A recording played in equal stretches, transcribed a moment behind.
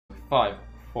5,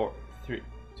 4, 3,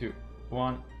 2,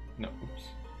 1. No, oops.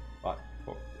 5,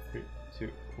 4, 3, 2,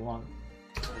 1.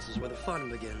 This is where the fun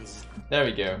begins. There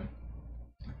we go.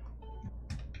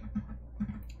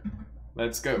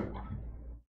 Let's go.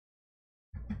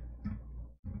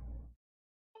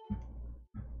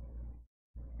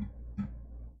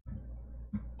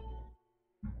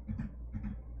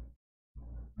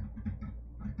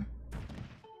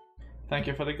 Thank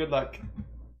you for the good luck.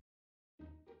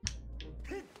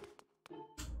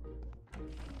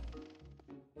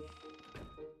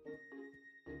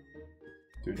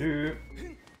 Doo-doo.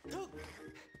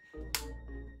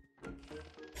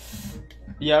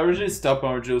 Yeah, I originally stopped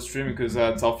my original stream because I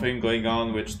had something going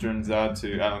on which turns out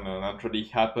to, I don't know, not really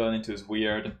happen. It was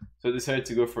weird. So I decided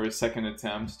to go for a second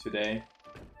attempt today.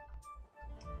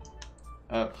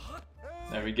 Up.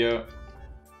 There we go.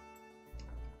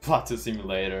 Plateau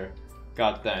simulator.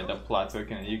 God damn, that plateau,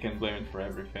 you can blame it for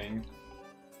everything.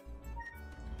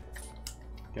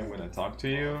 Okay, I'm gonna talk to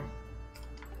you.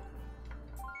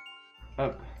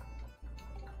 Up.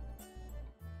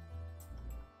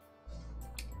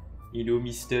 Hello,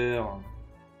 mister.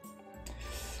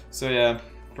 So yeah,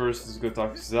 first let's go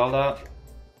talk to Zelda.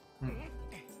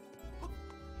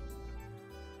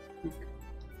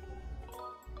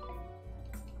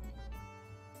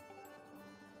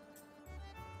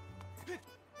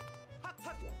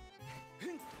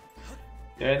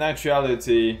 Yeah, in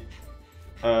actuality,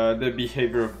 the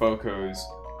behavior of Bokos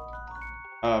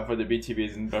for the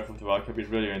BTBs in Breath of the Wild can be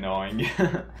really annoying.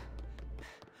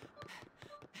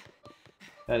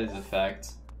 That is a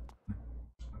fact.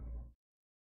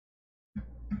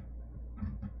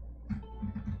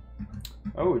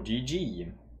 Oh,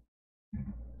 GG.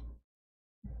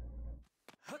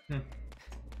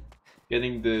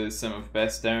 Getting the sum of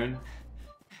best down.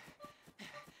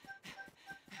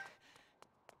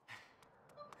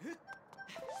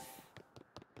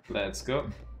 Let's go.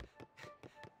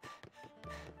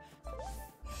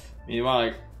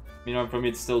 Meanwhile, for me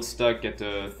it's still stuck at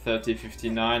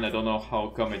 3059. I don't know how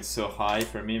come it's so high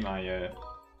for me, my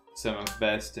sum of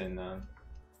best in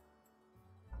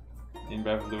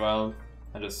Breath of the Wild.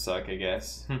 I just suck, I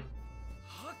guess.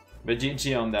 But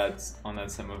GG on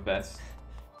that sum of best.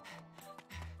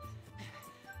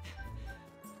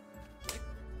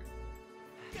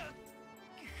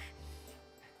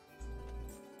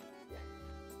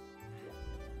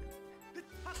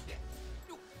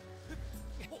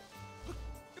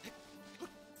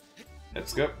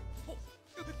 Let's go.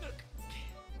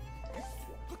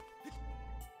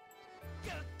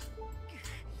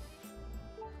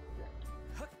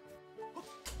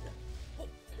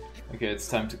 Okay, it's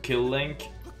time to kill Link.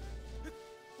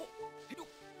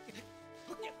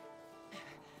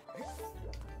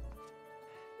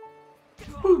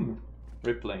 Boom!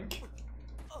 Rip Link.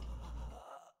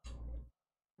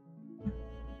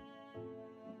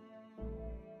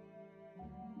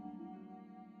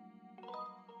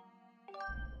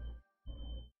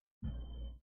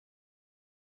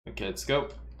 Okay, let's go.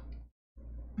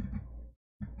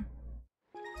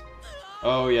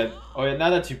 Oh yeah, now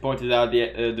that you pointed out,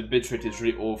 the bitrate is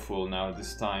really awful now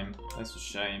this time. That's a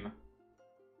shame.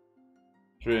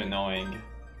 It's really annoying.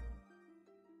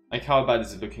 Like, how bad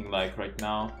is it looking like right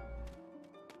now?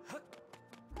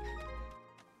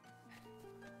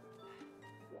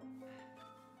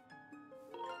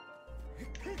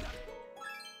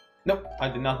 Nope, I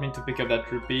did not mean to pick up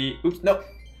that rupee. Oops, no!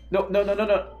 No, no, no, no,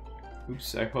 no!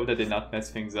 Oops, I hope that did not mess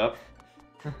things up.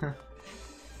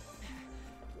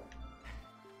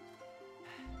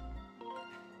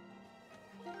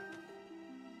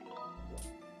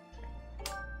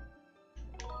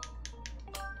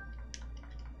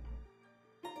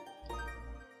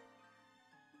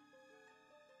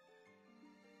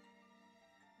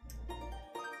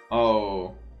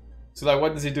 Oh. So like,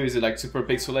 what does it do? Is it like super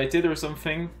pixelated or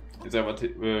something? Is that what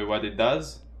it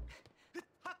does?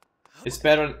 It's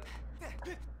better.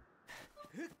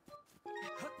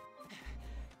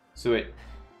 So wait.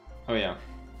 Oh yeah.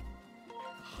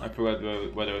 I forgot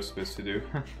what I was supposed to do.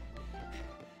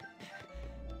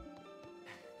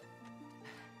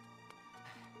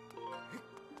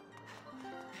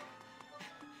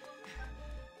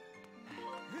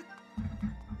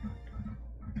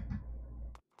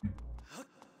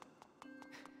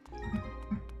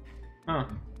 Huh.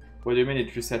 What do you mean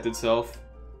it reset itself?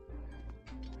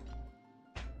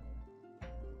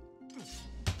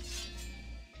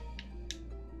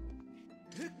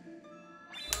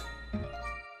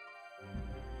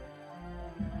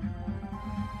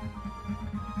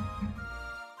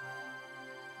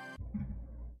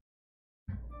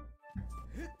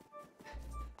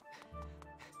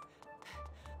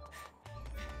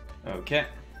 Okay.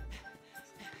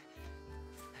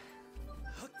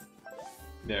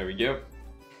 There we go.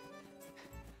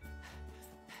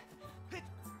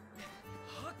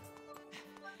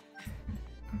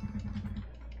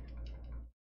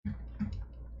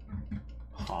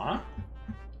 Huh?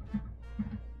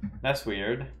 That's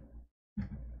weird.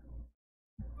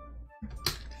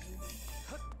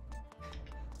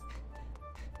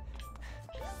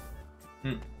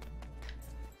 Hmm.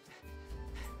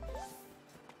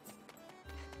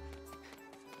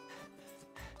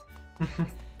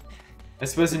 I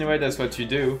suppose anyway that's what you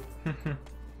do.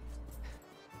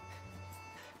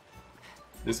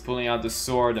 Just pulling out the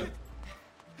sword.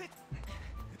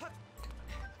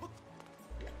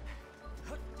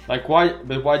 Like why?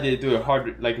 But why did they do a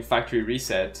hard, like a factory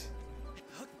reset?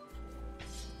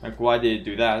 Like why did they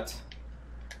do that?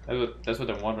 That's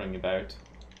what I'm wondering about.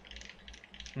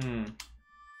 Hmm.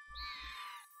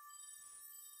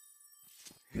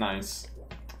 Nice.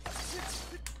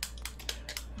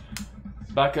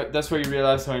 Backup. That's where you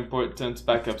realize how important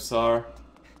backups are.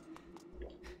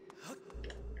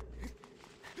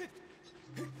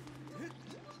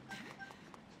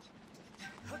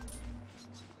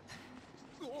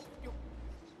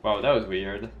 Wow, that was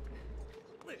weird.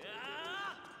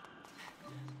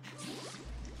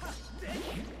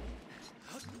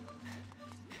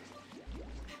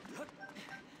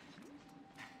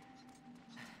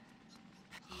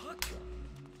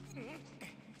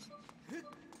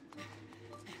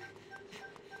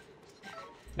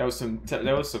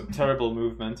 There was some terrible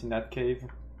movement in that cave.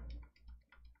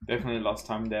 Definitely lost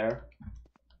time there.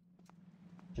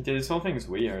 Okay, this whole thing is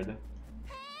weird.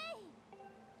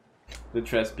 The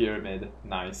Tres Pyramid,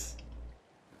 nice.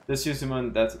 Just use the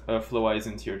one that Floa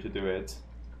isn't here to do it.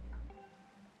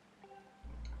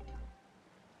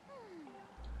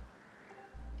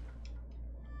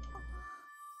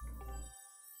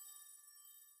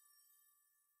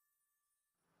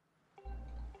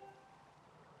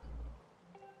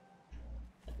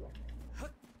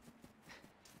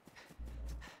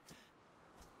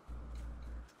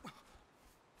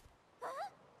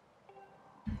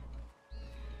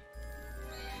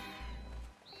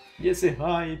 Yes, a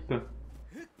hype! And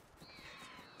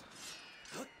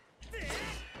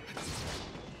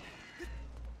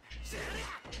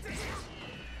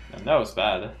that was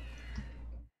bad.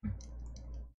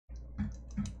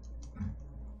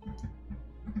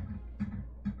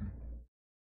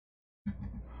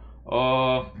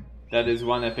 Oh, that is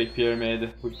one epic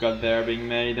pyramid we've got there being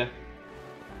made.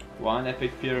 One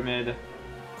epic pyramid.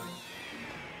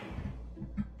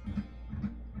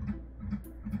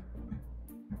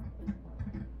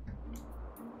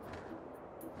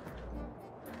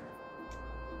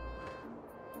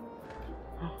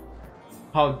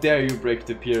 How dare you break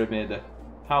the pyramid?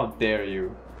 How dare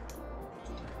you?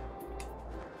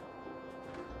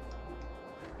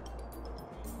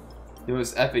 The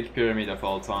most epic pyramid of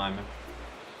all time.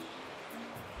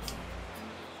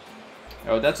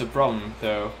 Oh, that's a problem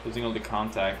though, losing all the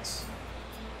contacts.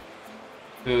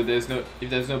 So if there's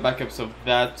no backups of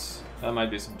that, that might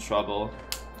be some trouble.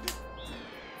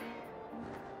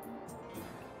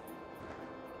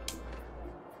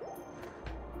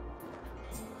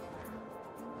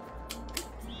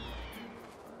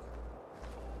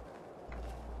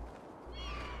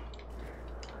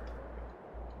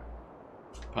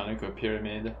 Panico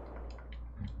pyramid.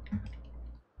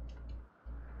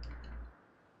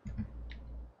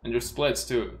 And your splits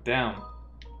too. Damn.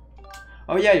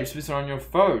 Oh yeah, your splits are on your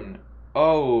phone.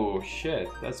 Oh shit,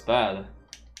 that's bad.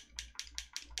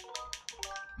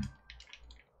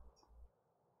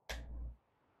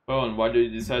 Phone, why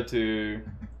did you decide to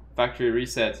factory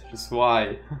reset? Just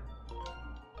why?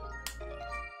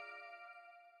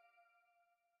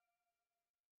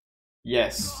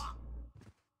 Yes.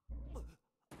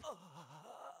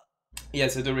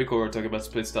 Yes, I do recall we were talking about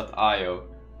splits.io.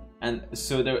 And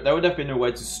so there would have been a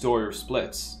way to store your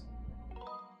splits.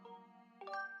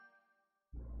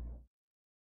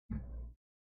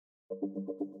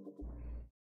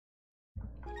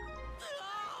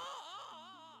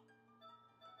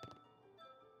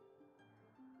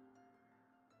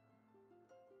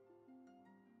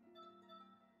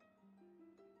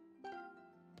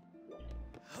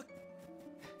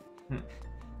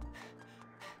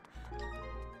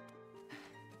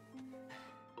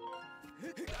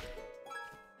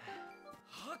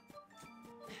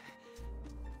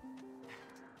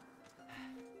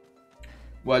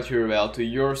 What you're about to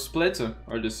your split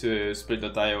or just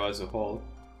split.io as a whole,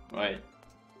 right?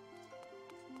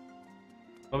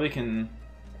 Probably can,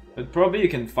 but probably you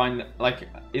can find like,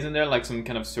 isn't there like some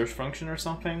kind of search function or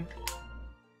something?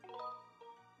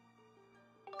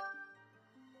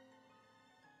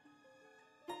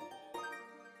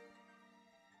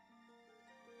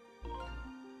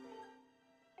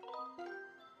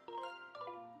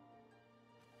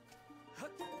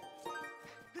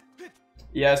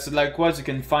 Yeah, so likewise you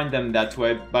can find them that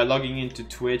way by logging into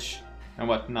Twitch and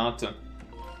whatnot,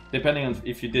 depending on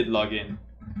if you did log in.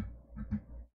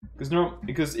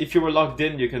 Because if you were logged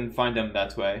in, you can find them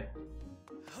that way.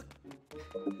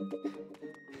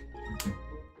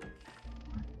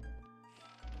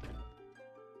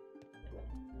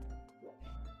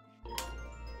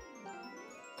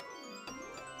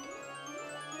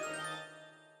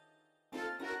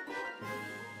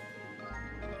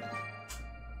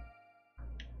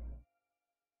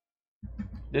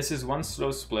 This is one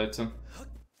slow split.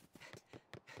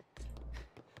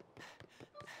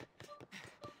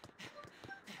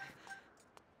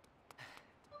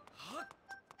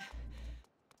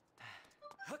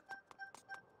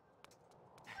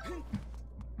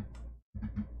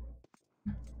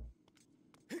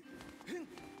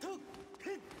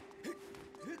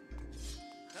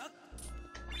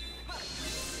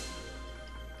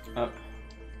 Up.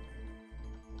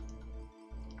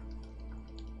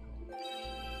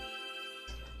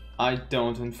 I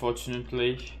don't,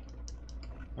 unfortunately.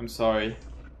 I'm sorry.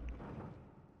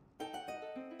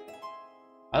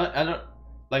 I don't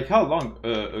like how long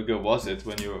ago was it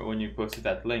when you posted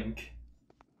that link?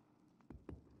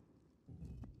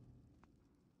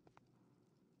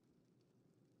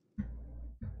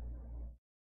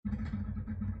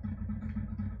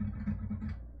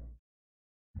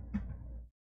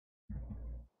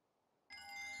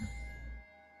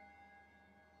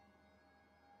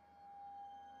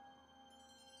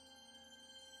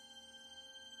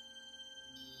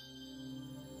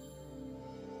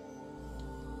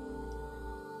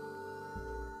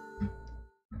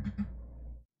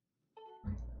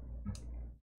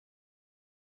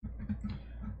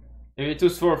 If it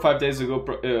was 4 or 5 days ago,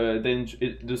 then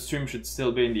the stream should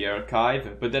still be in the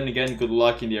archive. But then again, good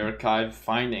luck in the archive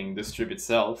finding the stream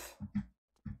itself.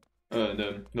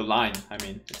 The line, I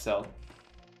mean, itself.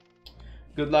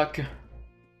 Good luck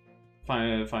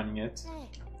finding it.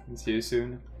 And see you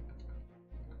soon.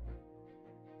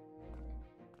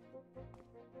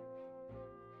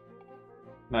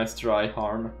 Nice try,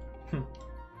 Harm.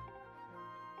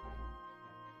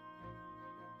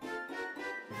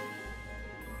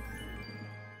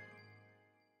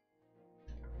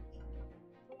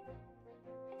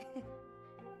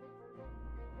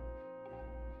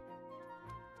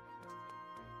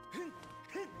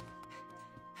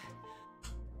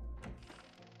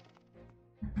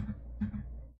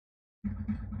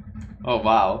 Oh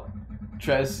wow,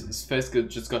 Trez's face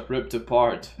just got ripped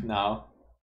apart now.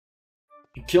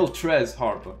 You killed Trez,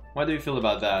 Harper. What do you feel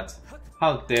about that?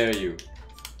 How dare you?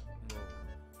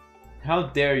 How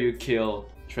dare you kill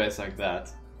Trez like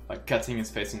that? By cutting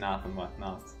his face in half and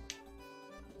whatnot.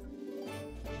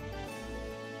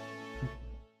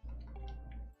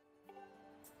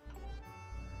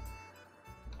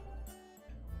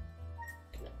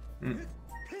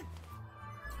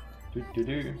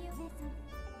 Do.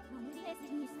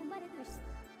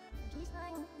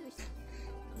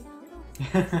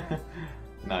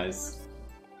 Nice.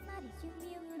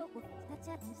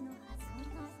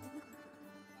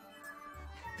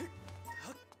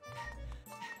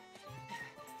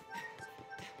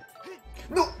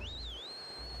 No.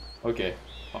 Okay.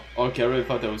 Okay, I really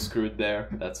thought I was screwed there,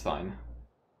 but that's fine.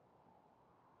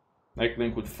 Like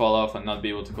Link would fall off and not be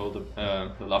able to call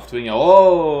the left wing.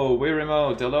 Oh, Wii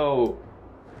Remote, hello.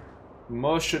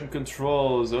 Motion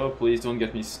controls. Oh, please don't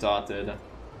get me started.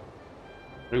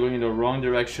 They're going in the wrong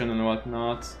direction and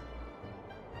whatnot.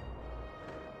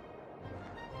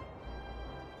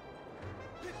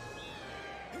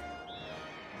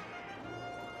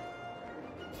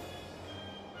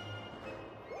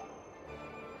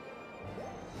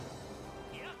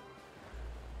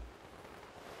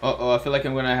 Uh-oh, I feel like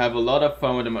I'm gonna have a lot of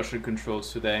fun with the motion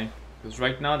controls today. Because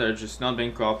right now they're just not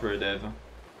being cooperative.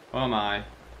 Oh my.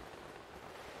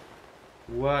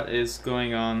 What is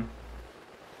going on?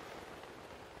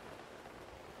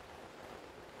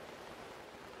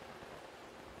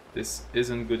 This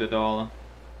isn't good at all.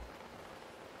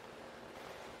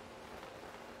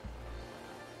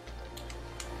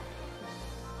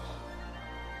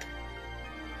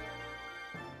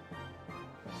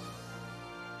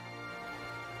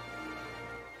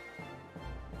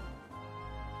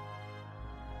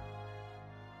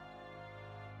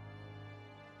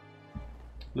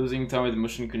 Losing time with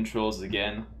motion controls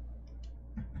again.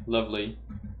 Lovely.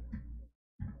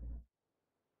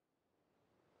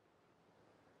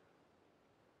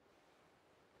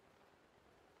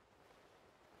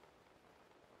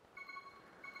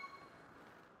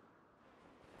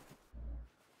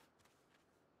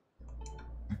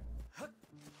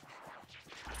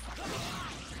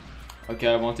 Okay,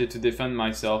 I wanted to defend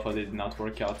myself, but it did not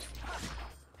work out.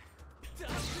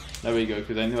 There we go,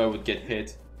 because I knew I would get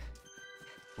hit.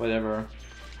 Whatever.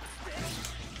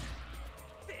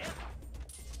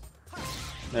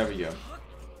 There we go.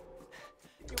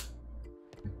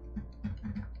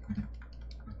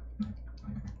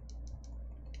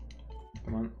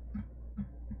 Come on.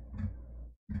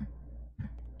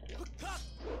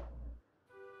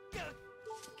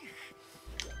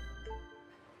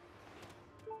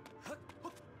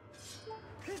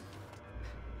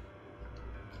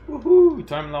 Woohoo!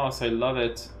 Time loss, I love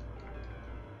it.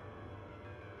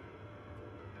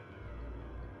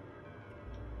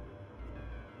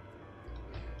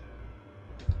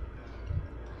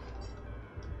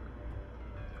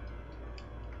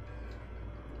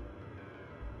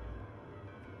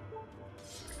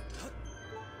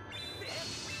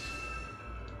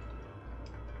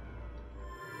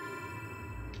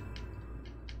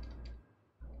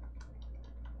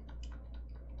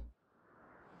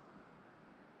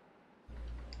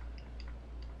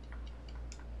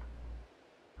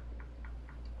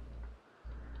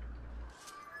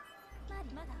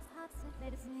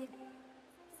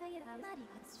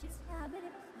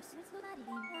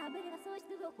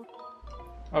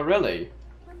 Oh really?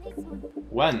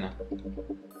 When?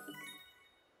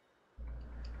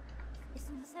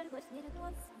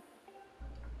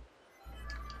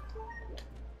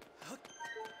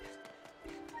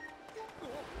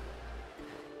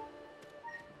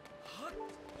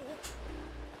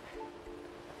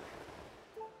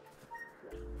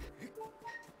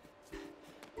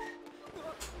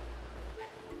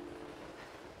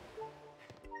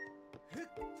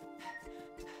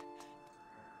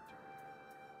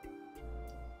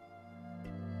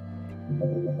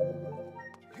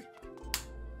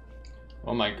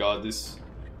 Oh my god, this...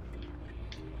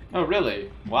 Oh really?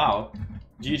 Wow.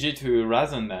 GG to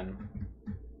Razan then.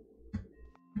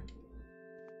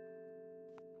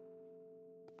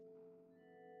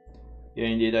 Yeah,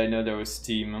 indeed, I know there was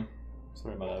Steam.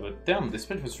 Sorry about that, but damn, this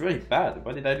split was really bad.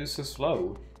 Why did I do so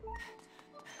slow?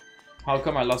 How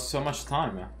come I lost so much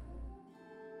time?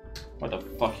 What a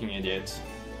fucking idiot.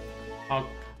 How...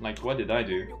 like, what did I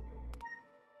do?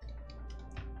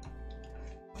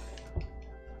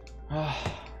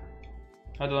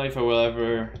 I don't know if I will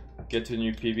ever get to a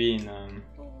new PB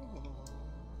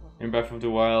in Breath of the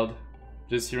Wild.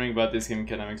 Just hearing about this game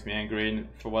kinda makes me angry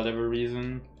for whatever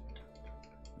reason.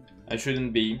 I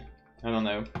shouldn't be. I don't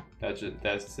know. That's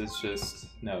just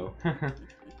no.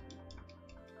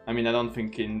 I mean, I don't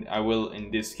think I will in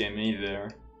this game either.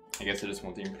 I guess I just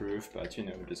want to improve, but you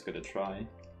know, we just gotta try.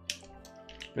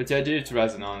 But yeah, I did it to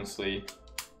Razan, honestly.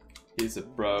 He's a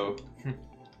pro.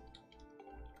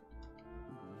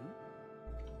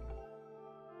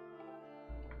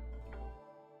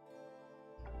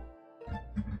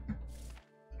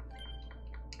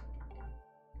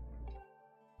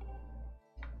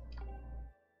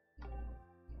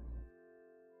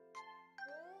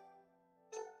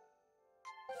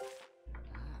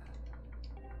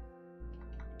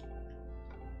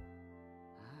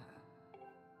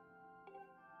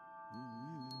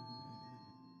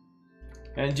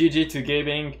 And GG to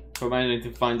Gaming for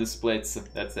managing to find the splits.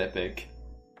 That's epic.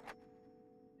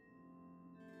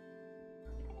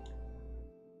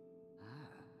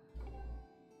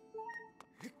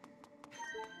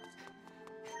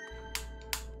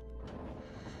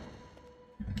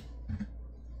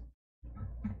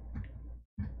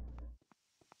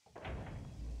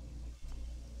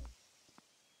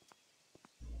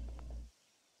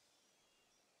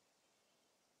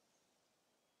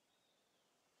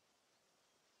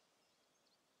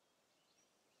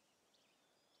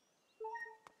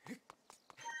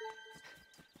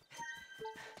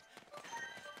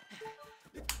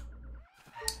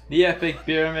 The epic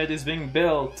pyramid is being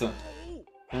built! The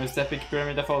most epic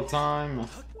pyramid of all time!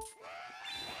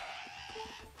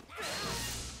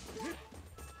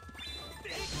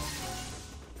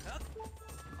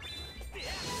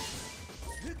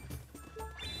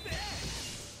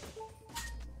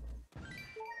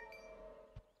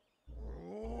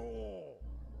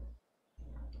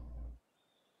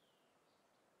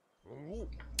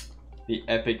 The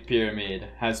epic pyramid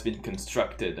has been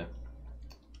constructed.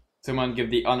 Someone give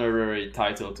the honorary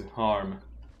title to Harm.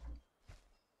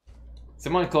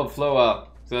 Someone call Floa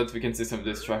so that we can see some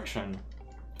destruction.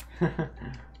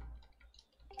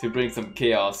 To bring some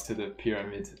chaos to the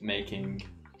pyramid making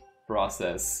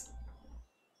process.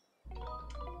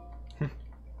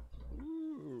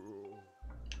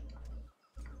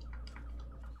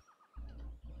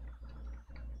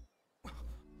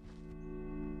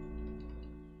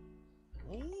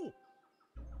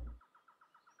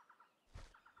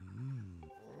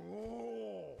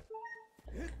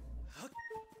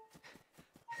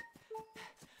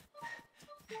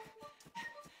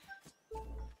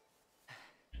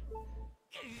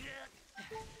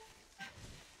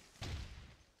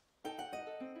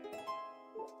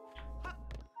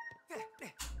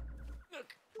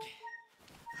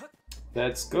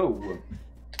 Let's go.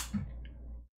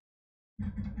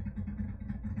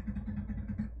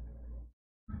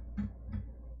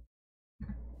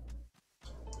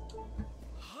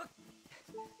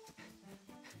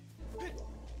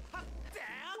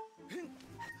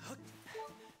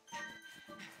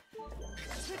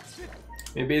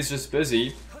 Maybe it's just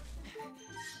busy.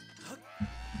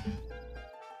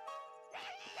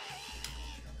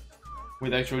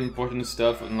 With actual important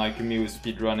stuff, unlike me with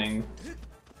speedrunning.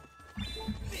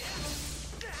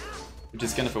 Which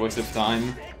is kind of a waste of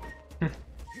time.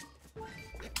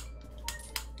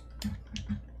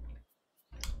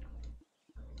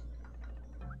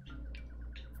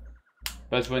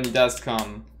 But when he does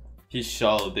come, he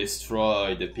shall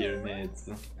destroy the pyramids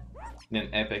in an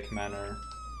epic manner.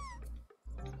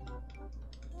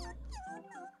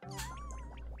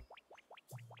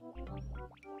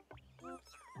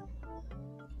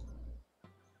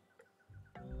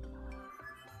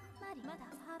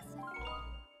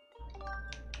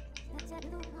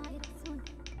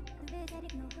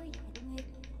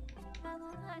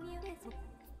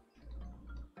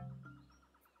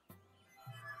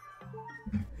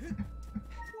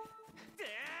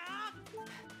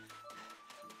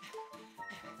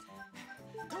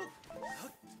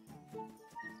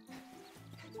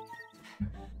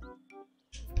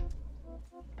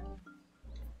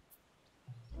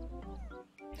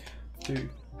 Two.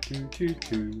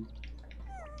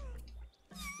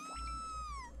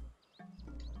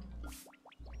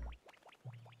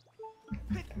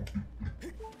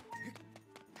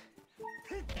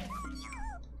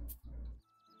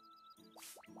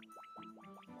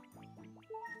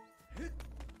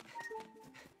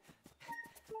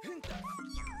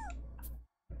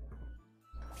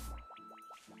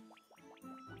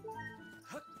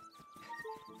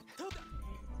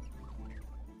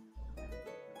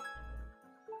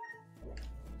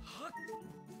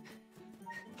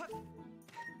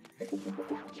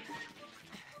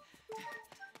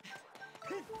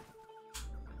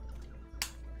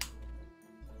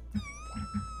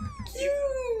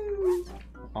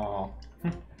 Oh,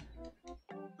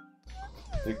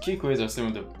 the Kikois are some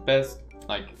of the best,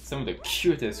 like some of the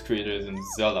cutest creatures in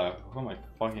Zelda. Oh my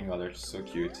fucking god, they're so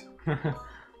cute.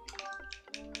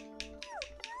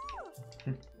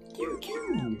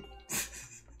 Cute.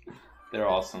 They're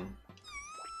awesome.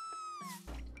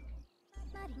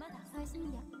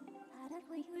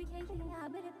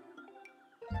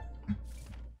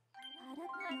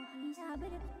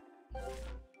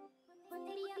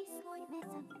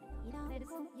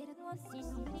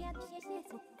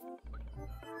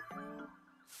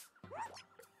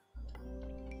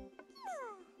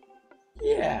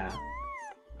 Yeah.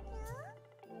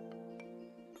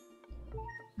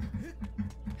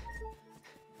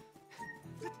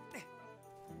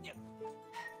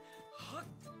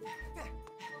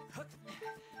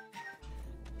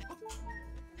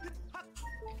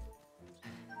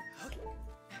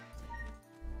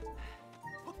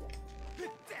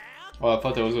 Oh, I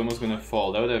thought I was almost gonna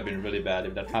fall. That would have been really bad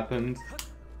if that happened.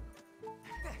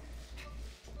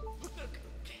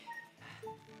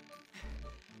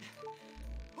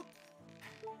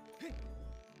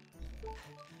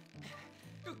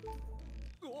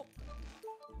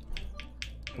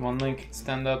 Come on, Link,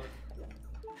 stand up.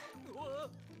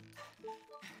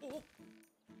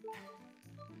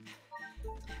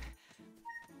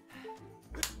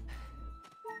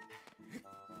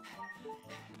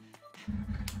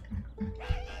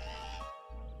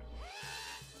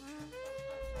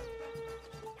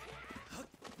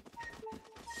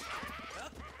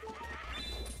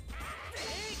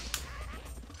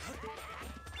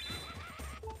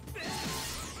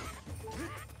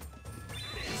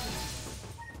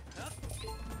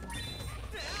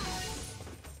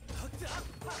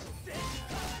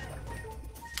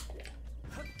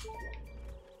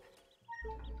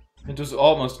 It was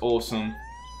almost awesome.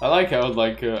 I like how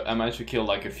I managed to kill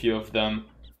like a few of them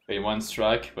in one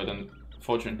strike, but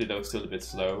unfortunately that was still a bit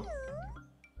slow.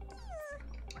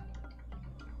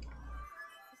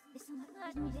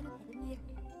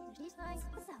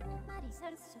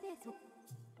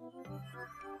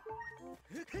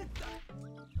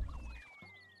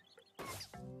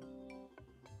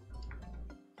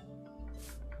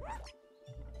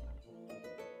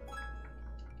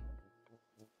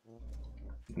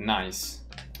 Nice.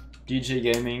 DJ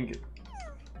Gaming.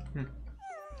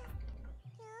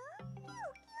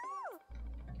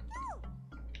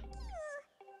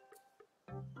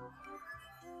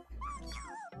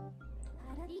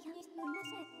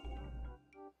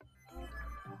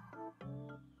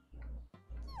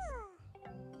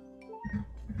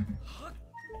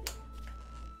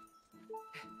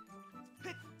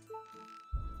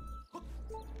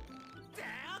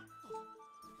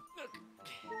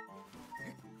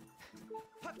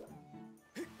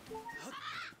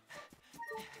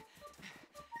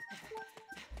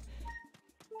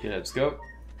 Okay, let's go.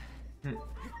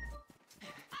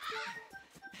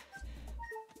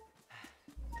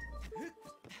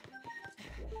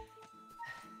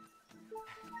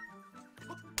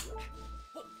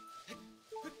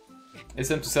 It's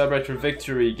time to celebrate your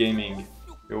victory, gaming.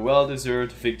 Your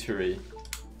well-deserved victory.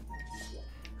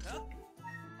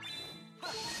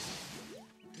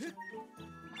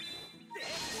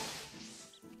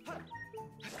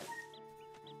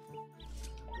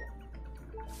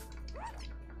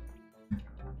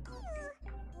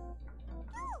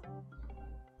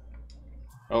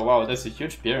 Oh wow, that's a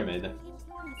huge pyramid.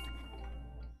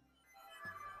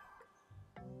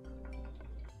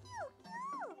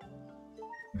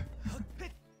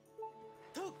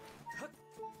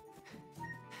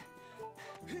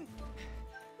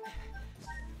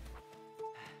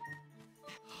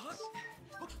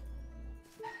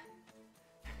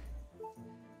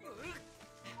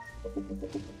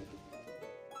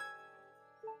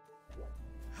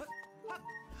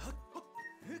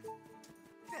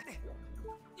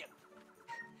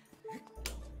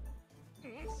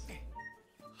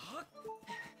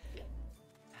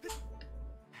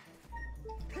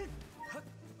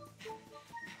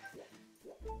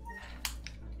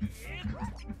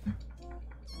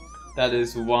 That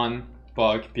is one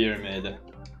bug pyramid.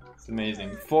 It's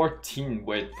amazing. 14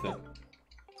 width.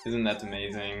 Isn't that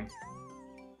amazing?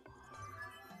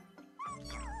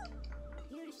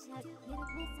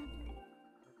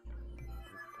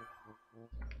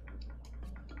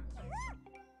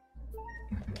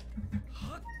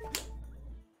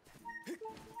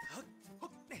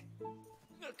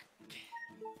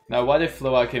 Now what if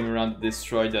Floa came around and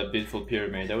destroyed that beautiful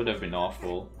pyramid? That would have been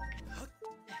awful.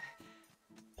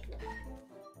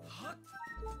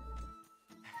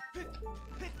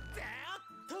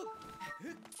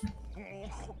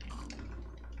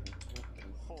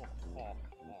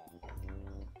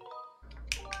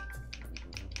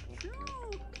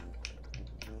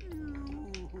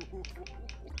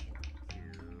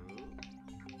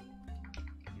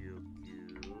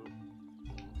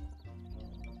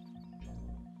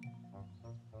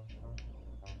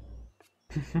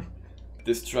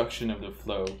 Destruction of the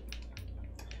flow.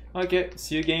 Okay,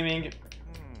 see you gaming.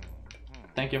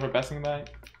 Thank you for passing by.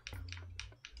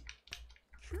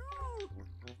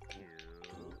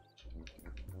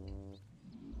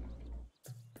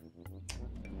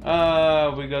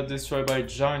 We got destroyed by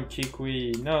giant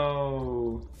Kikwi.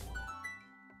 No.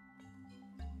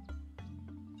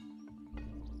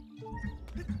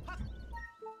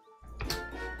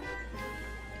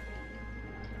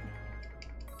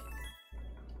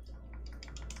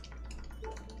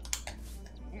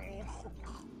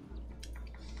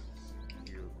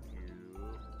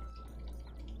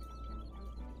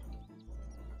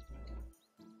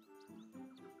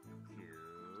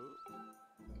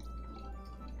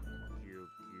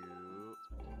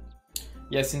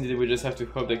 Yes, indeed, we just have to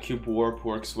hope that Cube Warp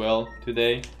works well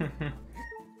today.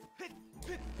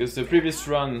 Because the previous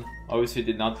run obviously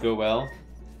did not go well.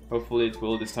 Hopefully it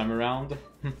will this time around.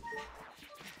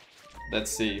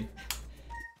 Let's see.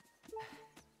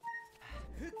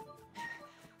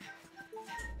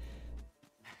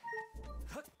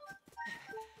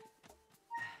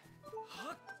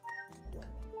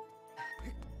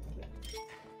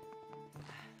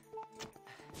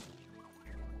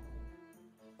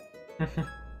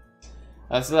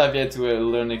 I still have yet to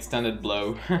learn extended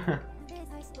blow.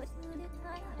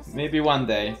 Maybe one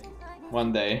day.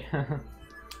 One day.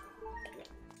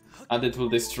 And it will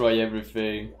destroy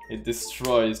everything. It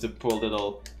destroys the poor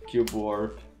little cube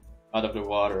warp out of the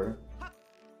water.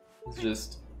 It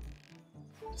just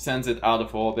sends it out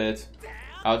of orbit,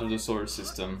 out of the solar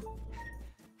system.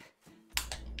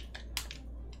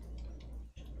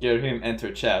 Hear him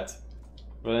enter chat.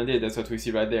 Well, indeed, that's what we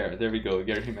see right there. There we go.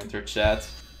 Get him enter chat.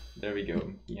 There we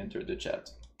go. He entered the chat.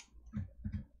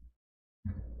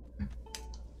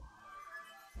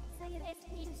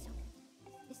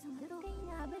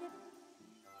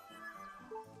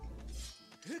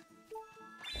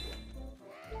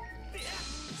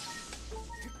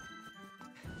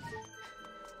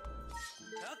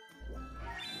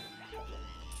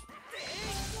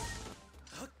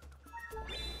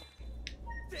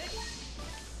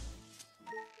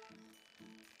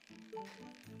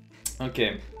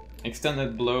 Okay,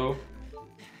 extended blow.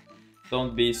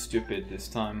 Don't be stupid this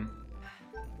time.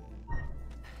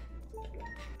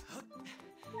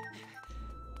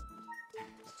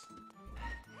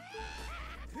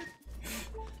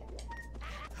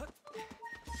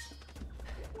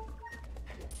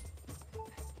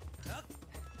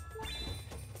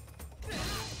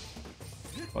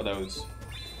 Oh, that was...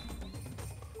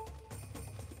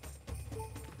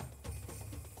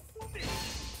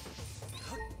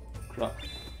 Crap.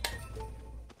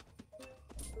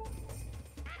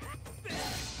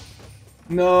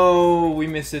 No, we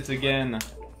missed it again.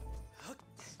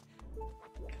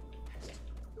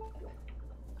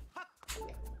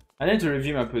 I need to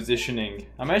review my positioning.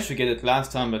 I managed to get it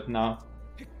last time, but now...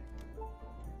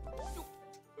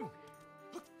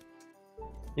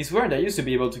 It's weird, I used to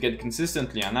be able to get it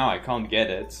consistently, and now I can't get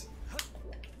it.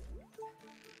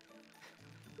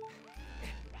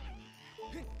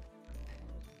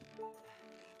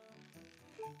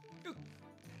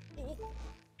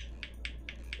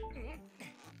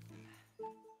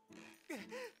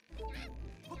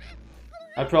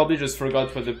 I probably just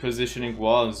forgot what the positioning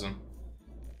was.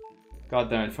 God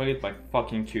damn it, forget my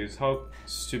fucking cues. How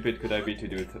stupid could I be to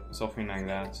do something like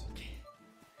that?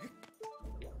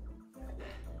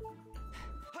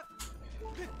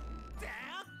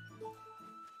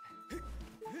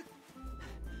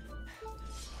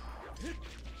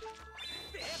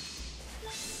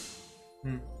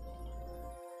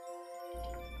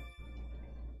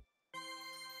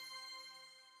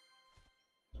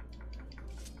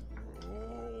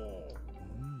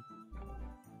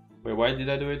 Wait, why did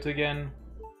I do it again?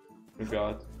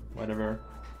 Forgot. Whatever.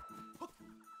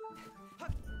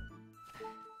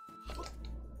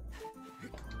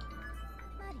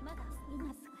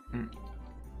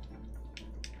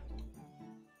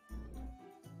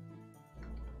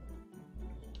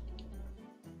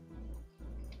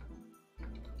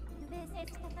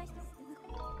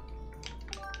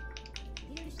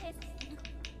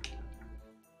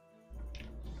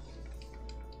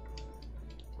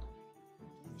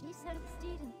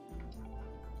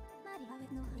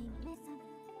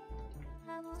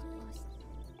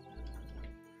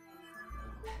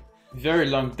 Very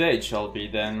long day it shall be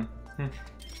then.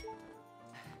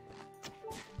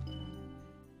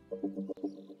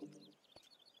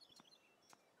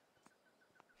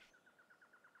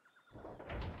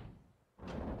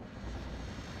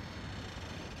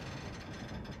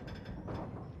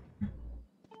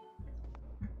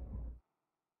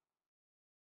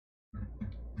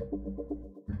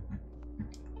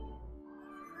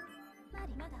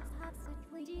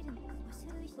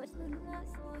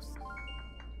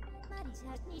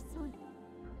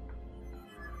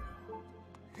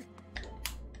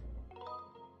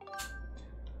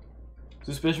 So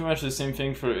it's pretty much the same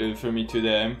thing for me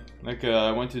today. Like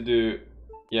I want to do,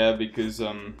 yeah, because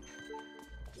like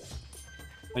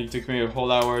it took me a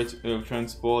whole hour of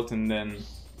transport, and then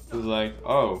it was like,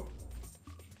 oh,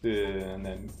 and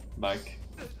then back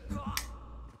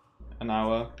an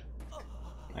hour.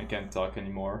 I can't talk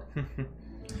anymore.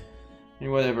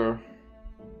 Whatever.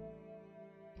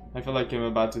 I feel like I'm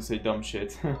about to say dumb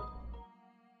shit.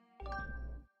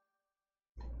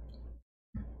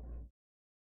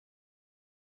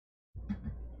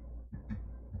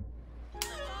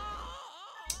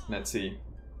 Let's see.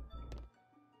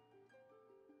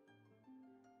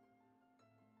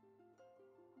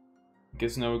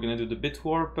 Guess now we're gonna do the bit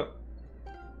warp.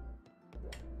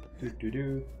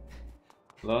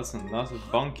 Lots and lots of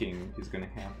bonking is gonna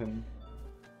happen.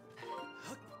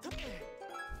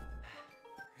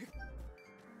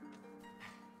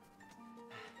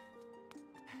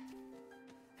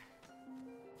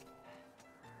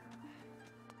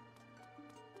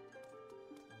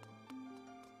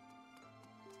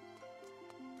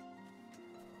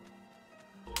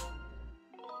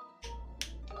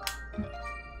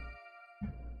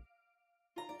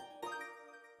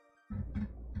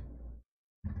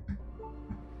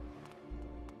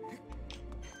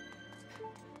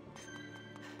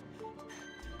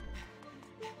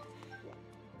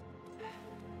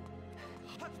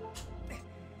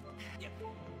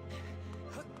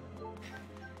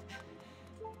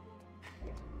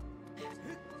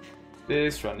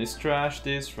 This run is trash,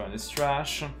 this run is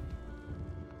trash.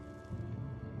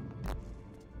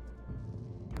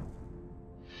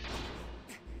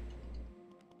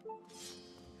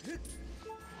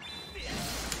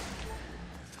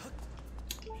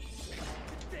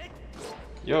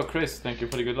 Yo, Chris, thank you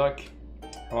for the good luck.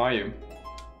 How are you?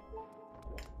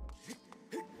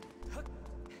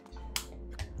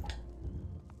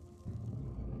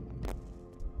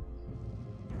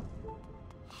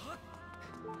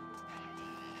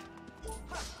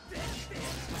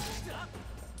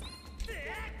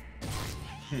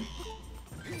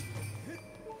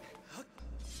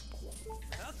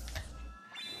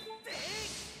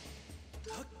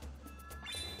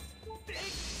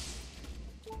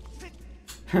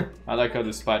 I like how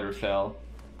the spider fell.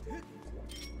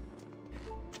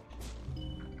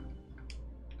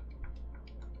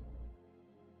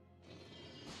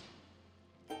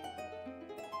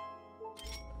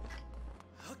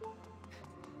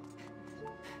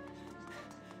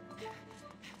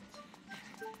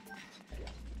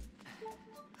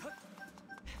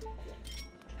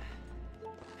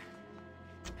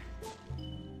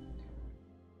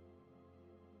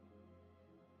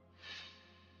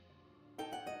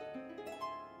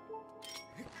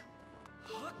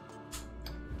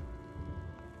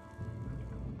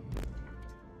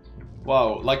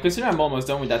 Wow, like considering I'm almost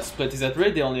done with that split, is that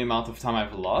really the only amount of time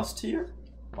I've lost here?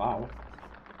 Wow.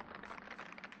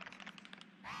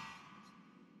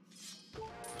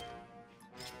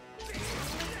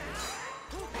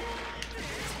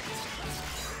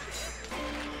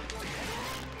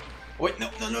 Wait, no,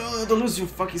 don't lose your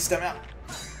fucking stamina.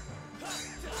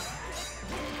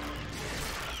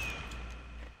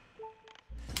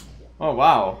 Oh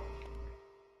wow.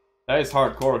 That is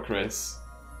hardcore, Chris.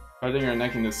 Hurting your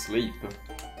neck in the sleep.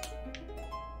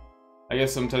 I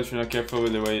guess sometimes if you're not careful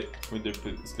with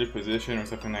the sleep position or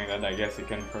something like that, I guess it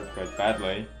can hurt quite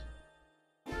badly.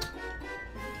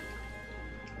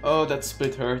 Oh, that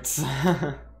split hurts.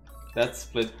 That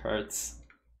split hurts.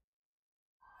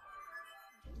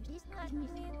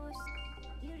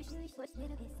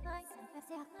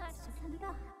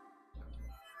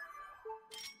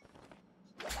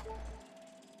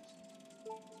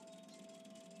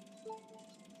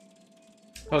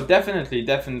 Oh,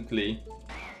 definitely.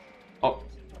 Oh,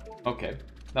 okay.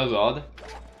 That was odd.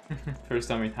 First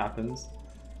time it happens.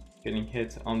 Getting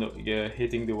hit on the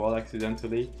hitting the wall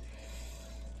accidentally.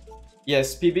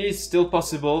 Yes, PB is still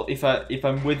possible if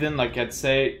I'm within, like, I'd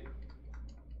say,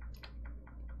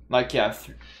 like, yeah,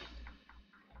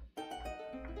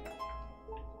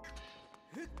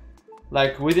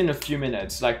 like within a few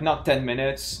minutes, like not 10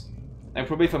 minutes. Like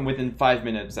probably if I'm within 5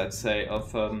 minutes, I'd say,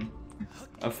 of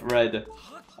red,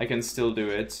 I can still do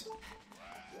it.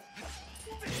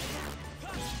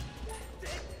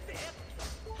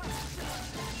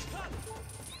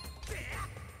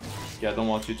 Yeah, I don't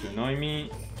want you to annoy me.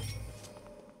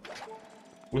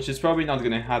 Which is probably not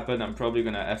gonna happen. I'm probably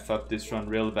gonna F up this run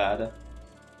real bad.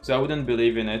 So I wouldn't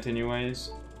believe in it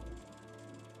anyways.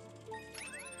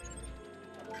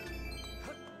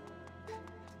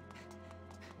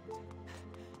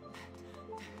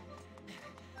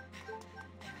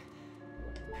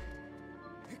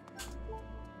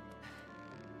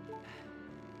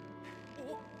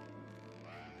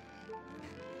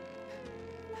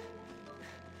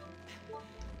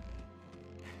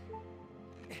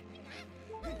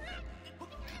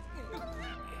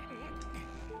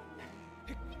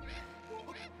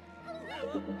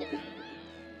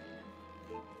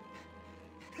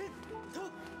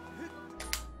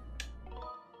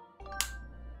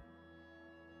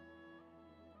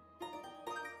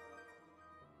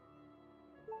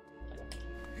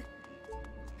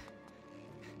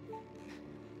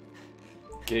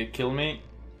 Okay, kill me.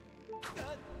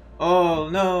 Oh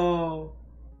no!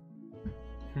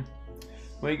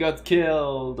 We got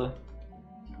killed.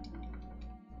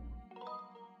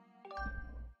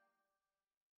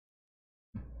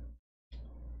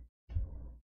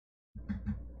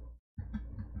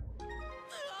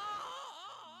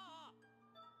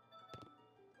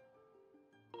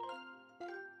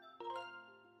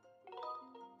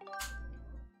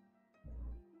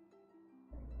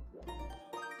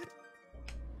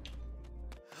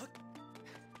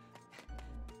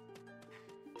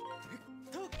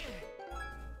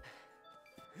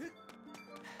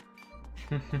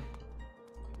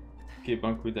 Okay,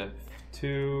 bunk with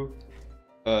F2,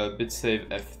 bit save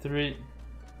F3.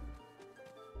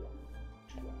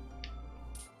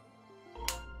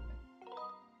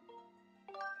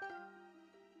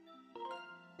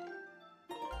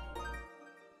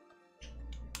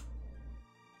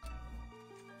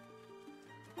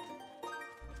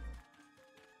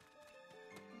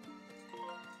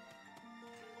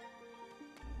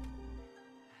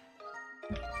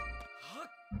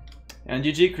 And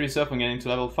GG, Chris up on getting to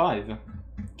level 5.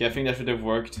 Okay, I think that should have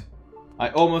worked. I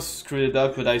almost screwed it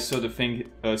up, but I saw the thing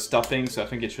stopping, so I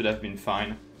think it should have been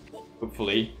fine.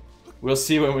 Hopefully. We'll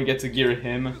see when we get to gear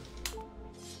him.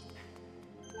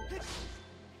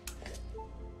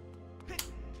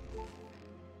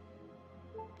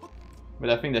 But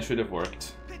I think that should have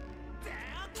worked.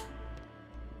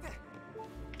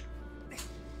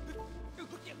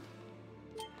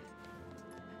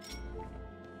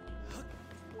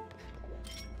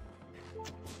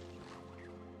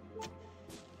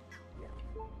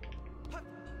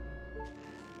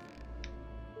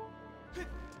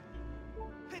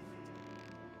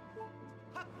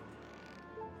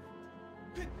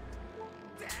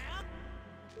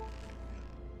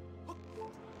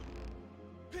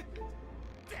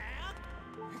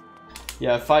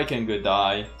 Yeah, if I can go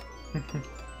die.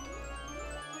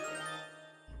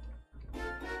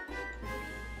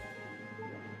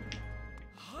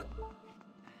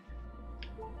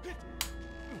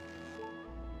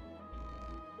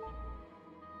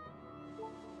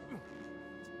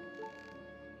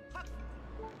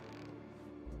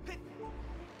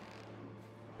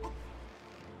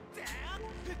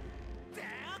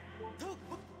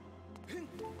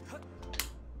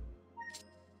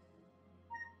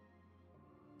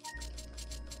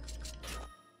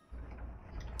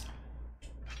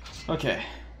 Okay.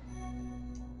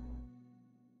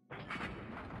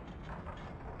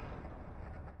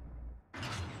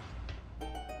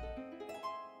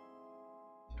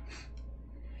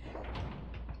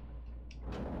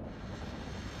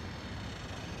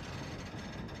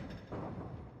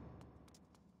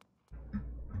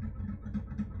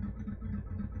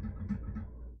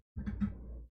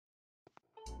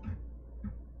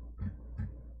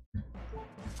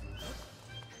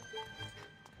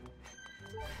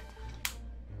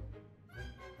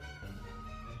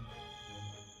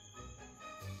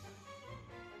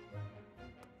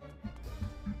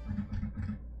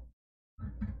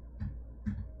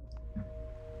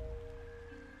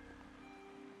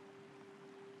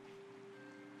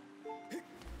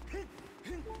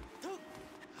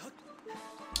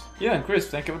 Yeah, and Chris,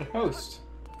 thank you for the host.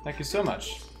 Thank you so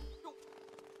much.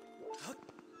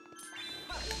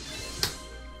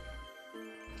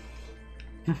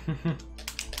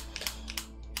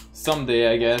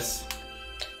 Someday, I guess.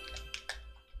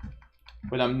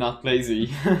 But I'm not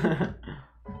lazy.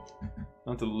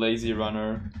 Not a lazy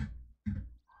runner.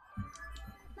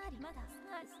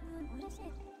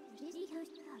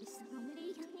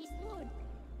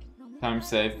 Time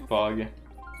save bug.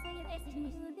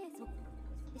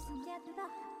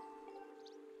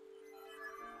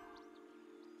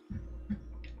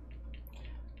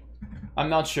 I'm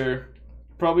not sure.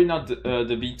 Probably not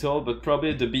the beetle, but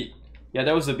probably the yeah,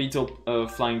 that was the beetle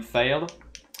flying fail.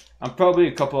 And probably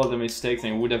a couple other mistakes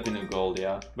and it would have been a goal,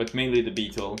 yeah. But mainly the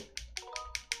beetle.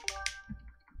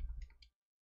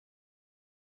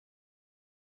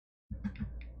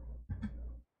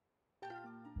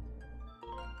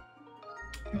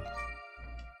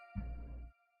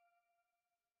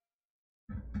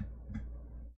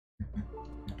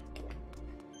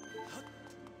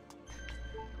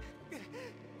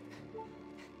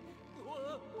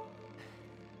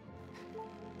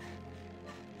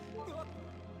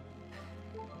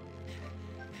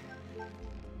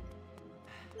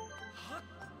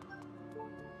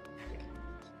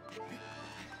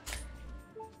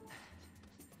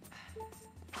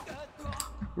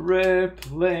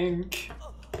 RIP Link.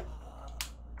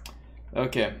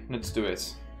 Okay, let's do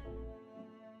it.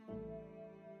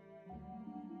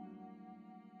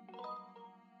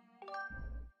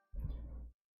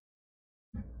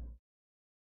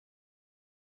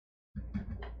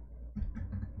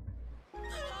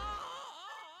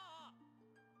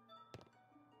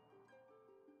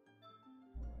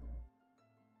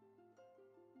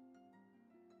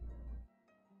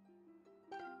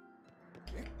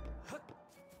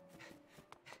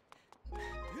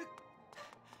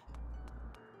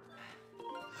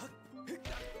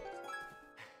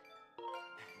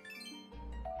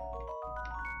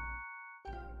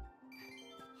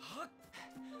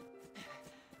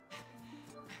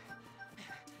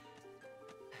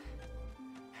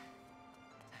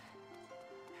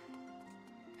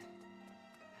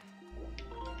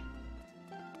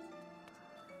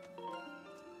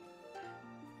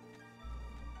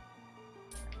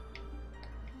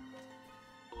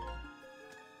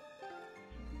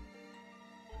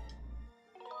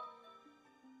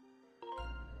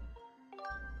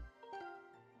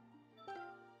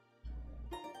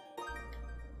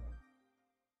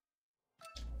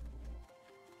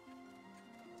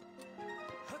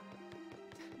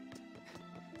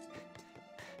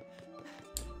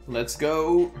 Let's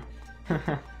go.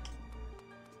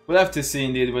 We'll have to see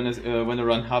indeed when the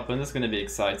run happens. It's gonna be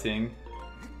exciting.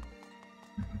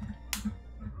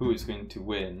 Who is going to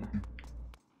win?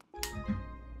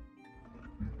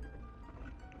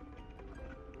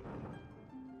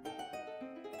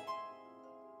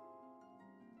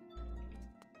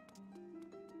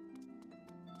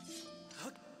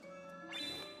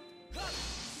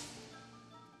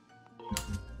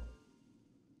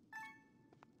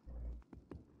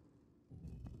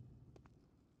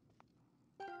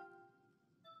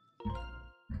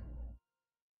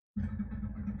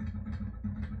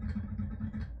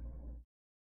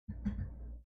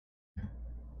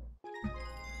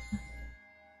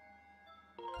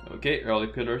 Okay, early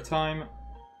pillar time.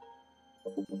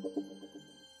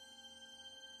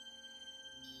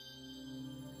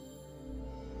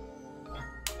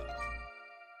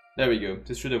 There we go,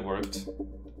 this should have worked.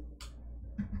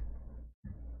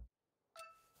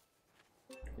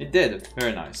 It did,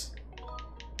 very nice.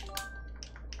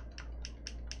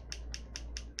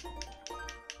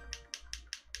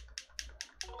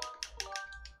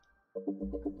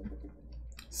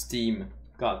 Steam,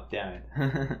 god damn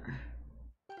it.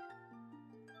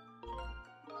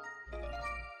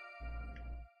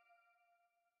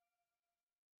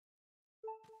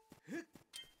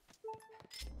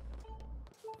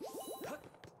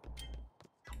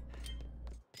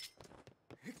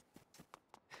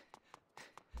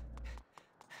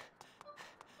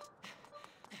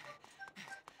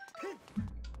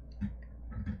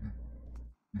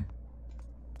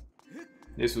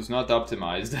 This was not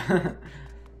optimized.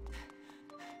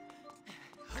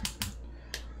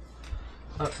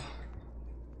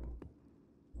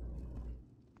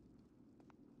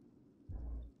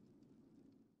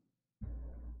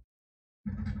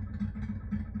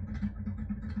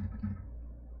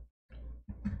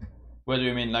 What do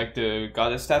you mean, like the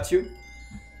goddess statue?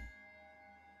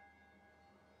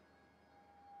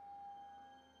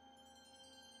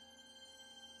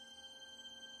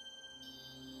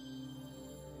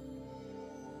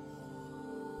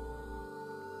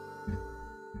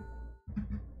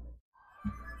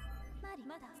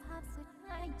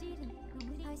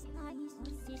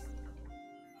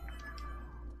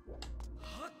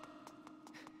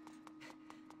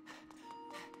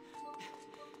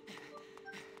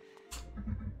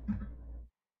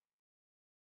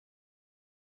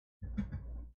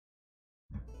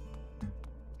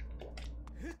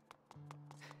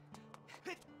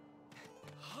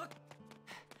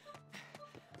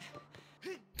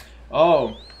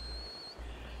 Oh,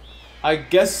 I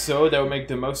guess so. That would make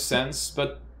the most sense.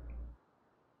 But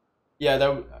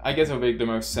yeah, I guess that would make the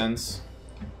most sense.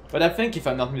 But I think, if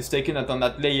I'm not mistaken, that on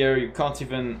that layer you can't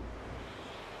even.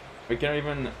 We can't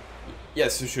even.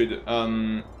 Yes, you should.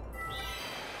 Yeah,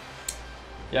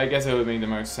 I guess that would make the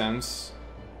most sense.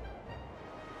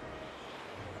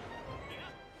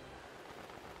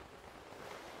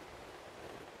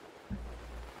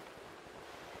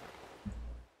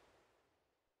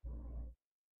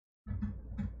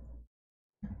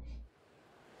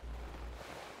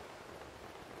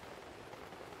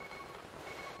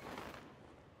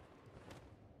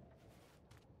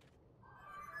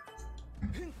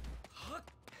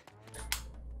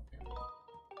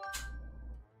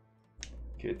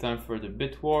 Okay, time for the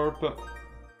bit warp.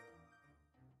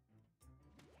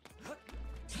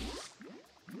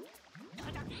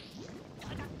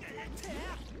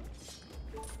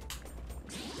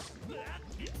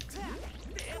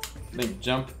 Then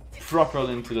jump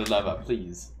properly into the lava,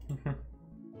 please.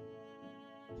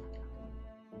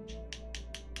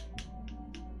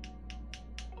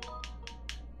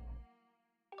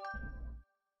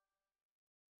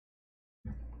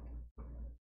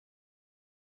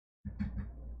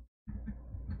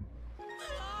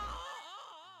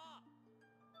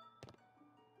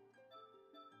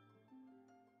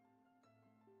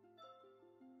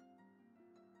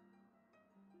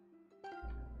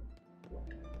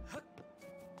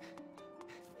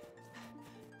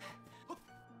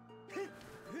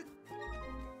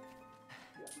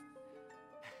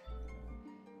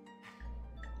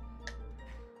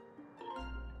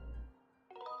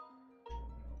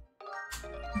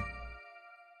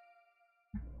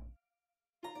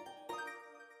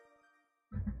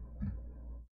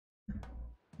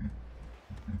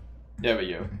 There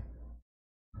we go.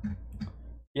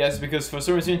 Yes, because for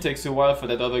some reason it takes a while for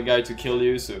that other guy to kill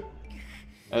you, so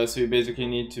you basically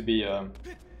need to be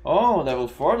oh, level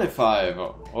 45.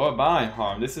 Oh, bye,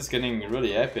 harm. This is getting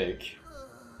really epic.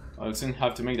 I'll soon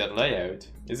have to make that layout.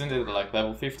 Isn't it like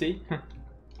level 50?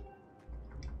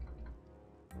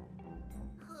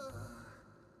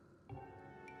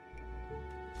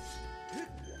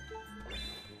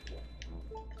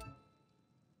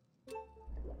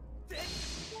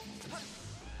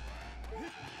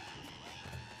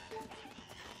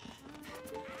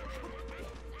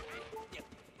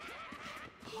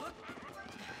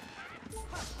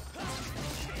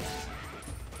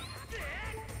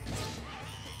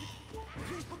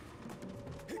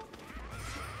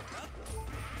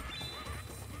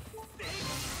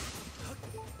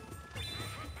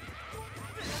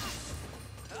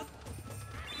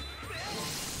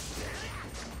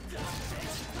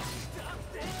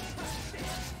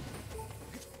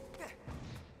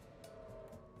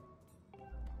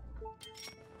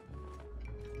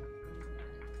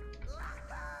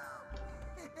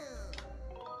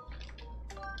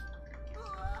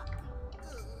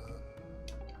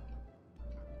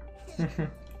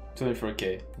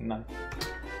 $24K.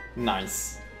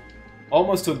 Nice.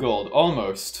 Almost to gold.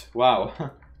 Almost.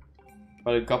 Wow.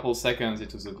 But a couple seconds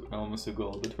it was almost a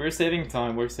gold. But we're saving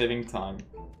time. We're saving time.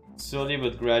 Slowly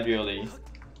but gradually.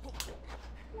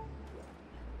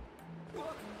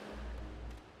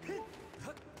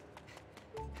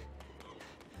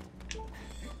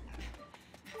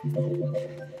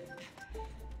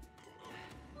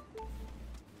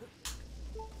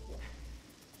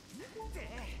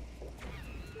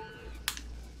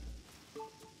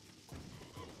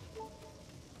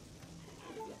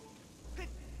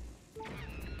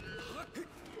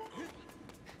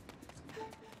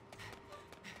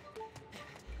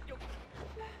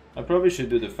 I probably should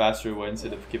do the faster way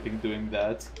instead of keeping doing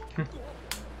that.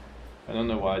 I don't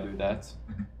know why I do that.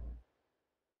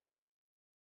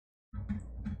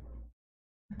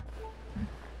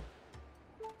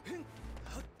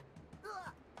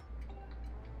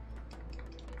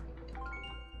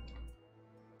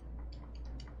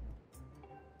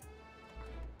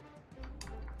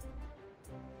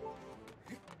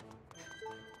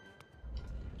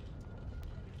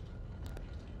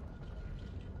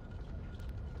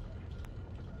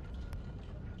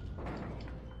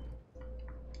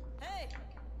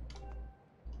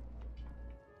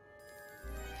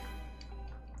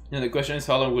 Yeah, the question is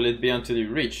how long will it be until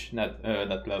you reach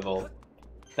that level?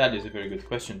 That is a very good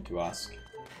question to ask.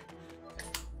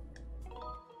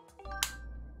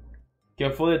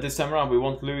 Hopefully this time around we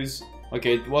won't lose...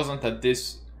 Okay, it wasn't at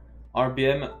this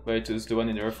RBM, but it was the one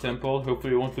in the Earth Temple.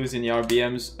 Hopefully we won't lose any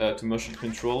RBMs to motion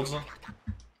controls,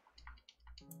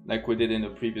 like we did in the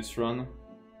previous run.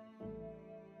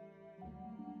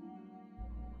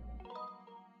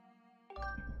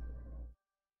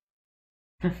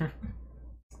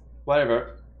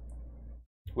 Whatever.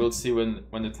 We'll see when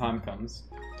the time comes.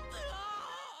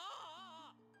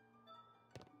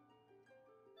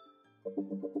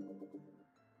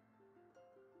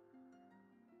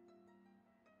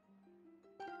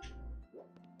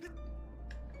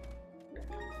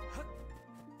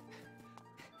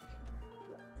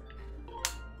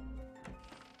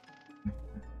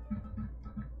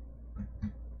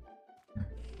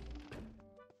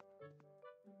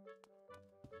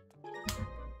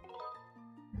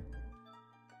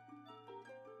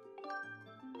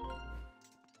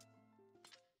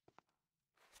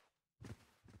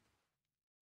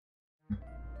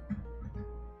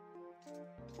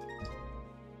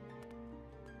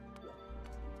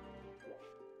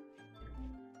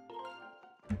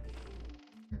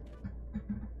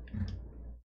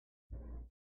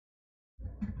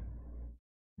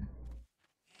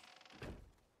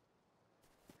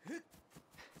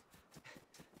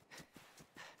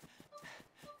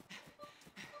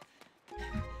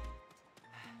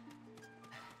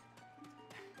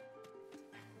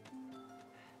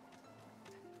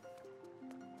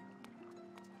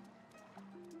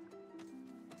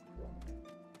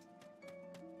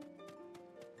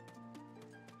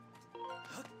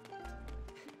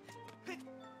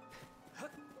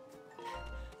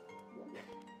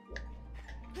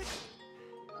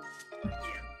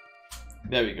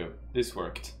 There we go. This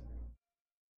worked.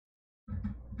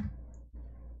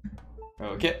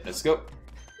 Okay, let's go.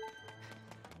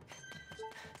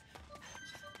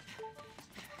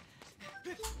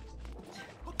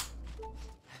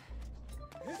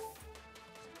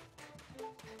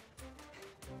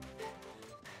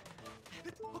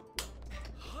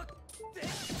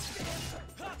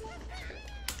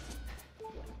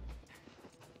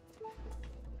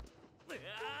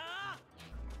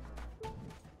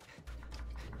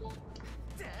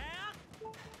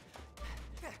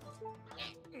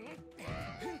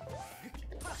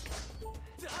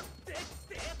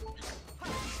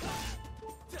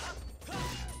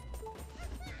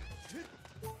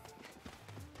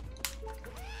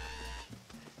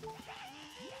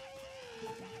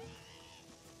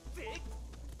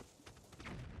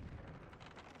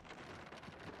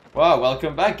 Wow,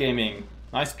 welcome back, gaming.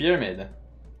 Nice pyramid.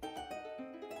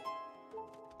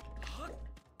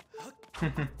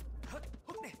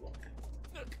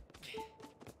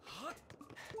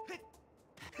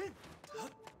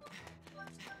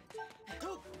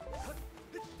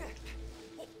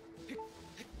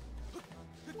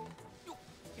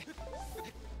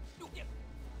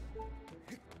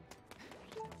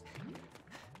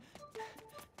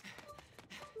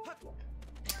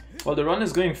 Well, the run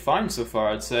is going fine so far,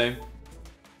 I'd say.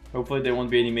 Hopefully there won't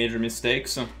be any major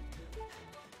mistakes.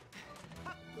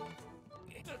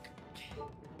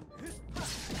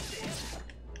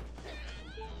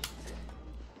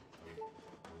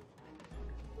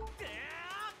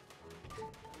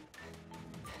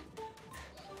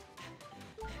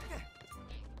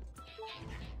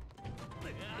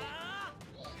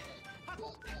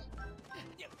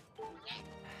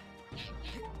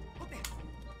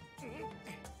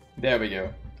 There we go.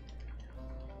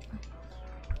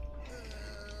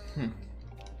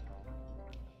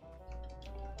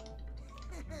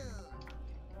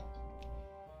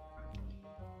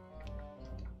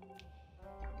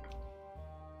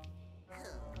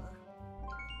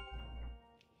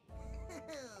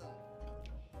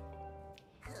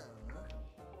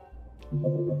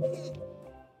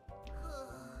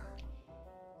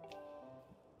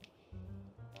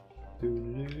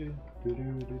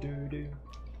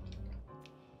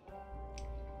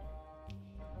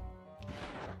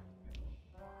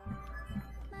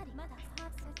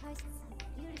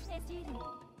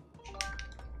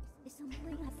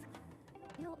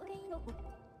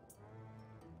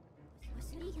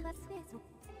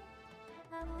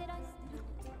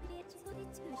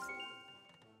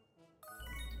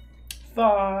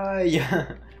 Fi!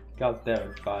 God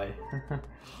damn it, Fi.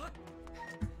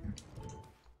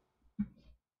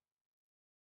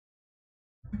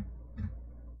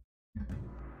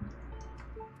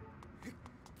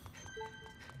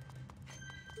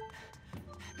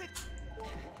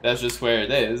 That's just where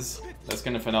it is. That's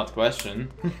kind of an odd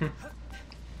question.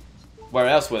 Where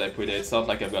else would I put it? It's not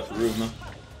like I've got room.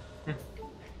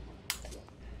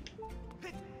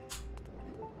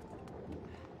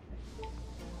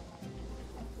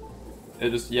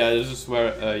 It's just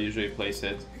where I usually place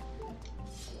it.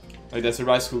 Like that's a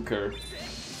rice cooker.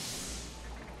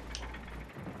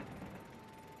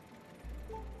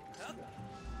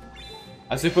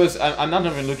 I suppose I'm not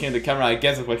even looking at the camera. I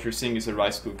guess that what you're seeing is a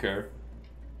rice cooker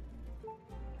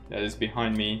that is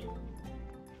behind me.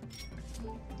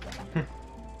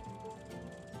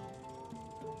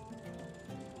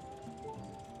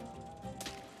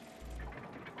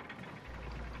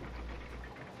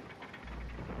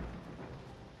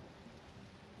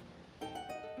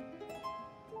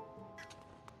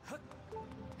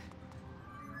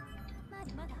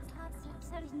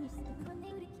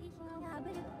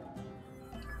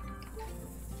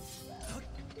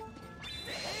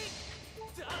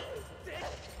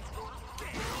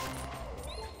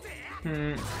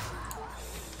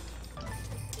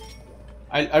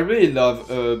 I really love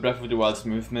Breath of the Wild's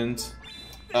movement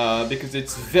because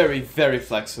it's very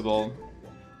flexible.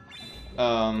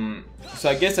 So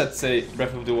I guess I'd say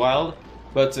Breath of the Wild,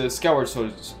 but Skyward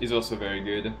Sword is also very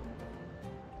good.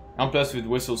 And plus with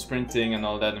whistle sprinting and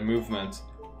all that, the movement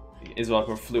is a lot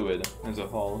more fluid as a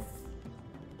whole.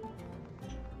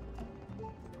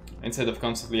 Instead of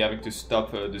constantly having to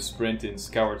stop the sprint in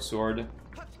Skyward Sword.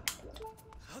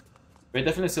 But it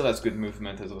definitely still has good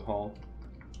movement as a whole.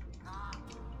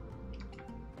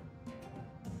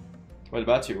 What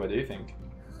about you? What do you think?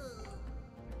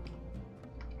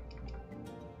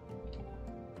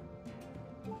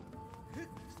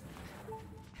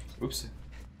 Oops.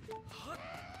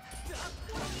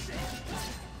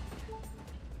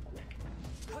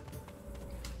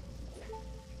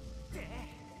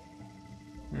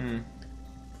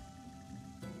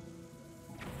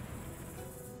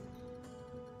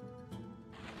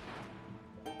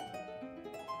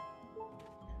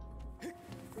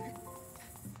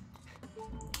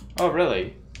 Oh,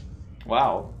 really?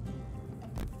 Wow.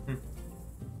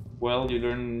 Well, you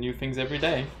learn new things every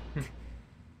day.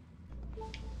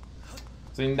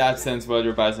 So in that sense, well,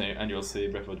 you're biased and you'll see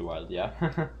Breath of the Wild, yeah.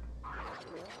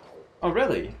 Oh,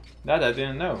 really? That I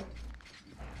didn't know.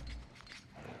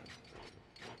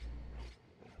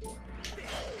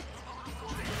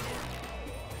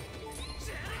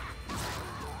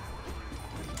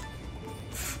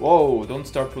 Whoa, don't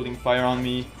start putting fire on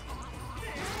me.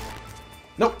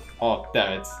 Nope! Oh,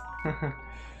 damn it.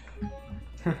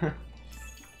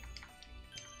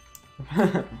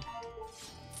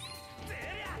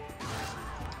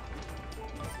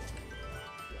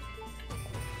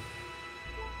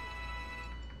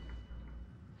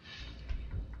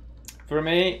 For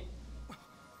me,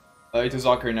 it was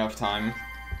Ocarina of Time.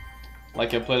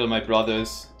 Like I played with my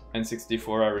brothers and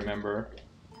 64, I remember.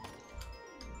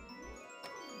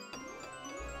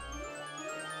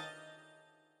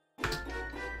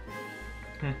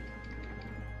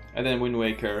 And then Wind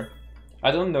Waker.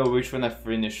 I don't know which one I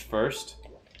finished first,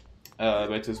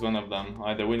 but it was one of them,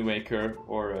 either Wind Waker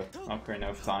or Ocarina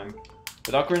of Time.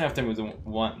 But Ocarina of Time was the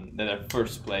one that I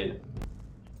first played.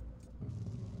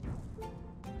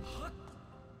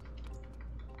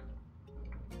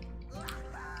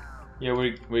 Yeah,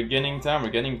 we're getting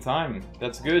time,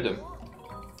 That's good.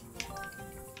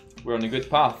 We're on a good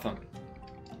path.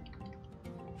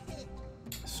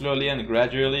 Slowly and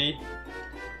gradually.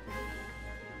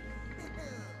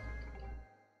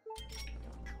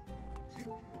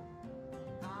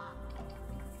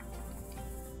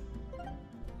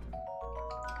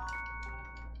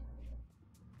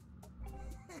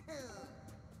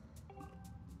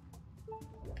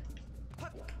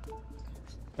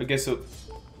 Okay, so...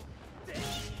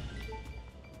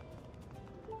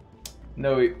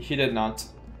 No, he did not.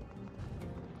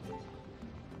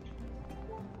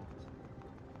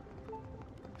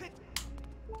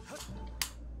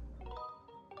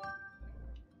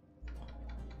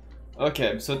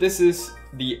 Okay, so this is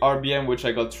the RBM which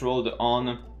I got trolled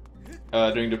on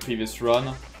during the previous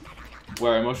run,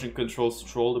 where motion controls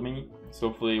trolled me, so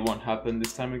hopefully it won't happen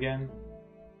this time again.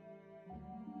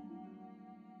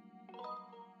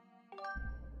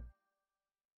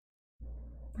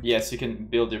 Yes, you can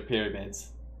build your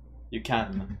pyramids. You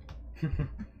can.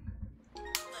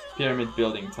 Pyramid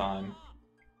building time.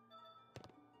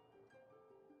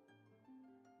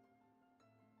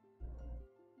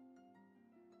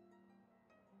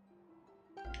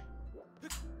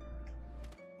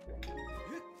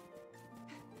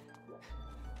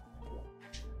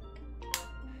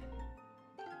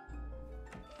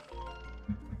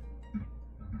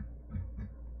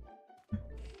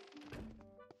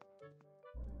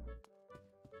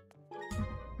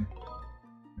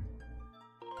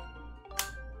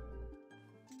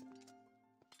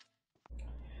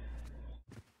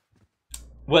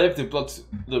 What if the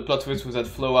plot twist was that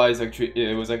Floa is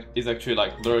actually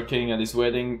like lurking and is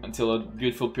waiting until a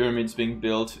beautiful pyramid is being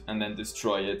built and then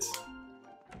destroy it?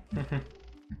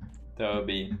 That would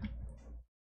be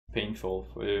painful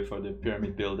for the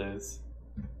pyramid builders.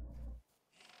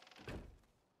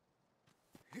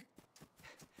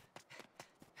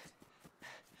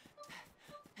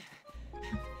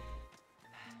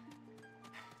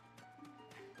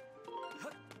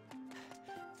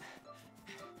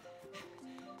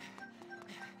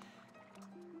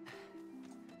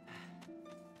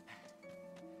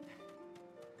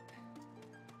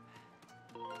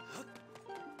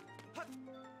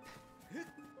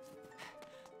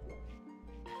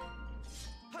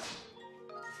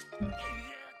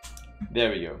 There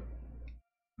we go.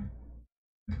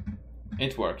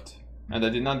 It worked. And I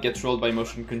did not get trolled by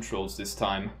motion controls this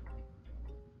time.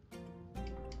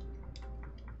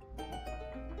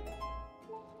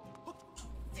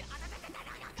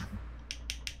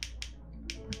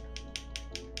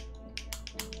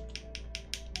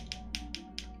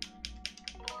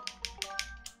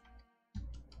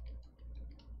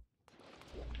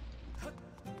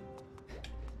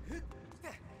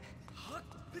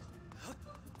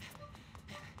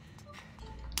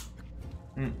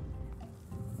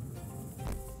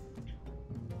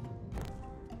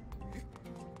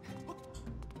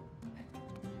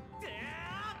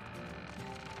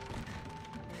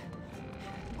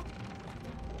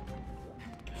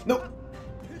 No!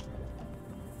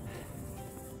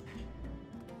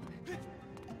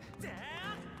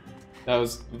 That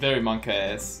was very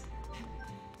monk-ass.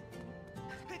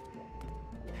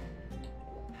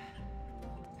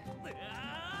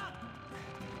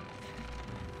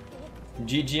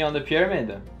 GG on the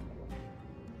pyramid.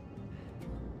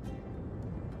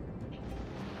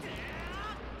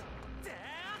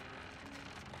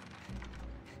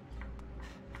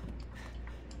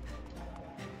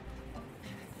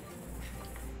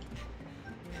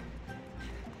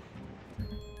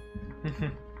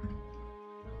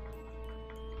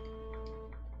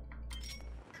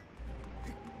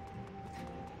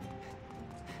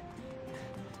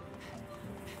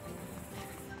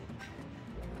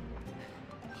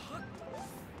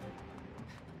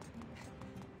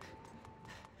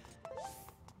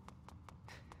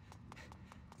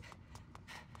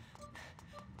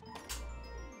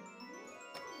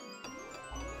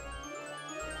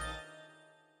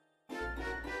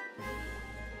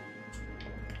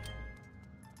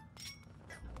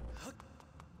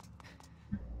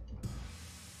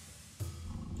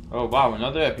 Oh wow,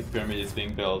 another epic pyramid is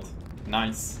being built.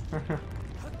 Nice.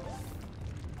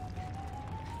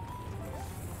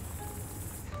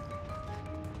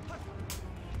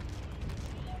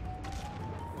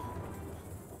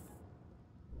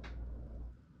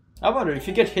 I wonder if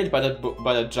you get hit by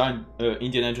that giant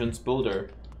Indiana Jones boulder,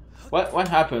 what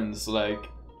happens? Like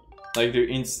do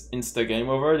insta game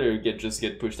over? Do you just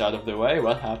get pushed out of the way?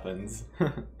 What happens?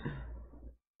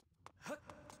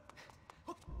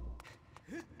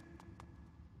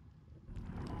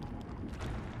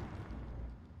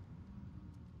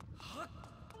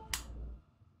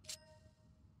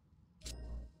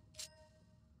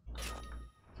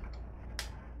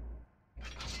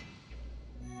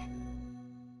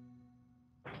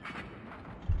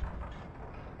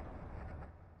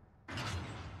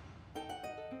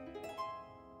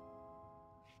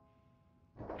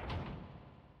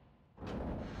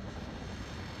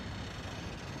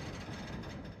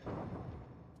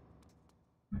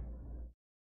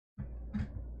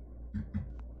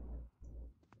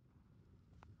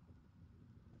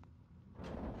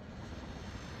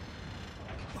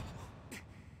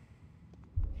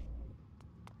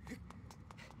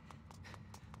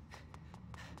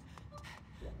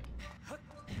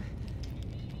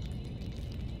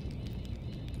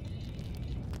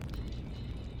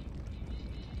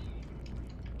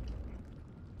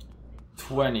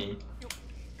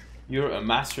 You're a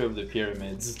master of the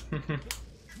pyramids.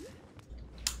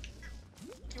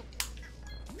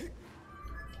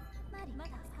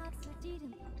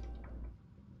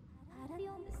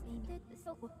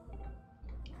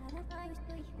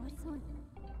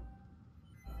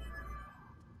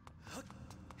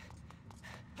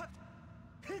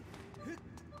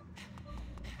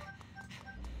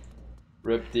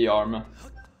 Rip the arm.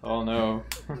 Oh no.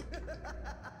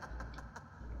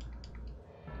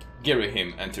 Gary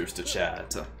Him enters the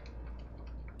chat.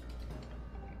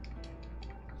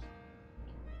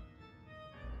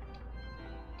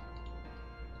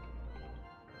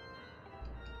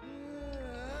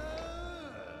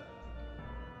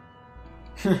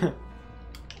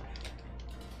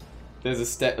 There's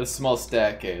a small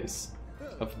staircase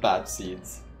of bad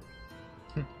seeds.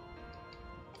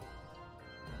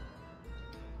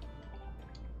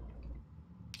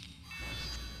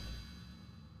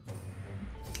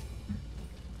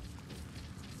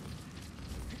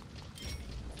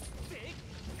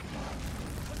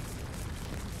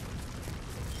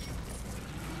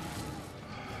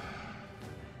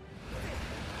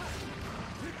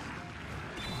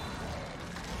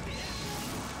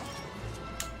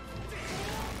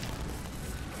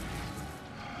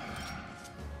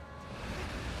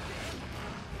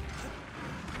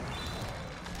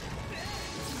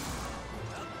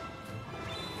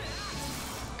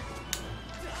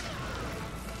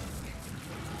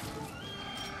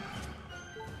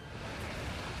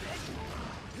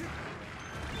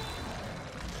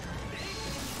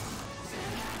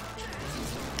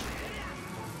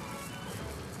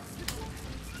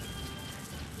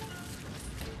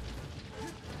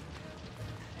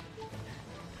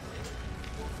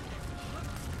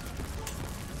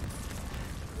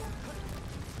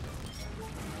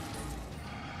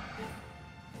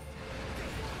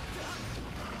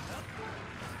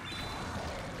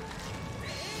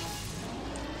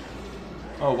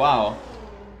 Oh wow.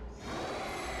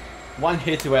 One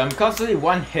hit away. I'm constantly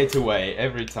one hit away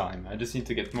every time. I just need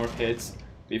to get more hits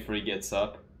before he gets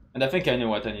up. And I think I know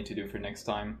what I need to do for next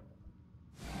time.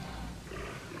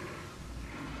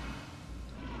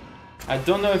 I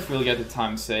don't know if we'll get a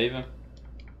time save.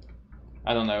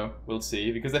 I don't know. We'll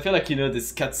see. Because I feel like, you know,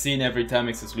 this cutscene every time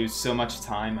makes us lose so much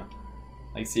time.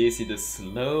 Like, see this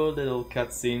slow little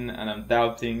cutscene, and I'm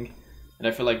doubting. And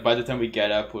I feel like by the time we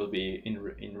get up, we'll be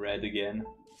in red again.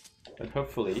 But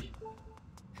hopefully.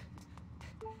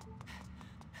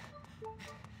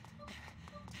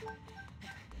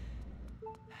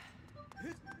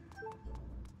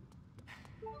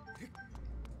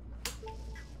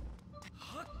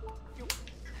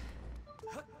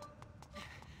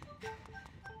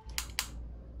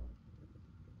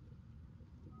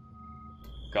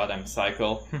 Goddamn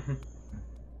cycle.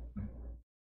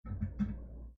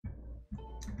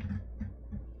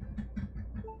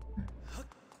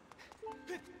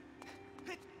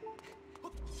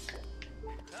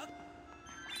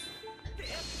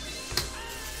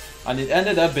 And it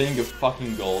ended up being a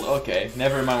fucking gold. Okay,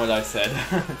 never mind what I said.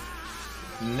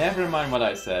 Never mind what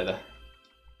I said.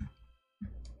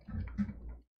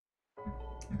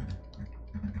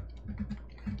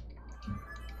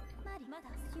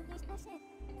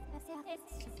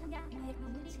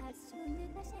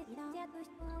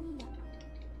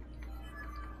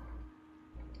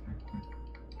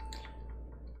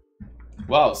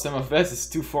 Wow, some of this is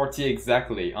 240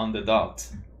 exactly on the dot.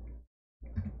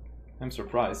 I'm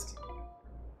surprised.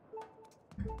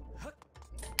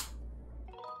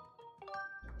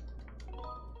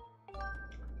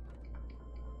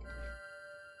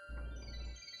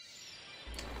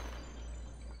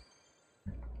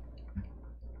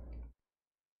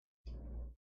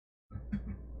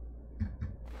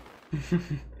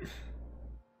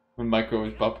 When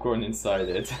microwave popcorn inside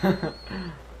it.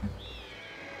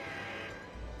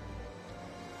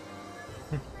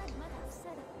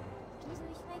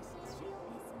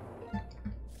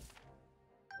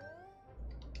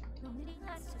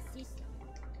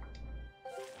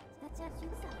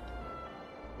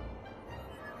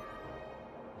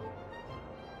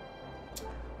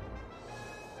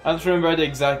 I don't remember the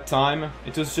exact time.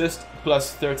 It was just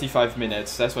plus 35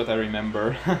 minutes. That's what I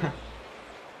remember.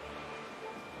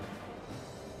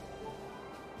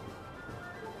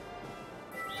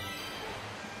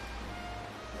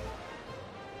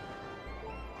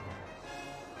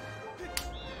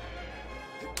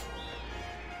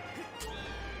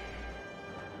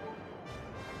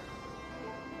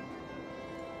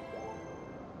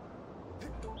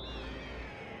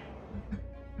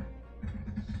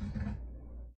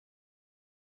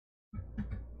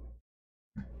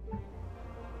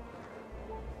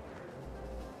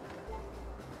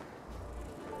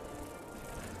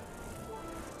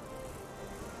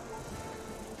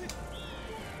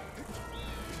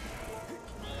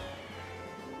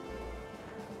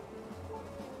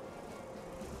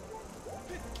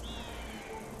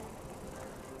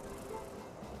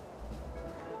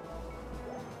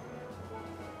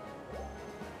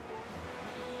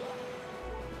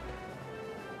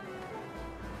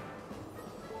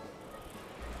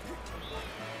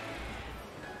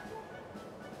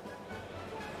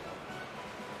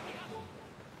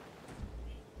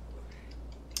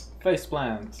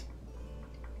 Faceplant.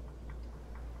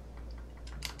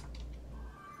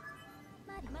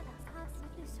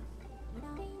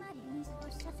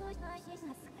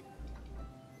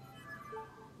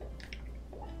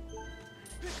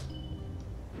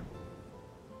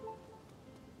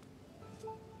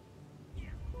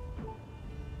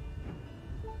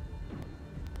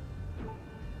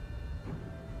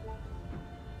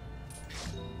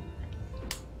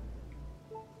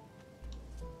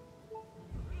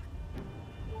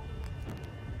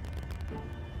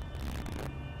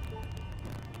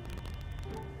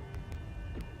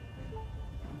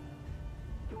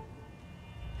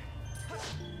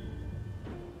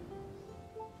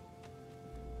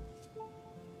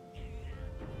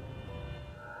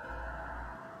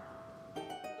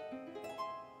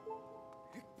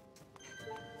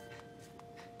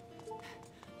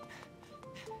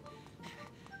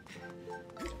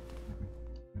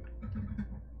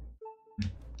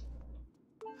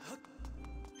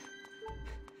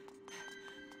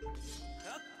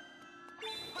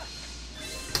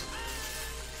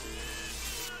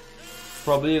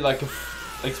 Probably like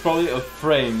it's probably a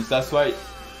frames, that's why.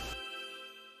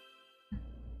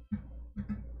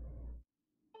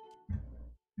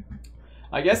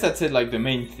 I guess that's it, like the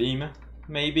main theme,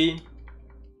 maybe.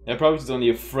 Yeah, probably it's only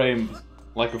a frame,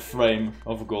 like a frame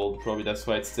of gold. Probably that's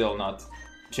why it's still not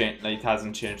changed. Like, it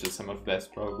hasn't changed the sum of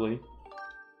best, probably.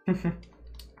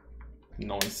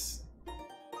 Nice.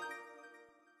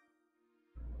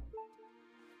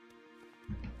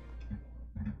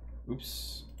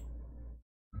 Oops.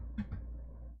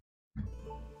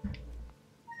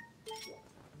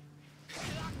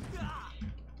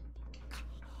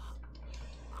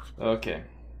 Okay.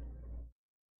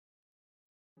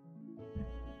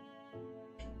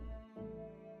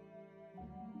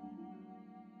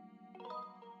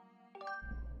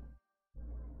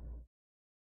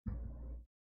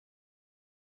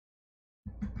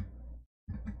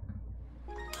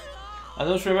 I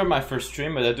don't remember my first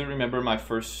stream, but I do remember my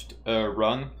first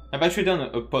run. I've actually done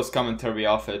a post commentary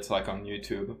of it, like on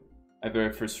YouTube. My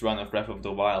very first run of Breath of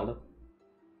the Wild.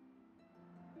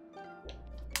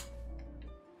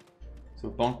 So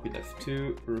Bonk with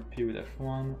F2, Rupee with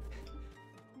F1.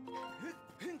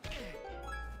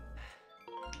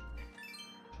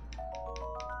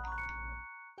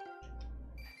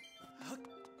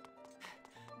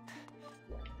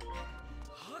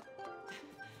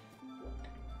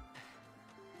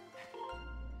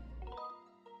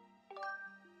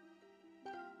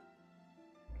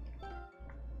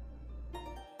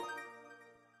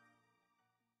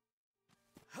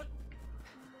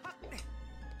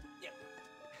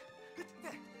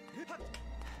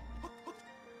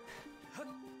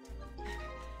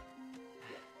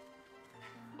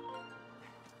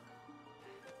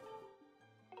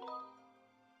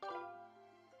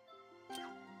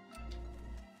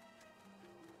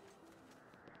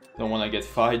 Don't want to get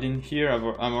fired in here.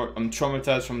 I'm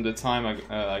traumatized from the time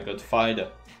I got fired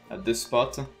at this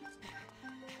spot.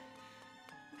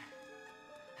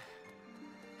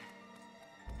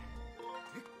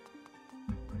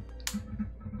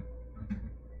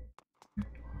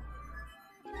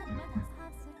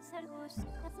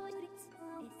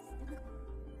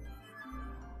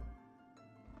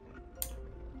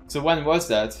 So when was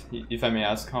that, if I may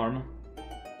ask, Harm?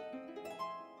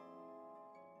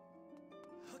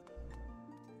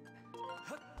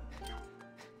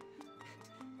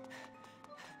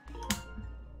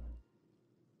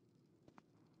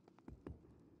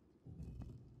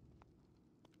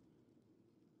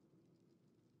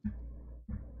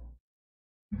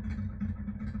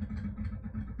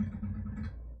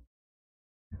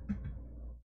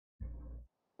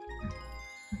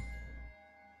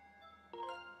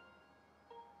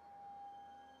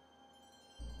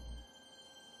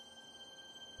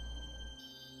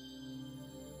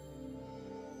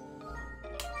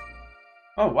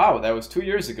 Oh wow, that was 2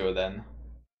 years ago then.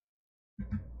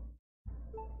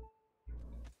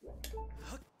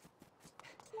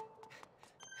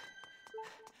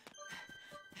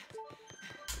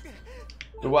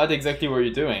 What exactly were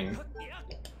you doing?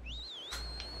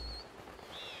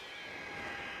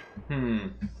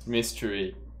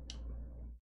 Mystery.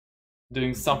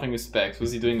 Doing something with specs.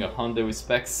 Was he doing a Honda with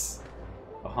specs?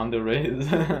 A Honda raid?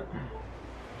 Then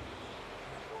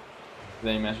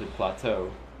he measured plateau.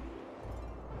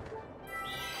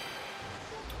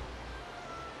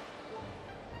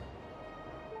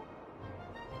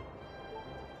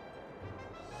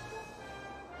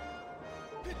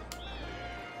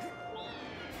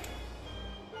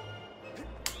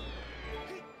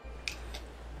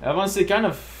 I've honestly kind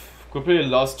of completely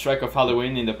lost track of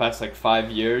Halloween in the past like 5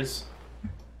 years.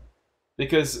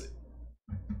 because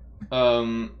I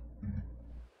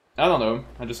don't know.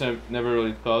 I just never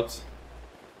really thought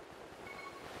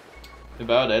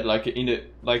about it. Like in the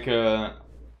I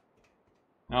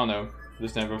don't know.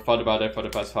 Just never thought about it for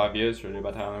the past 5 years. Really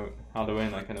about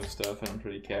Halloween, that kind of stuff. I don't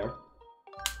really care.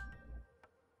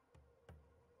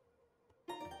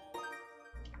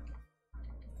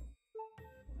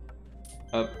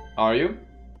 Are you?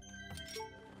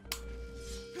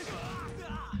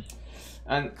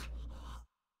 And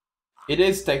it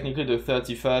is technically the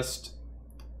 31st,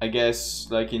 I guess,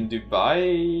 like in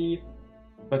Dubai.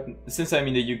 But since I'm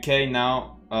in the UK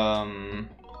now,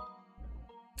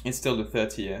 it's still the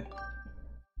 30th.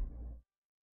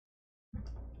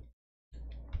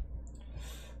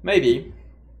 Maybe.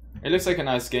 It looks like a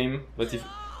nice game, but if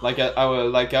I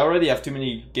already have too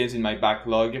many games in my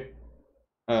backlog,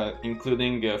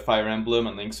 including Fire Emblem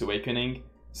and Link's Awakening,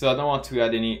 so I don't want to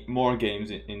add any more games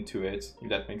into it, if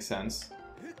that makes sense.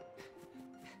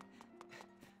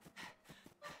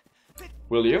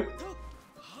 Will you?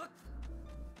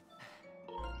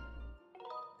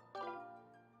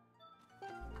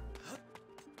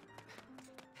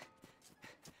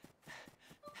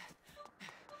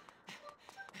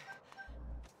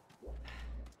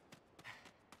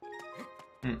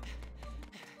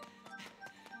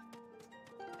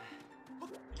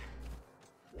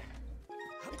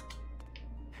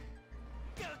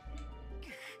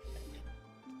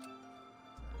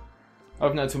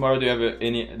 Oh, now tomorrow, do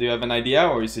you have an idea,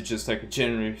 or is it just like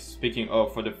generally speaking, oh,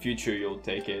 for the future you'll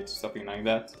take it, something like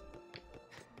that?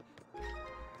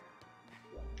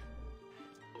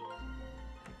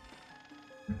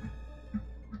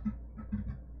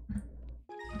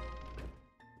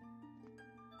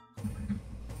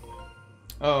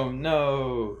 Oh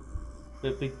no!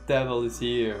 The big devil is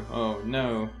here. Oh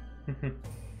no.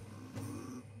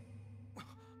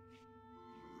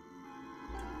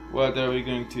 What are we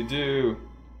going to do?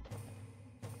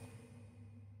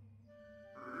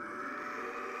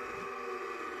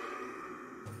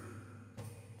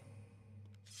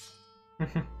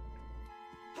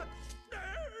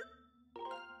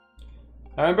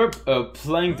 I remember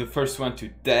playing the first one to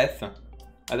death.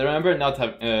 I remember not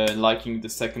liking the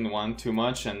second one too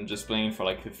much and just playing for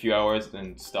like a few hours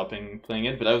and stopping playing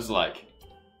it, but that was like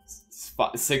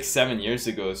 6-7 years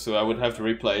ago, so I would have to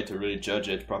replay it to really judge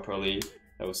it properly.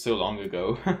 That was so long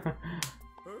ago. But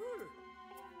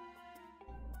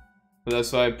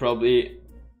that's why probably...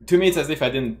 To me it's as if I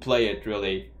didn't play it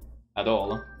really at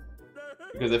all.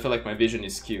 Because I feel like my vision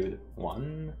is skewed.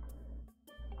 1,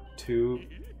 2,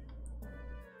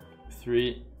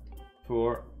 3,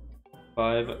 4,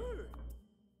 5.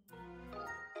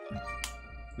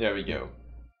 There we go.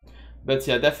 But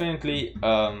yeah, definitely,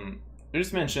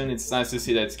 just mentioned, it's nice to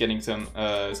see that it's getting some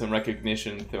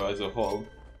recognition though as a whole.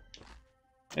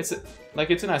 It's a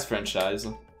nice franchise,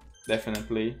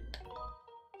 definitely.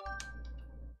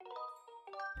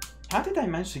 How did I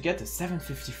manage to get to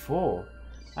 754?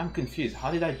 I'm confused. How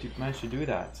did I manage to do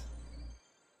that?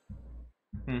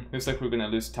 Looks like we're gonna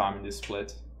lose time in this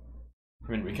split.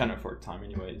 I mean, we can't afford time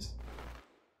anyways.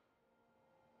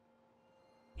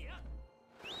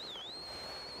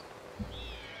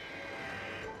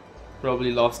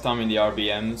 Probably lost time in the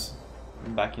RBMs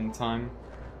back in time.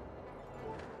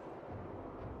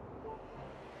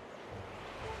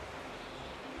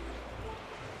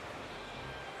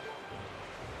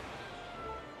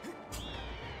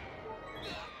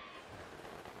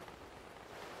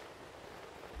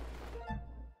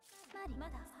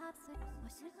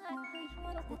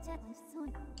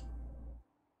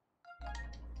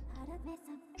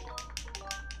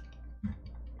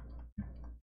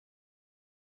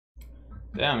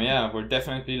 Damn, yeah, we're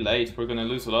definitely late. We're gonna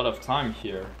lose a lot of time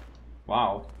here.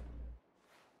 Wow.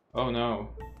 Oh no.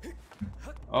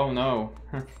 Oh no.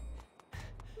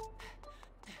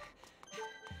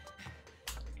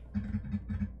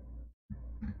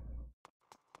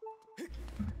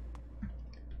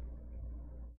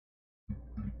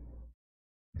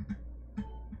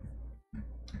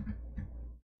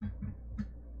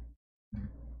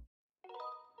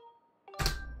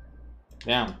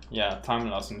 Damn, yeah, time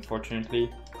loss, unfortunately.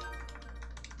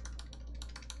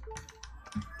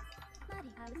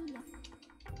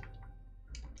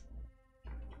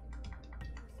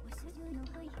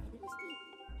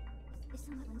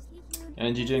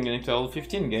 And GG getting to level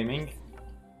 15 gaming.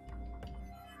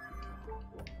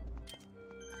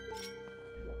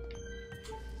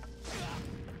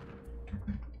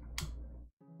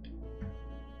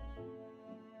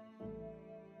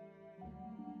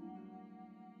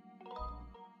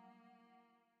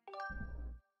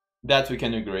 That we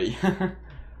can agree.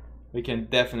 We can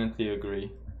definitely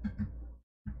agree.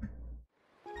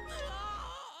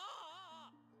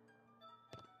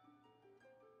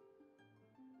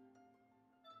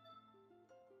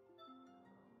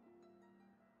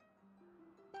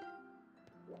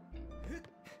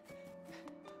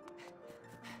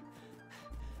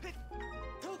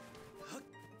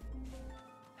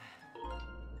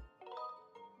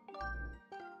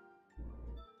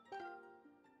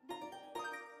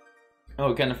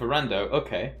 Oh, kind of a rando,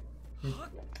 okay.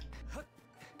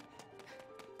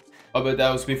 Oh, but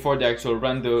that was before the actual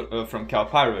rando from Cal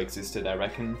Pyro existed, I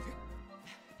reckon.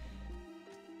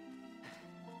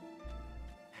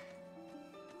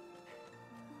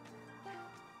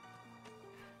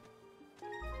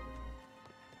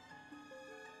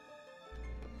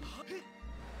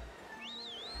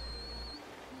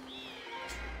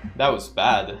 That was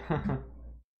bad.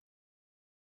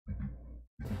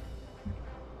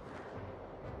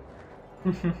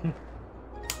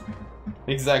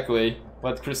 Exactly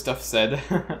what Christoph said.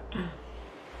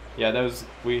 Yeah, that was,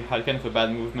 we had kind of a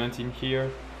bad movement in here.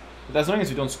 But as long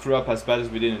as we don't screw up as bad as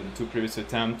we did in the 2 previous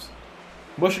attempts.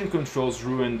 Motion controls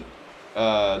ruined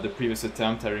the previous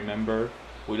attempt, I remember.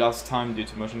 We lost time due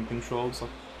to motion controls, so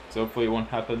hopefully it won't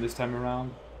happen this time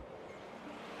around.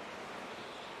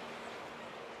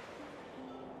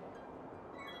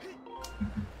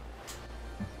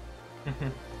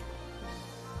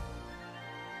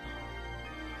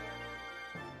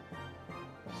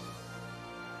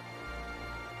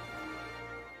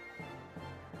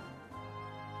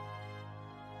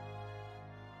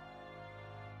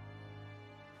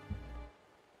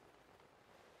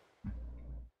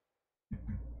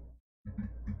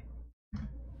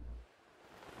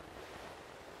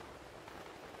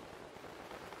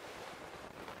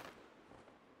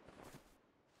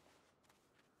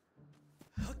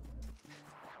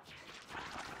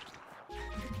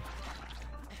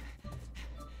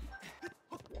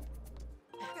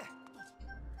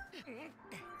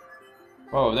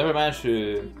 Oh, never managed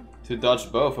to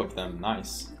dodge both of them.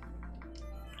 Nice.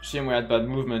 Shame we had bad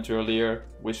movement earlier,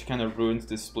 which kind of ruined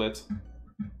this split.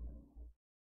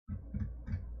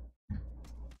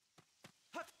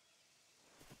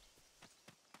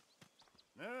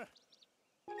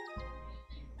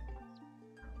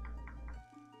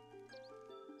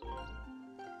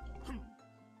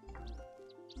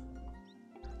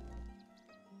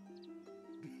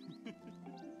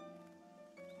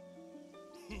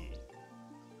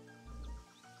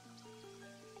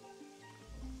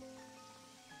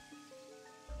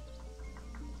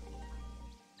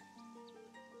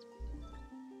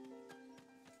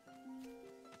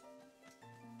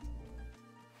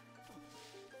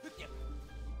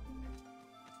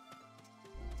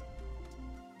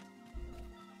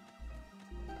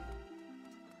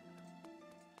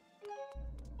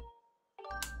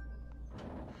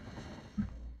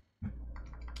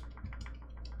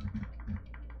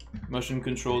 Motion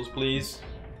controls, please.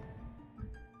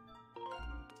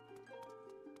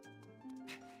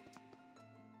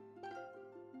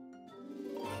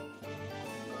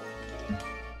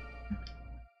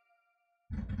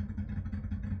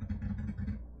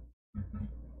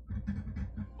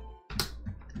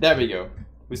 There we go.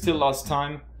 We still lost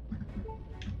time,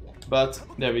 but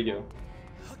there we go.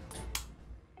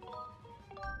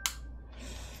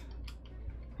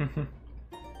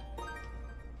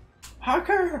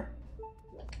 Hacker!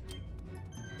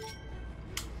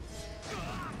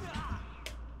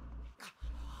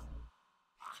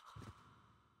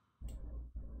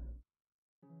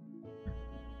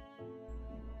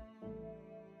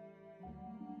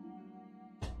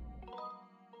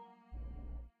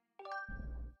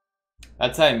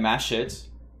 That's how I mash it,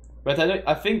 but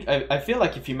I feel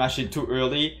like if you mash it too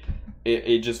early,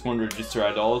 it just won't register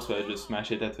at all. So I just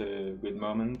mash it at a good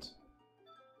moment.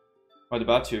 What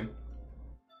about you?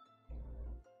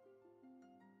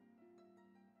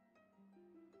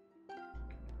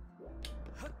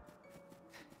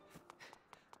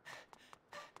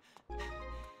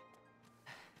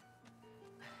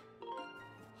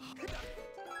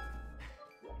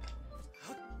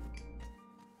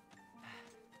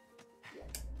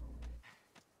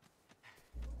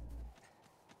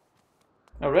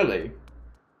 Oh really?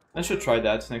 I should try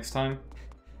that next time.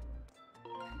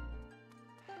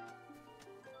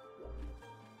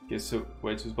 Okay, so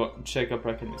wait to check up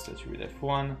reckon is that you with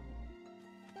F1.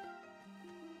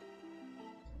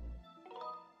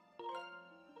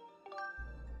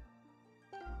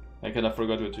 I kind of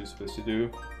forgot what you're supposed to do.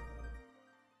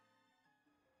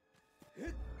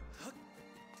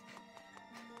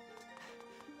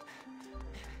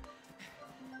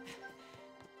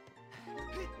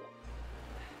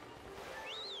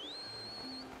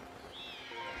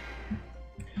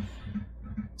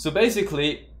 So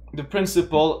basically, the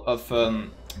principle of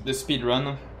the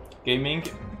speedrun gaming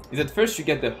is that first you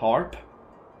get the harp,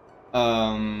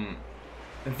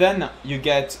 then you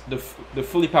get the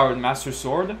fully powered master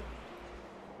sword,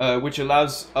 which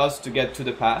allows us to get to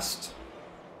the past.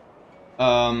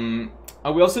 And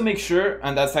we also make sure,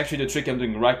 and that's actually the trick I'm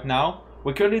doing right now,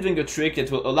 we're currently doing a trick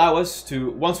that will allow us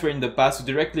to, once we're in the past, to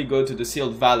directly go to the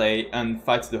Sealed Valley and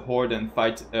fight the Horde and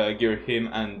fight Girhim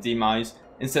and Demise,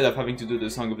 instead of having to do the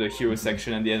Song of the Hero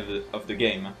section at the end of the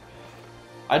game.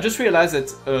 I just realized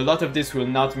that a lot of this will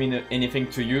not mean anything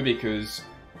to you because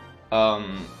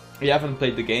you haven't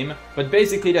played the game, but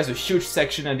basically there's a huge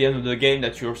section at the end of the game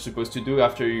that you're supposed to do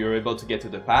after you're able to get to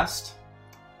the past,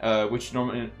 which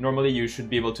normally you should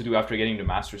be able to do after getting the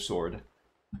Master Sword.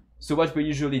 So what we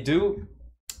usually do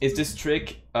is this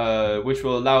trick, which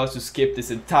will allow us to skip this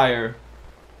entire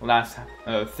last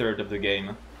third of the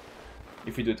game,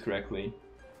 if we do it correctly.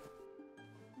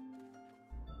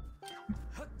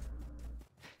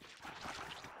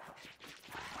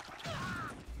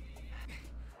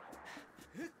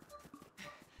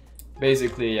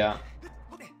 Basically, yeah.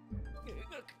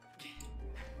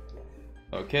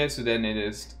 Okay, so then it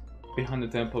is behind the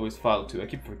temple with file 2. I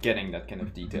keep forgetting that kind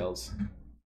of details.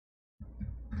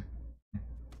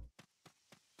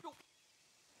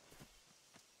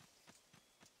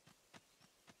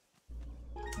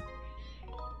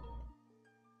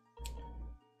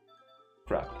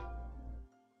 Crap.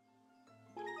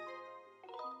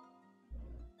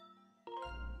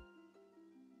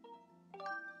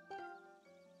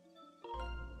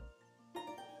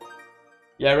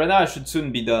 Yeah, right now I should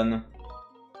soon be done.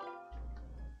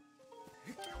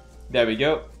 There we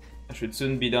go. I should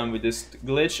soon be done with this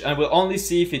glitch, and we'll only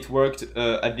see if it worked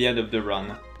at the end of the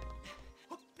run.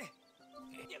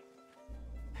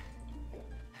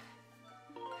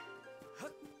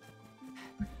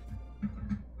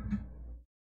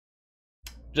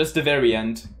 Just the very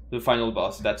end, the final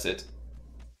boss, that's it.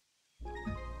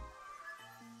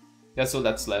 That's all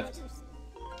that's left.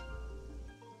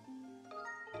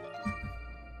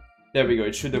 There we go,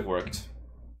 it should have worked.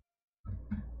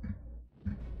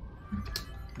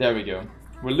 There we go.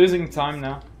 We're losing time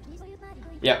now.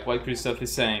 Yeah, what Christoph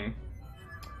is saying.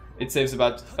 It saves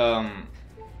about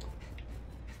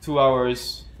 2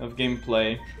 hours of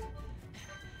gameplay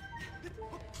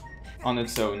on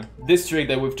its own. This trick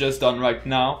that we've just done right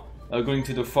now, going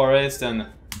to the forest, and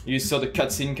you saw the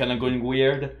cutscene kind of going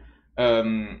weird.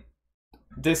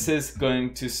 This is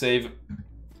going to save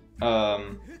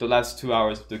the last 2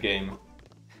 hours of the game.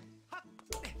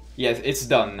 Yes, it's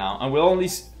done now, and we'll only...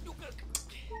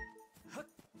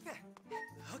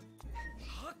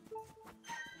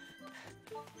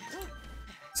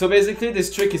 So basically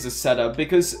this trick is a setup,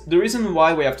 because the reason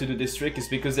why we have to do this trick is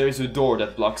because there is a door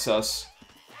that blocks us.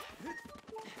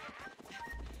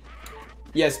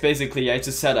 Yes, basically, yeah, it's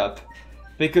a setup.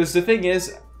 Because the thing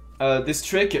is, this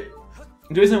trick...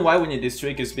 The reason why we need this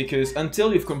trick is because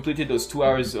until you've completed those 2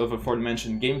 hours of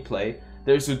aforementioned gameplay,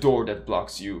 there's a door that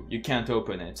blocks you. You can't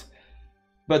open it.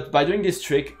 But by doing this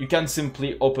trick, you can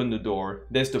simply open the door.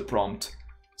 There's the prompt.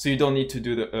 So you don't need to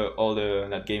do all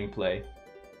that gameplay.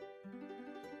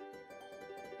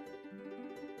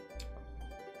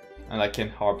 And I can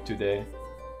harp today.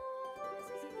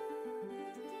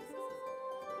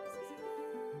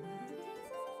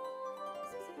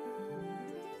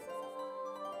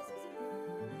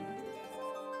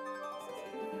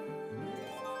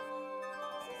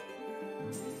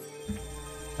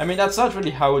 I mean, that's not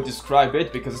really how I would describe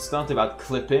it, because it's not about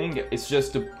clipping, it's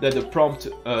just that the prompt,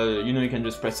 you know, you can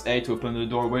just press A to open the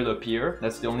door will appear,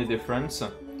 that's the only difference.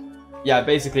 Yeah,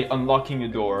 basically unlocking a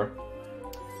door.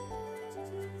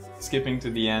 Skipping to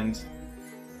the end.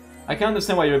 I can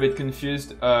understand why you're a bit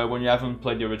confused when you haven't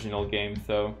played the original game,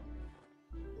 though.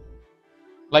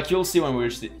 Like, you'll see when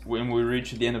we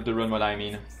reach the end of the run what I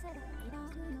mean.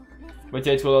 But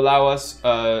yeah, it will allow us,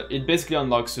 it basically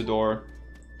unlocks a door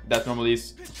that normally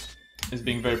is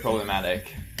being very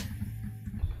problematic.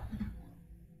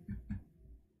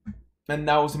 And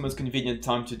now is the most convenient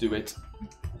time to do it.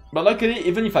 But luckily,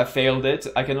 even if I failed it,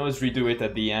 I can always redo it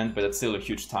at the end, but it's still a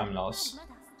huge time loss.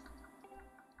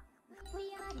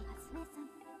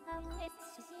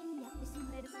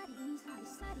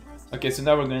 Okay, so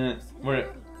now we're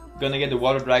gonna get the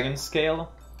water dragon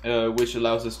scale, which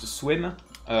allows us to swim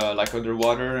like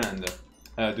underwater and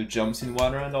do jumps in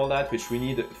water and all that, which we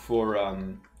need for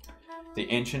the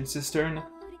ancient cistern.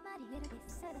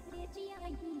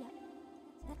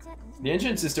 The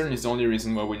ancient cistern is the only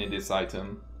reason why we need this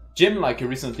item. Jim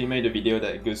recently made a video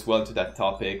that goes well into that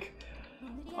topic.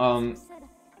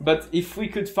 But if we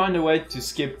could find a way to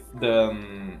skip the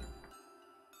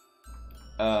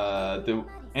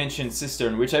ancient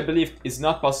cistern, which I believe is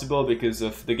not possible because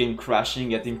of the game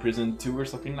crashing at Imprisoned 2 or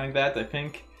something like that, I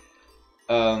think.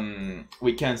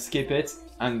 We can't skip it,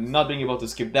 and not being able to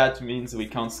skip that means we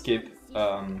can't skip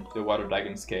the water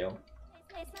dragon scale.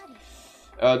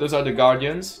 Those are the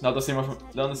guardians, not the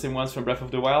same ones from Breath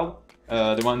of the Wild.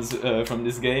 the ones from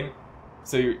this game.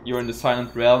 So you're in the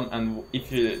Silent Realm, and if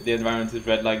the environment is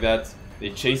red like that, they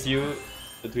chase you,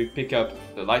 but we pick up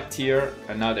the light tier,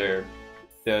 and now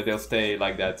they'll stay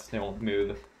like that, they won't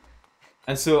move.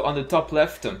 And so on the top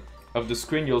left of the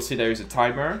screen, you'll see there is a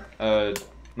timer,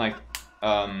 like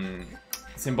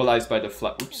symbolized by the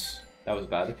oops, that was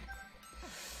bad.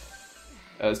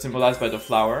 Symbolized by the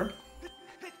flower,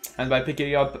 and by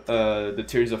picking up the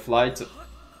tears of light,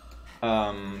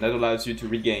 that allows you to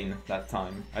regain that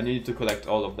time, and you need to collect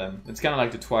all of them. It's kind of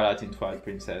like the Twilight in Twilight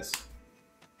Princess.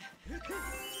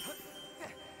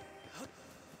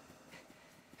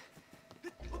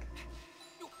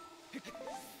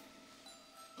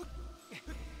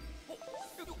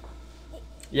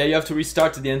 Yeah, you have to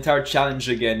restart the entire challenge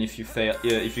again if you fail,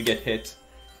 if you get hit.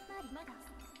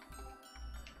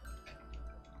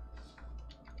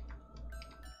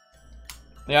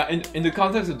 Yeah, in the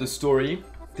context of the story,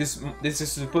 this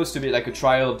is supposed to be like a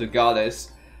trial of the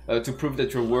goddess to prove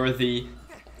that you're worthy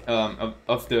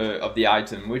of the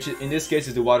item, which in this case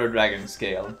is the water dragon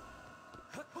scale.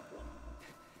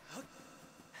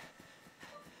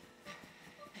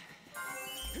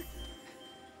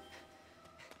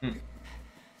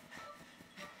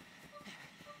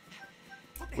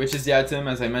 Which is the item,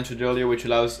 as I mentioned earlier, which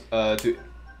allows to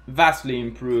vastly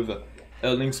improve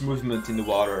Link's movement in the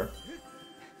water.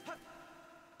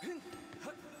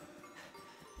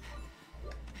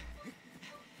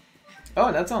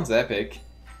 Oh, that sounds epic.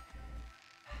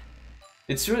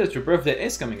 It's true that your birthday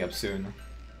is coming up soon.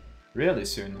 Really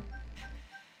soon.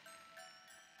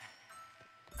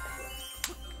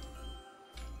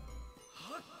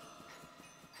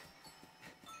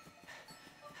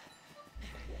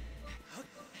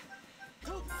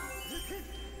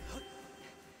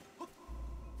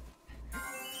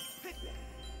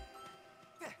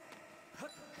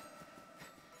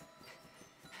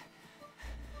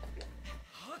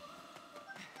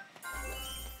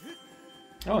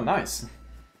 Oh, nice.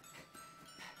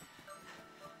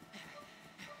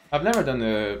 I've never done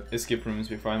escape rooms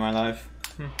before in my life.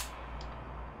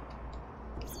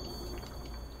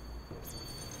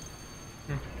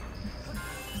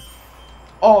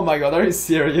 Oh my god, are you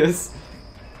serious?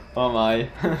 Oh my.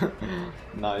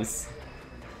 Nice.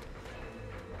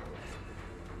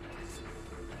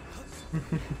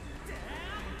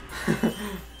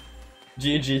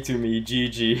 GG to me,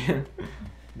 GG.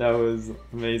 That was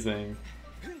amazing.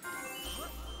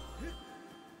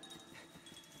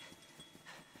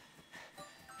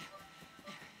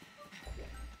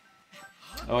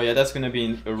 Oh yeah, that's gonna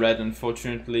be a red,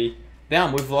 unfortunately.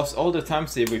 Damn, we've lost all the time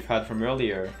save we've had from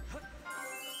earlier.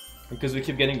 Because we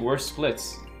keep getting worse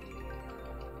splits.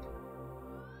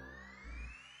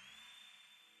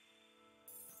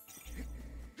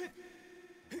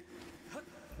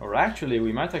 Or actually,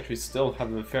 we might actually still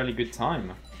have a fairly good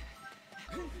time.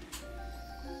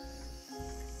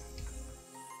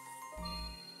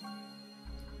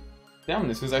 Damn,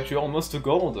 this was actually almost a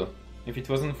gold. If it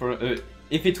wasn't for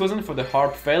the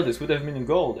harp fail, this would have been a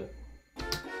gold.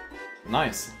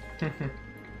 Nice.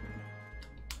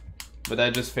 But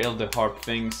I just failed the harp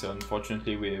thing, so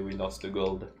unfortunately we lost the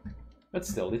gold. But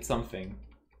still, it's something.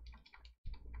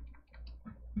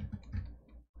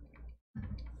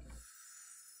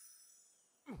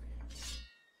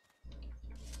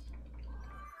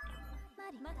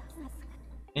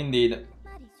 Indeed.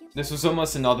 This was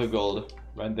almost another gold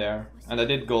right there. And I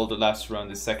did gold the last run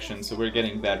this section, so we're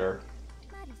getting better.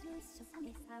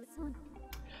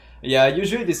 Yeah,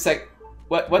 usually this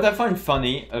what I find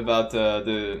funny about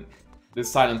the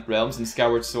Silent Realms in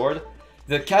Skyward Sword,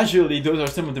 that casually those are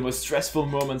some of the most stressful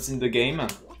moments in the game,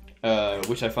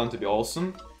 which I found to be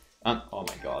awesome. And oh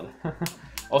my god.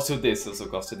 Also this also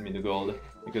costed me the gold,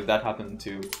 because that happened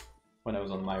too when I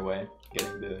was on my way,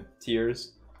 getting the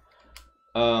tears.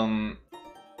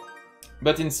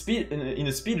 But in a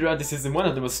speedrun, this is one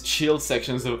of the most chill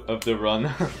sections of the run.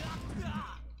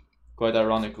 Quite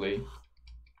ironically.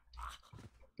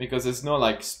 Because there's no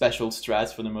like special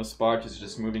strats for the most part, it's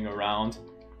just moving around.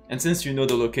 And since you know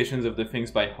the locations of the things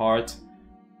by heart,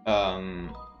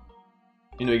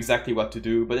 you know exactly what to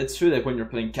do. But it's true that when you're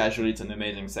playing casually, it's an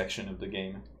amazing section of the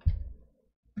game.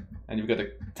 And you've got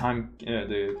the time,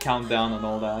 the countdown and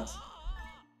all that.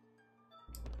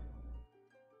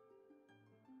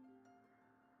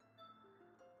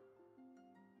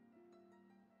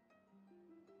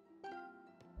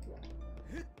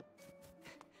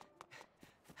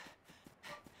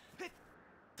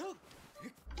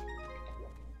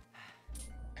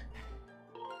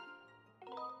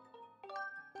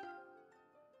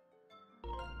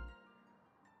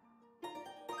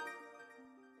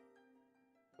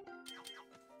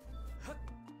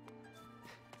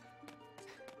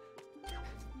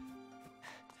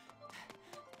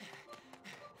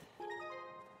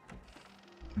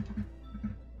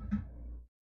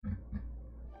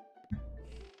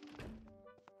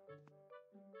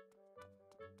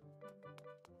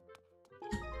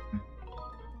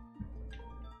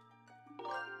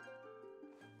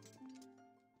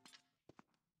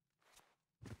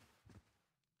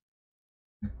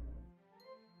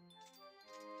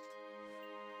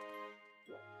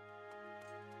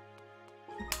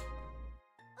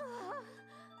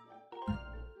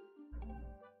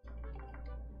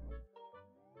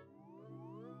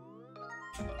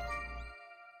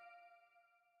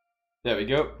 There we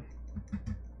go.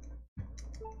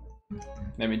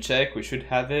 Let me check, we should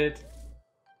have it.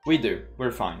 We do,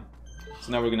 we're fine.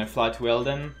 So now we're gonna fly to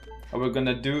Elden, and we're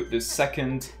gonna do the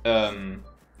second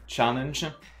challenge.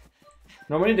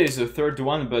 Normally there's a third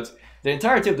one, but the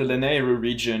entirety of the Lanayru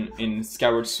region in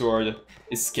Skyward Sword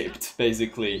is skipped,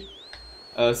 basically.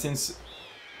 Since...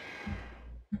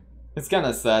 It's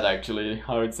kinda sad, actually,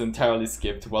 how it's entirely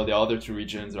skipped, while the other two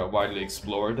regions are widely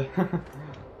explored.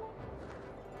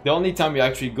 The only time you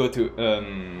actually go to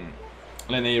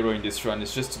Lanayru in this run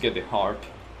is just to get the harp.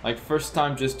 Like, first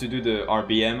time just to do the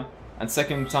RBM, and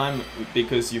second time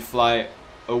because you fly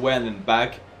away and then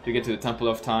back to get to the Temple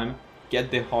of Time,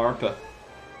 get the harp,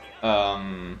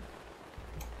 and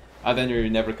then you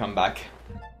never come back.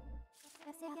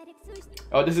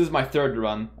 Oh, this is my third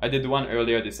run. I did one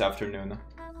earlier this afternoon.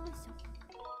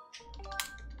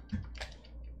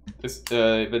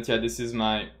 But yeah, this is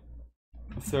my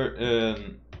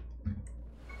third.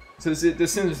 So since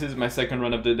this is my second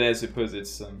run of the day, I suppose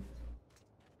it's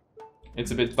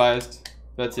a bit biased.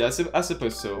 But yeah, I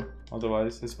suppose so.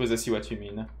 Otherwise, I suppose I see what you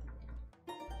mean.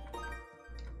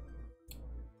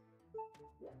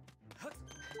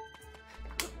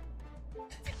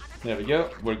 There we go.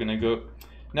 We're gonna go.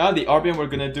 Now the RBM we're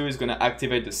gonna do is gonna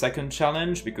activate the second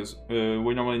challenge, because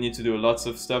we normally need to do lots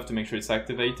of stuff to make sure it's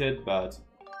activated, but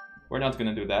we're not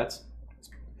gonna do that.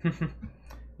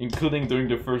 Including doing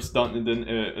the first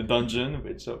dungeon,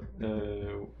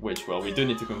 which, well, we do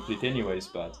need to complete anyways,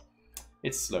 but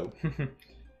it's slow. So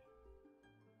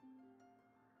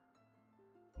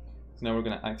now we're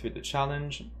gonna activate the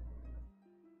challenge.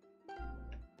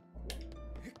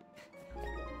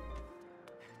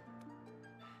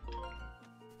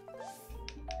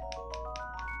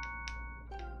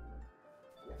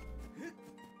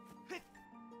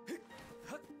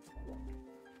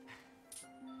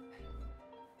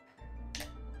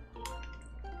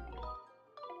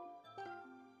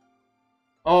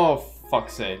 Oh,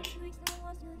 fuck's sake.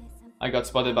 I got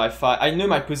spotted by 5. I knew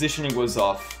my positioning was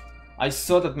off. I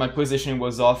saw that my positioning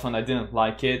was off and I didn't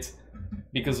like it.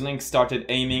 Because Link started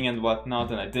aiming and whatnot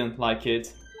and I didn't like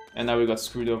it. And now we got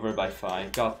screwed over by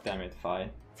 5. God damn it, 5.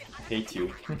 I hate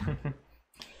you.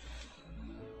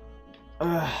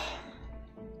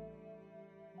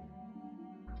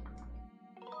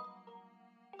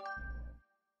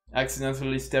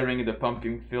 Accidentally staring at the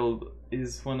pumpkin field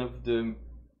is one of the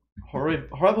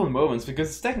horrible moments, because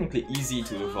it's technically easy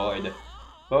to avoid.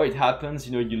 But when it happens,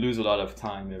 you know, you lose a lot of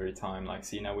time every time. Like,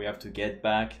 see, now we have to get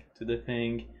back to the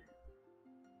thing.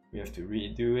 We have to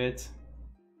redo it.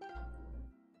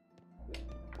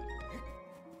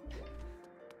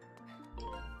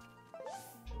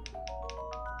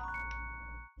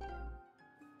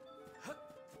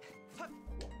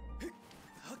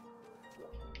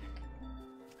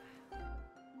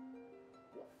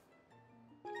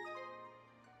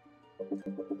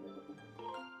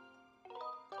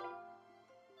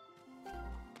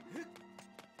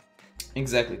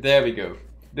 Exactly, there we go.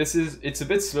 It's a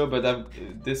bit slow, but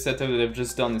this setup that I've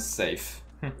just done is safe.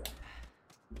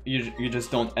 You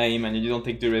just don't aim and you don't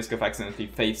take the risk of accidentally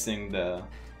facing the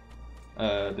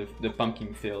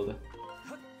pumpkin field.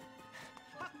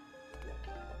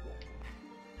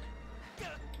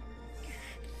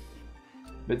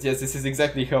 But yes, this is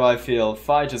exactly how I feel.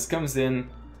 Fi just comes in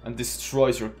and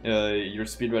destroys your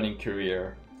speedrunning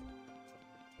career.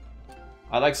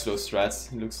 I like slow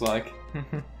strats, it looks like.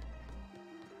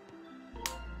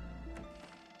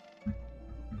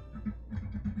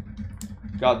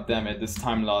 God damn it, this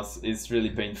time loss is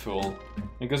really painful.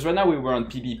 Because right now we were on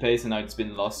PB pace and now it's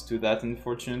been lost to that,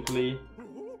 unfortunately.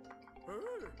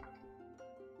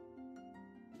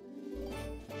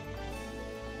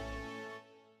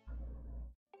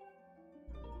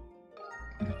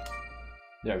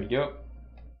 There we go.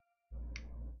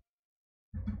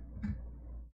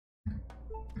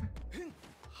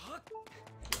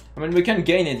 I mean, we can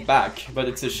gain it back, but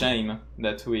it's a shame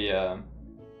that we...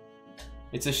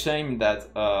 It's a shame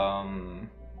that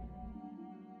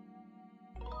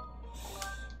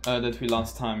that we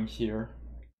lost time here.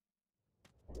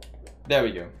 There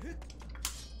we go.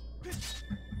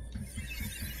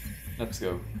 Let's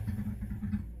go.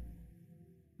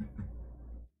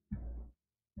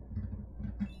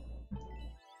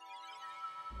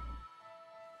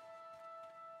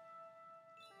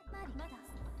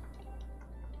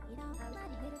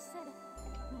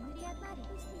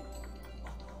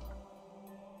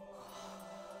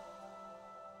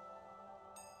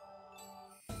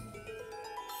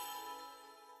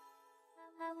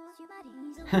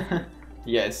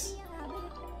 Yes.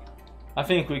 I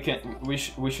think we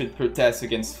should protest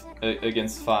against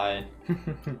Fi.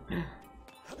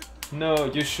 No,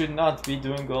 you should not be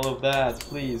doing all of that,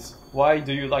 please. Why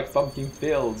do you like pumpkin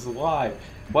fields? Why?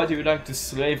 Why do you like to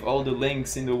slave all the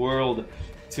links in the world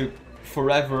to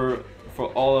forever, for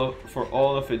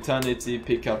all of eternity,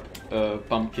 pick up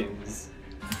pumpkins?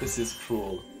 This is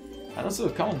cruel. And also,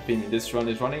 common pin in this run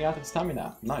is running out of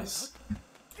stamina. Nice.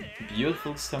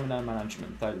 Beautiful stamina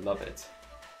management. I love it.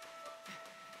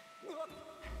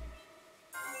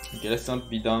 Okay, let's not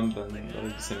be dumb and do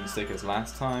the same mistake as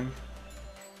last time.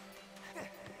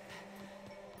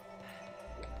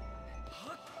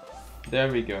 There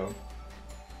we go.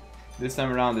 This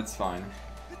time around it's fine.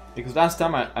 Because last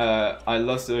time I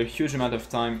lost a huge amount of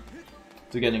time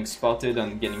to getting spotted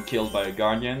and getting killed by a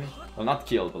guardian. Well, not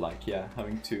killed, but like, yeah,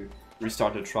 having to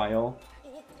restart a trial.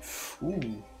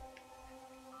 Ooh.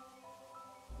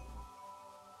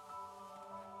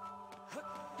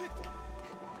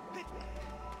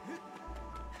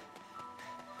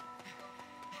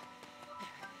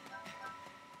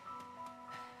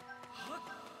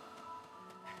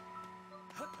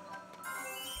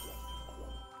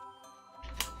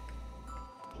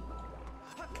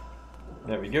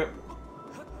 There we go.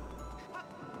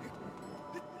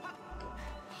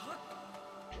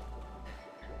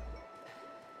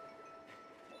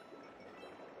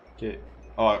 Okay.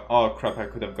 Oh crap, I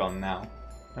could have gone now.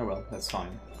 Oh well, that's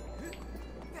fine.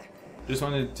 Just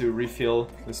wanted to refill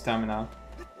the stamina.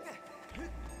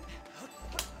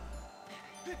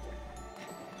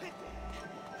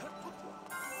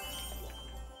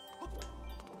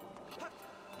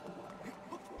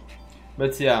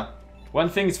 But yeah. One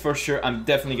thing is for sure, I'm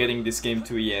definitely getting this game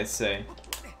to ESA.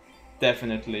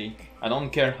 Definitely. I don't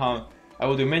care how... I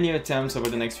will do many attempts over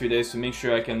the next few days to make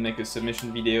sure I can make a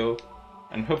submission video.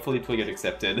 And hopefully it will get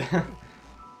accepted.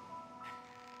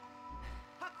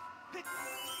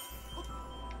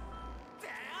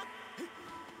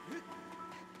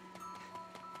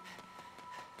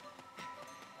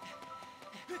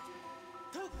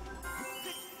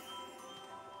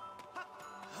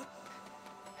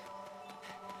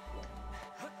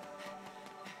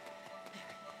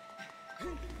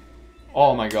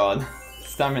 Oh my god.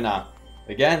 Stamina.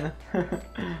 Again?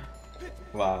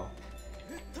 Wow.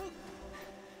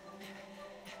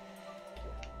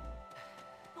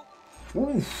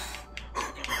 Oof.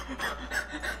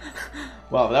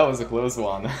 Wow, that was a close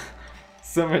one.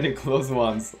 So many close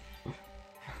ones.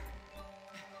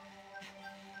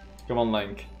 Come on,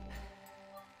 Link.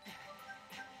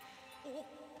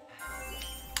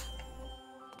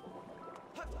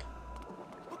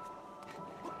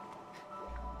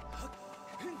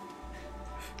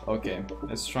 Okay,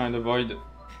 let's try and avoid...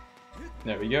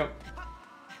 There we go.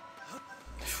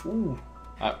 Ooh,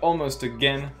 I almost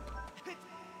again.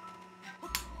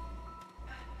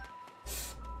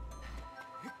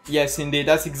 Yes, indeed,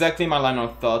 that's exactly my line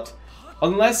of thought.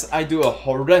 Unless I do a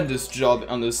horrendous job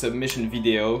on the submission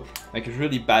video, like a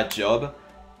really bad job,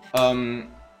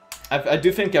 I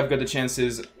do think I've got the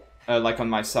chances like on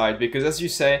my side, because as you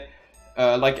say,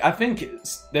 like I think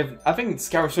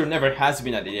Skyward Sword never has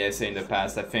been at the ESA in the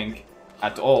past, I think,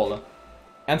 at all.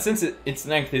 And since its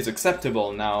length is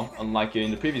acceptable now, unlike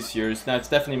in the previous years, now it's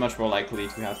definitely much more likely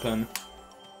to happen.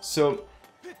 So,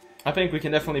 I think we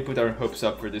can definitely put our hopes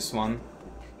up for this one.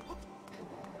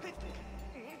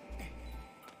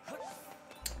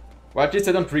 Well, at least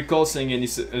I don't recall seeing any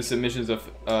submissions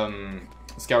of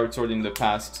Skyward Sword in the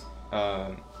past.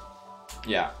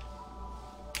 Yeah.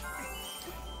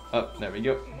 Oh, there we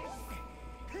go.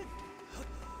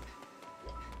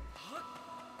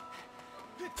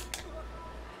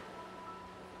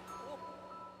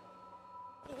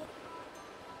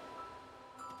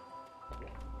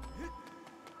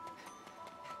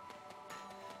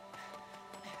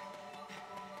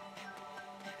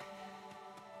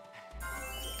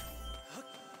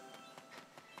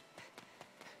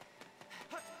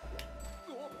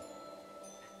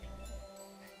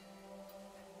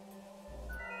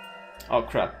 Oh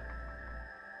crap.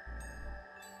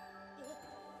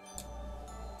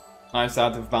 Nice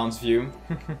out of bounds view.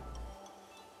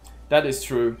 That is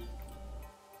true.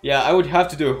 Yeah, I would have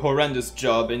to do a horrendous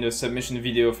job in the submission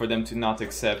video for them to not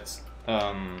accept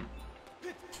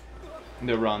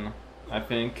the run, I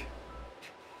think.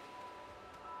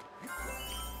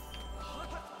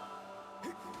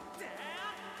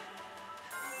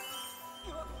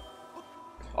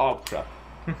 Oh crap.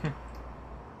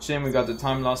 Shame we got the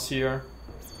time loss here.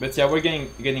 But yeah, we're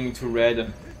getting into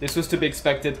red. This was to be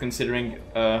expected considering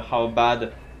how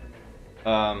bad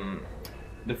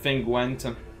the thing went.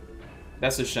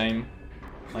 That's a shame.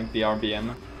 Like the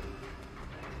RBM.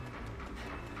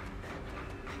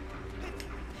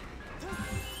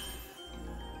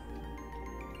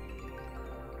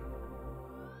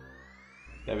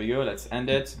 There we go, let's end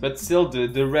it. But still,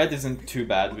 the red isn't too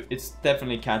bad. It's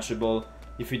definitely catchable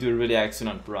if we do a really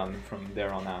excellent run from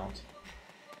there on out.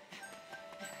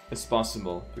 It's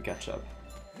possible to catch up.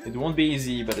 It won't be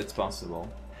easy, but it's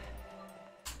possible.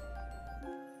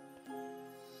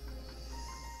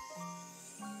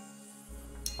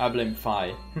 I blame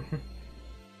Phi.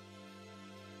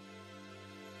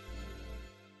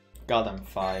 Goddamn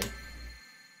Phi.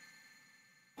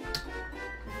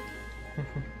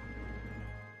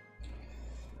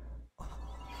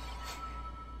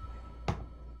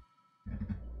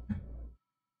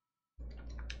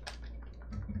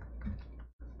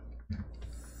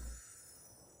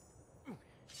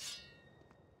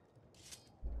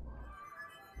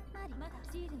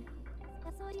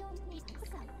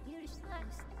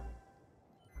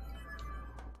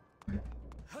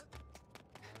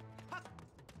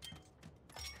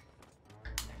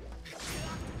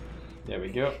 There we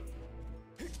go.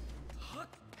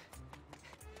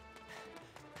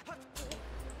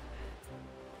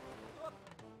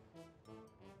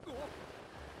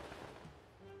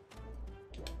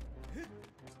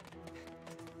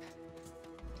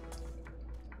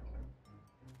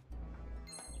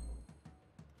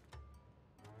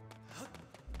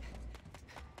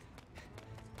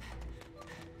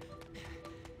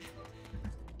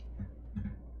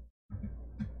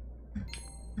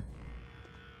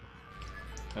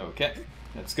 Okay,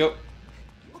 let's go.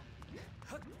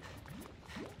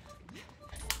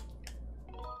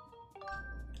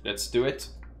 Let's do it.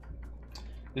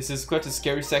 This is quite a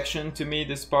scary section to me,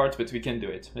 this part, but we can do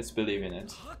it. Let's believe in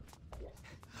it.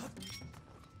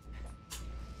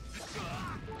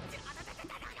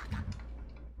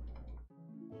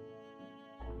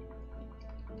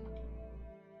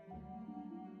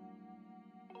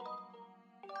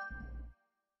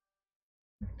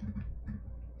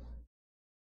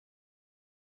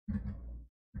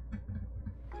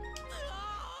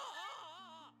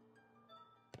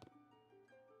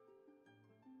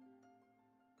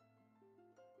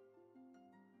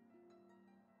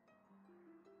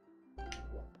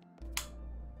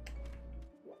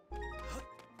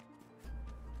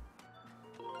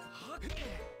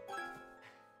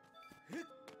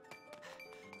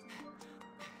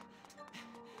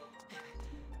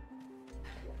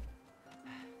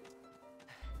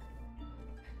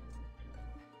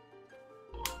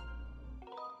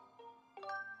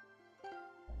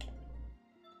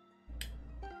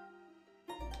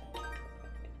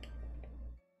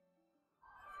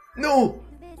 No!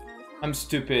 I'm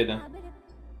stupid.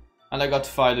 And I got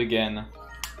fired again.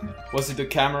 Was it the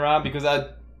camera? Because I...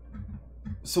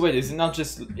 So wait, is it not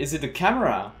just... Is it the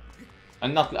camera?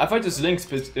 And not... I thought it was Link's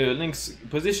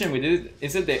position with it.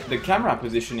 Is it the camera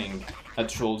positioning that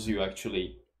trolls you,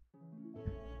 actually?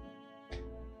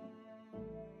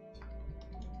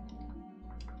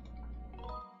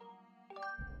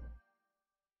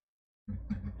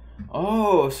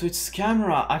 Oh, so it's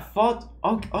camera. I thought...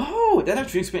 Oh, that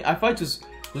actually explains... I thought it was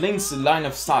Link's line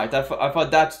of sight. I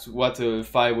thought that's what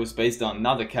Phi was based on,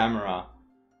 not the camera.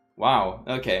 Wow,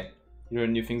 okay. You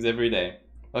learn new things every day.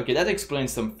 Okay, that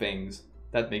explains some things.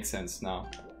 That makes sense now.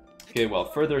 Okay, well,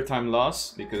 further time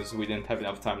loss, because we didn't have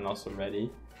enough time loss already.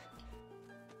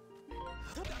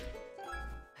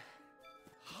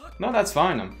 No, that's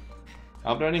fine.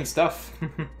 I'm learning stuff.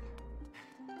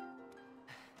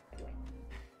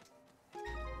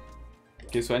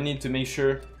 Okay, so I need to make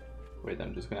sure... Wait,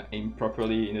 I'm just gonna aim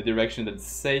properly in a direction that's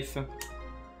safe.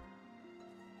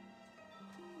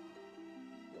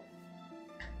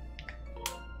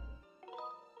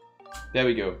 There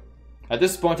we go. At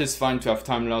this point it's fine to have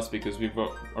time loss because we've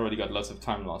already got lots of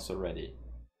time loss already.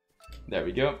 There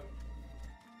we go.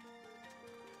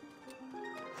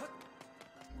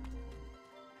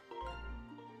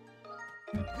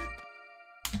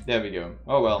 There we go.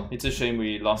 Oh well, it's a shame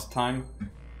we lost time,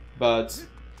 but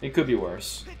it could be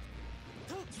worse.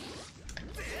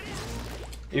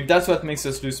 If that's what makes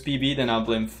us lose PB, then I'll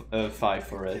blame Phi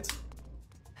for it.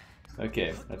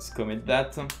 Okay, let's commit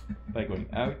that by going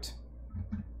out.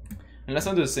 And let's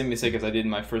not do the same mistake as I did in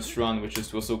my first run, which is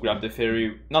to also grab the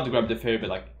fairy, not grab the fairy, but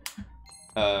like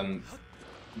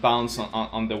bounce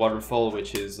on the waterfall,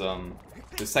 which is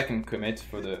the second commit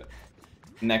for the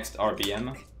next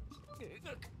RBM.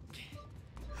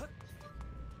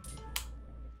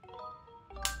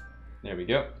 There we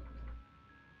go.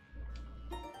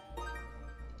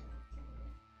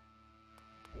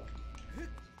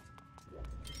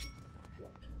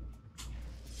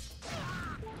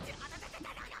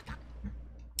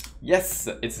 Yes,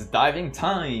 it's diving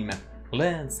time!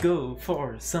 Let's go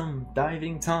for some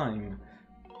diving time!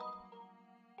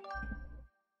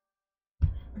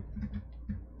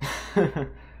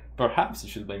 Perhaps you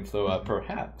should blame Floa,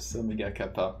 perhaps Omega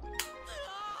Kappa.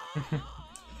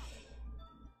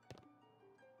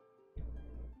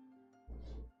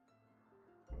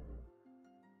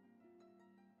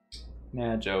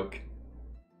 Nah, joke.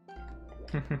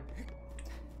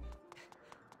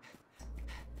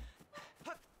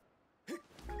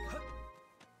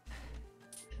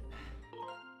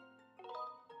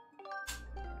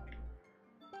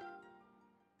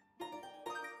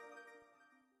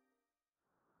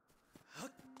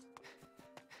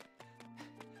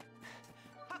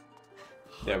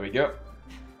 There we go.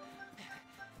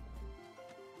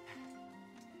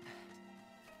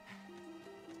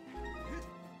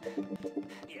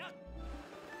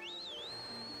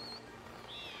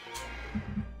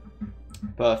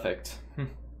 Perfect.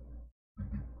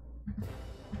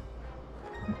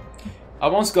 I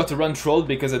once got to run trolled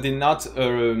because I did not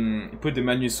put the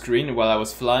menu screen while I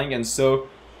was flying, and so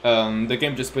the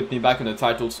game just put me back on the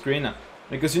title screen.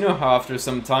 Because you know how after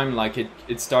some time, like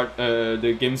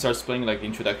the game starts playing like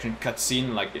introduction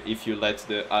cutscene, like if you let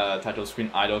the title screen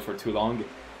idle for too long,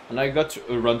 and I got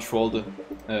to run trolled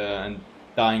and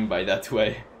dying by that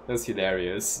way. That's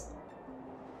hilarious.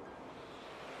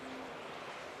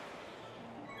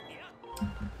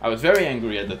 I was very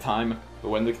angry at the time, but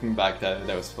when looking back, that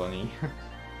was funny.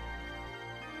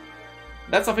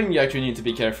 That's something you actually need to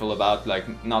be careful about,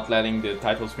 like not letting the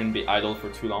title screen be idle for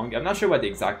too long. I'm not sure what the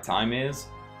exact time is,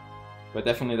 but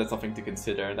definitely that's something to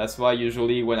consider. That's why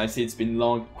usually when I see it's been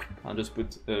long, I'll just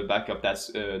put back up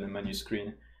the menu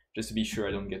screen, just to be sure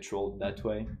I don't get trolled that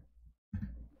way.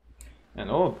 And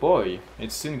oh boy,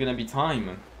 it's soon gonna be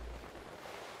time.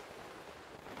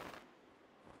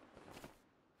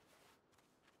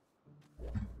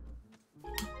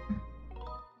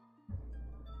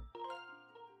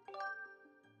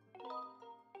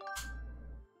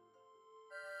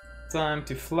 Time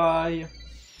to fly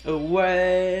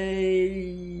away.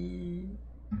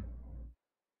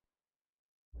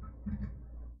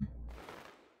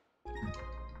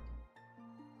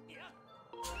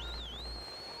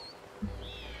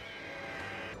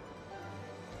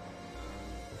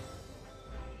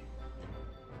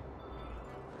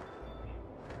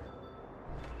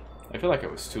 I feel like I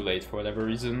was too late for whatever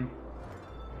reason.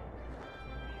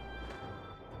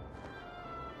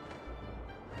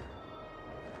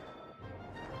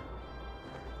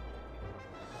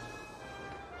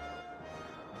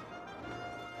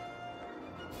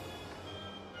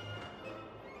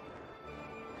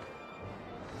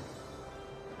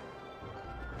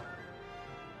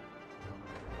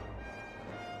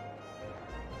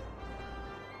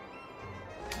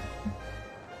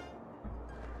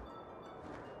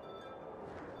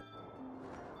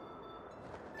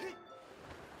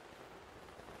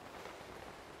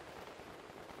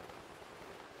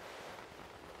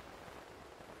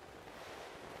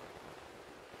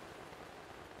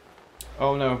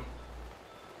 Oh no.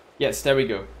 Yes, there we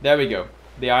go. There we go.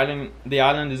 The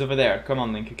island is over there. Come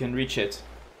on, Link, you can reach it.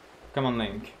 Come on,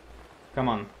 Link. Come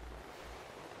on.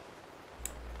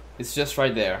 It's just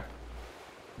right there.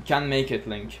 You can make it,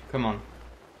 Link. Come on.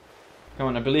 Come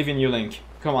on, I believe in you, Link.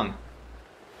 Come on.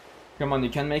 Come on, you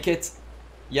can make it.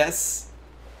 Yes.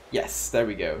 Yes, there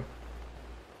we go.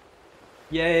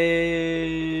 Yay!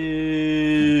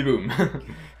 Boom.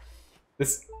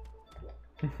 This...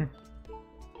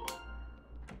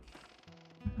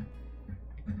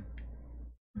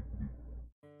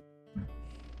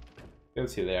 It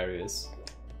was hilarious.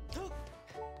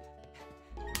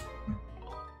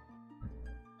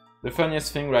 The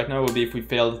funniest thing right now would be if we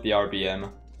failed the RBM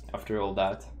after all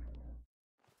that.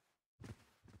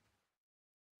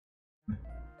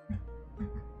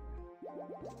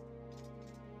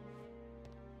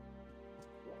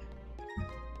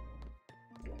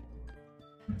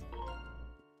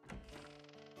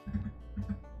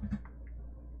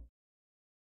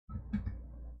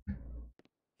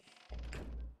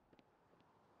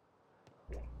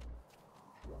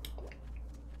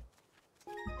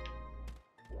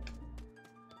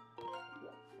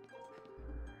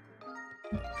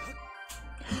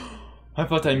 I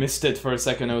thought I missed it for a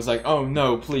second. I was like, oh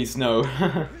no, please no.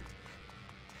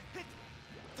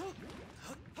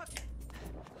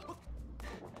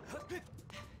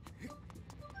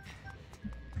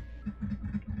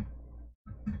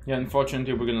 Yeah,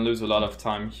 unfortunately we're gonna lose a lot of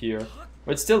time here.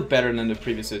 But it's still better than the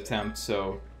previous attempt,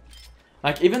 so...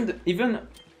 Like, even...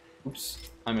 Oops,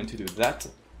 I meant to do that.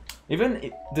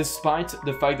 Even despite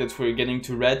the fact that we're getting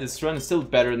to red, this run is still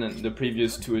better than the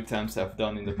previous 2 attempts I've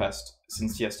done in the past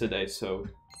since yesterday, so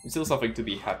it's still something to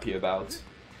be happy about.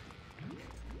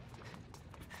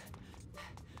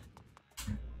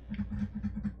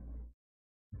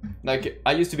 Like,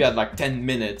 I used to be at like 10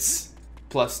 minutes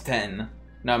plus 10.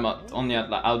 Now I'm only at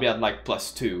like, I'll be at like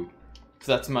plus 2.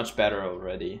 So that's much better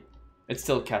already. It's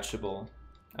still catchable,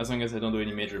 as long as I don't do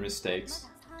any major mistakes.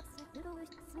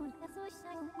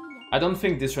 I don't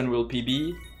think this run will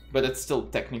PB, but it's still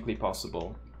technically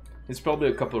possible. It's probably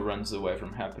a couple runs away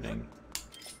from happening.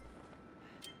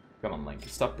 Come on, Link,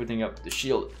 stop putting up the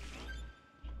shield.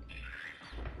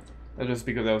 That's just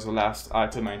because that was the last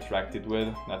item I interacted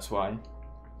with, that's why.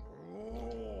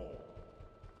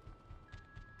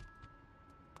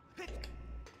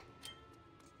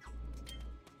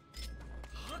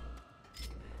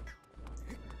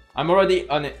 I'm already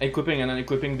equipping and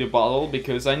unequipping the bottle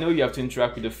because I know you have to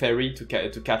interact with the fairy to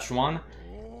catch one.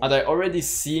 And I already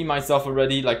see myself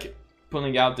already like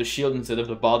pulling out the shield instead of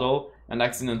the bottle and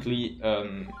accidentally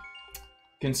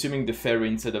consuming the fairy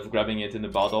instead of grabbing it in the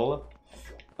bottle.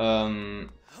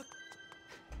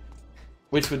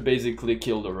 Which would basically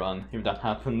kill the run if that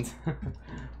happened.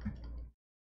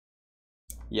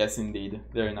 Yes, indeed.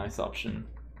 Very nice option.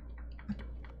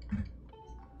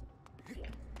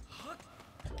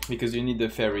 Because you need the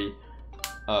fairy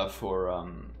for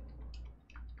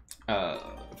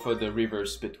the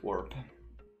reverse bit warp.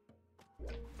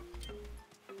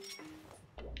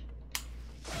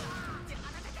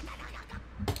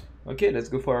 Okay, let's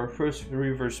go for our first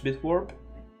reverse bit warp.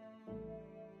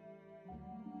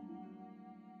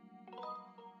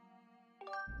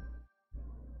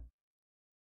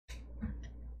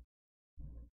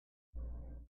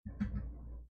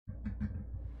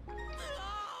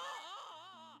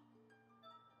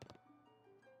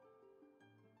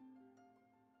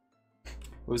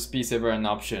 Was peace ever an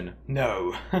option?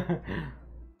 No.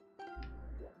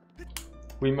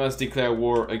 We must declare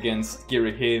war against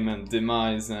Girihim and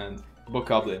Demise and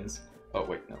Bokoblins. Oh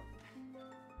wait, no.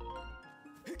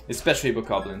 Especially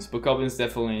Bokoblins. Bokoblins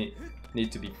definitely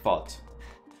need to be fought.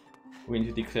 We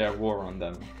need to declare war on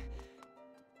them.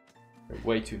 They're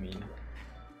way too mean.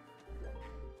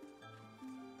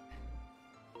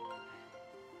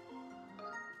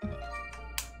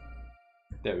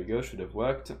 There we go, should have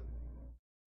worked.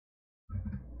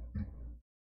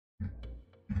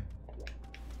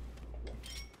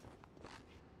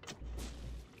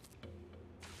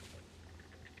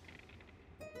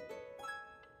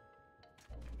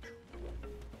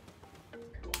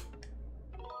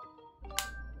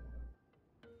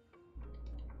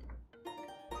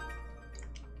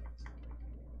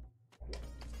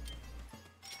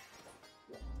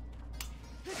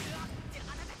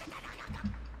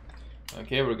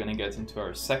 Okay, we're gonna get into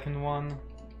our second one.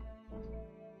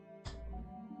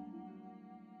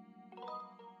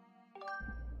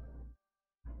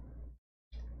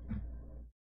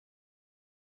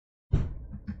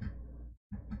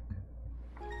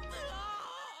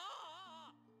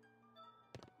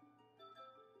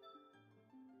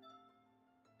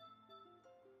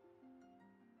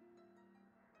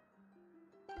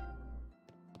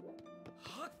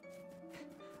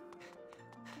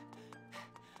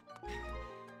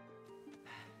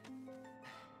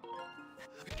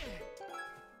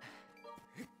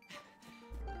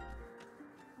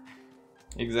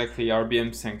 Exactly,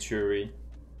 RBM Sanctuary.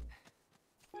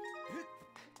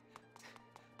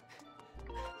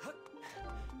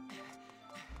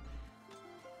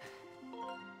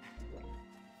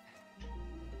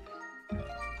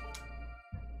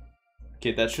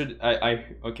 Okay, that should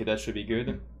okay, that should be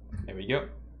good. There we go.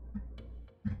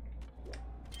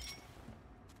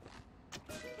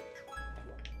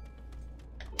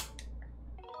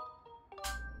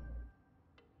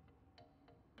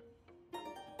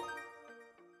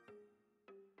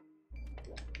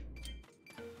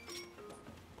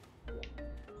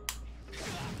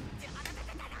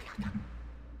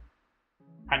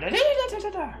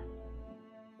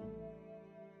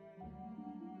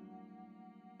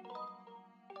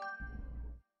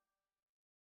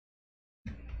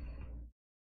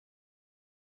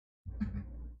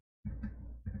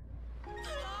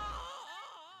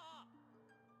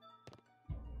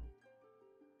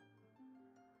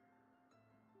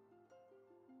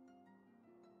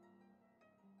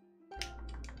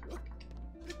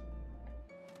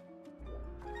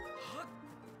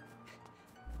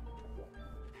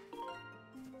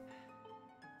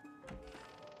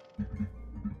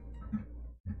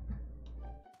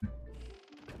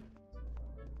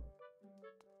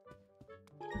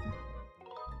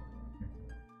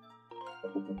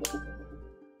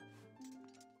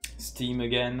 Steam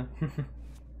again.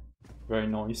 Very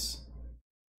nice.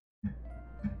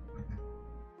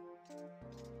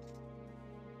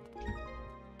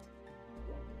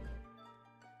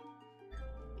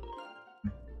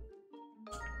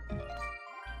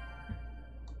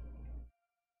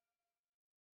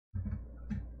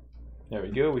 There we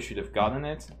go, we should have gotten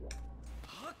it.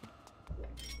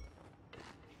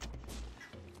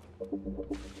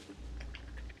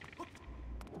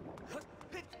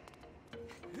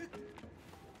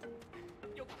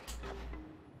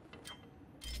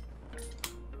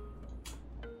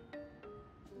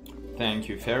 Thank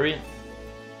you, fairy.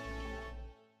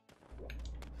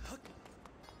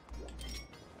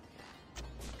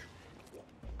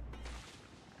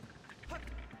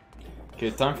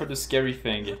 Okay, time for the scary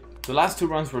thing. The last two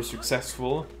runs were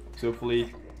successful, so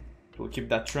hopefully we'll keep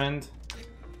that trend.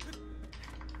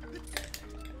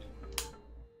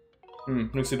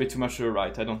 Looks a bit too much to the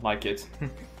right, I don't like it.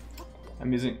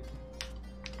 I'm using...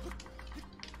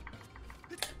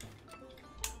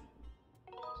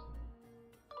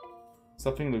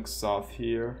 Something looks off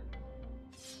here.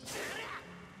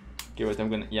 Okay, wait, I'm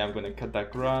gonna cut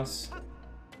that grass.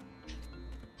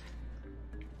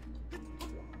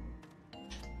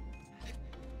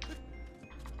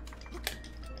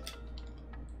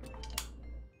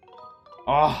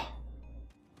 Ah,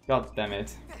 god damn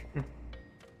it.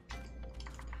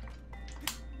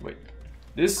 Wait,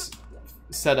 this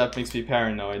setup makes me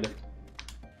paranoid.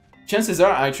 Chances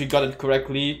are I actually got it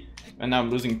correctly, and now I'm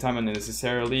losing time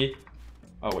unnecessarily.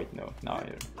 Oh wait, no,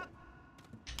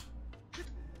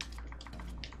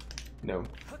 no.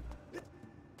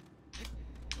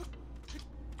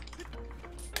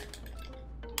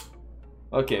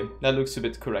 Okay, that looks a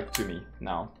bit correct to me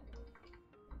now.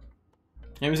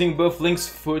 I'm using both Link's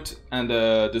foot and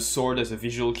the sword as a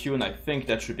visual cue, and I think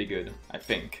that should be good. I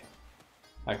think.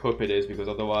 I hope it is, because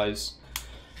otherwise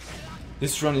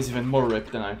this run is even more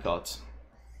ripped than I thought.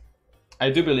 I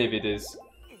do believe it is.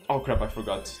 Oh crap, I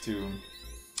forgot to...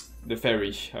 The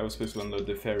ferry. I was supposed to unload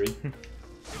the ferry.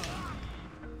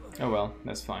 Oh well,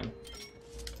 that's fine.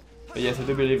 But yes, I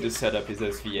do believe the setup is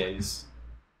SVA's.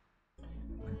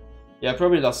 Yeah, I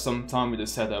probably lost some time with the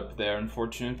setup there,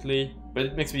 unfortunately. But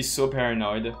it makes me so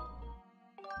paranoid.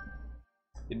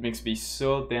 It makes me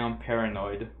so damn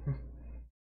paranoid.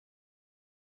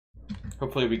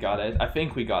 Hopefully we got it. I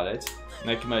think we got it.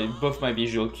 Like both my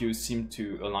visual cues seem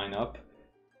to align up.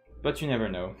 But you never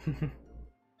know.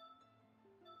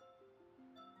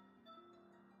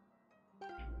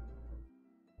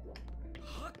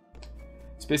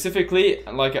 Specifically,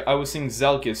 like I was seeing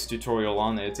Zelka's tutorial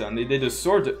on it, and they did a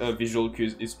sword visual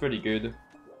cue is pretty good.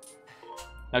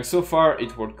 Like so far,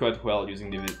 it worked quite well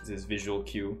using this visual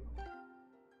cue.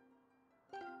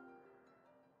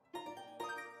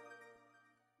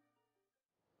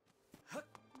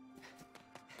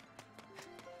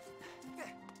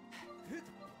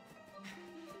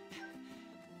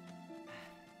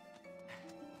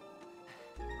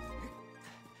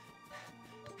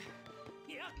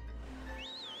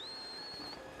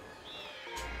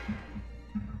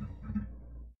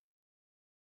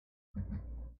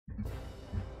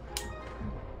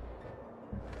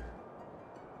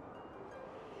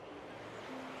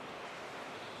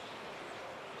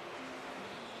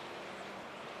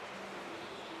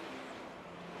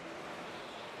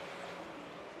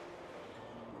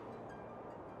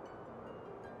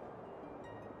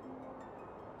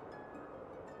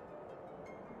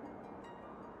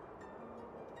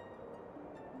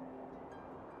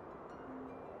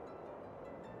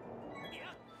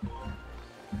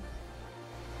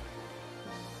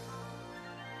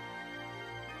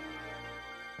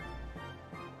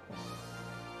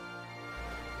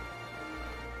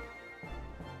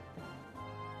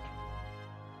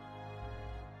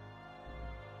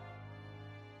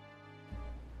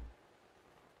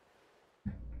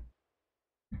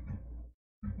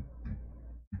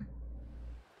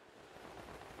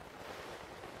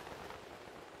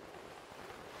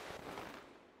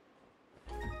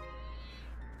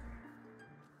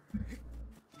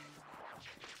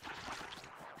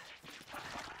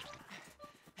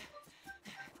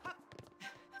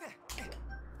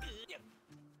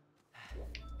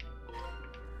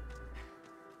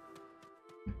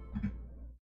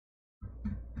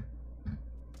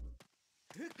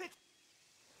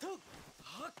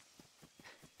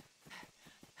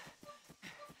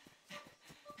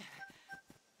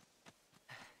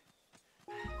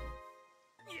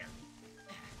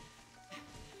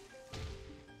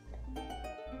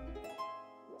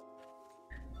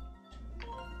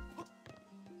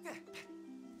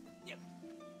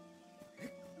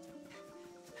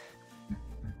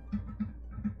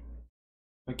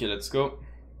 Okay, let's go.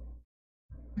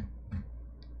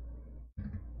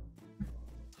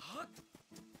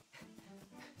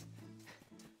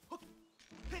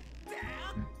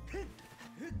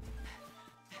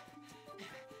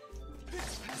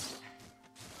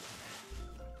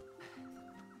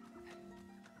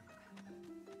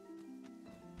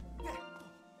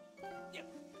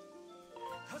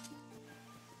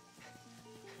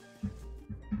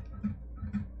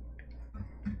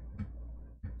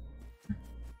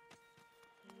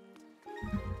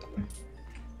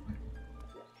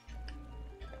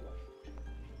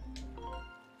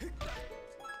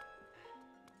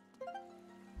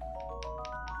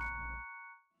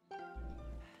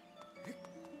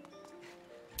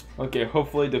 Okay,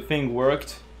 hopefully the thing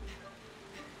worked.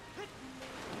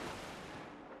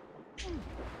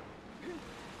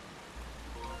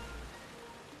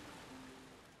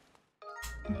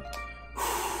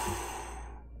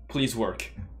 Please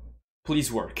work.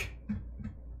 Please work.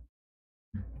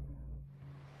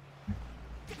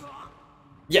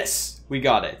 Yes, we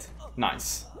got it.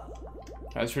 Nice.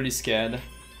 I was really scared.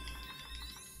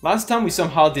 Last time we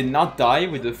somehow did not die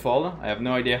with the fall. I have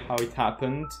no idea how it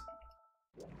happened.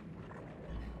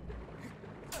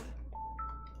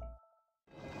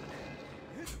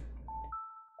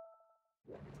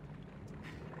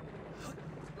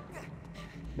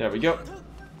 There we go.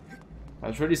 I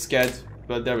was really scared,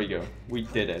 but there we go. We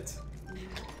did it.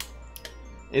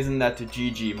 Isn't that a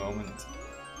GG moment?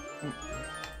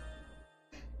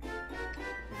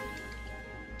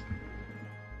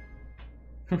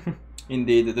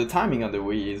 Indeed, the timing on the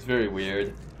Wii is very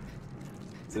weird.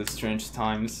 It's strange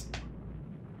times.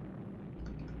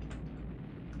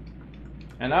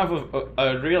 And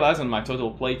I've realized on my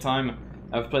total playtime,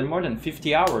 I've played more than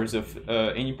 50 hours of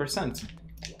 80%.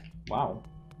 Wow.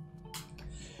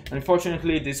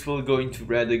 Unfortunately, this will go into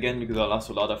red again because I lost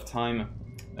a lot of time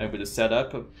with the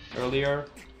setup earlier.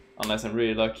 Unless I'm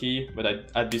really lucky,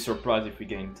 but I'd be surprised if we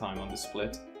gain time on the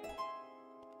split.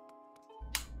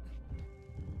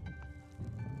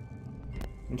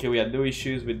 Okay, we had no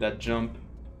issues with that jump.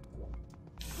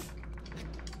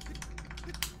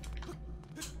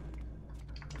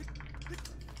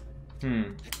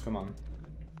 Come on.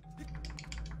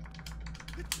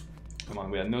 Come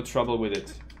on, we had no trouble with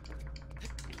it.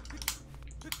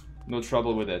 No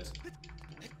trouble with it.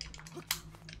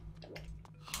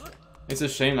 It's a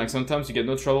shame, like sometimes you get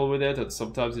no trouble with it, and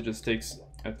sometimes it just takes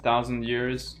 1,000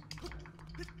 years.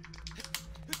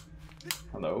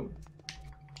 Hello?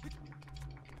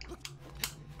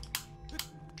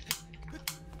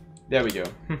 There we go.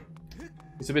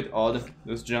 It's a bit odd,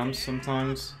 those jumps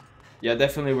sometimes. Yeah,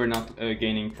 definitely we're not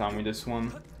gaining time with this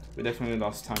one. We definitely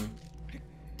lost time.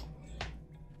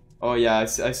 Oh yeah, I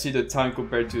see the time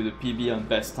compared to the PB on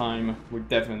best time. We're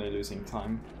definitely losing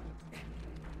time.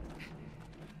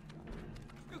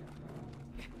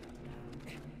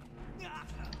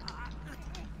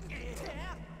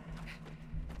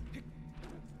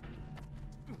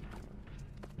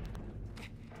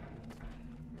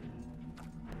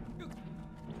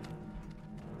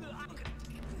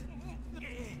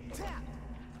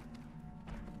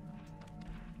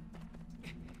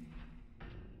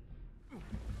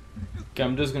 Okay,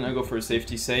 I'm just gonna go for a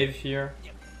safety save here.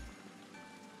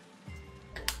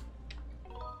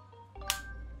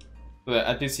 But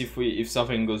at least if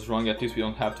something goes wrong, at least we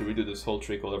don't have to redo this whole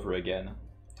trick all over again.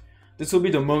 This will be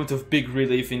the moment of big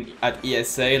relief at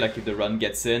ESA, like if the run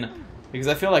gets in. Because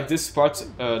I feel like this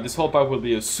whole part will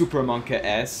be a super Monka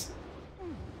S.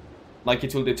 Like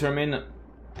it will determine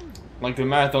like the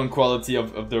marathon quality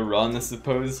of the run, I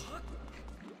suppose.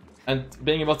 And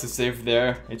being able to save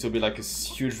there, it will be like a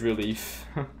huge relief.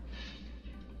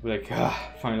 Like,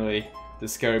 finally, the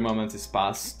scary moment is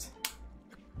past.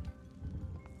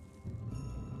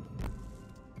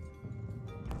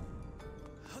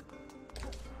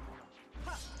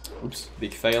 Oops,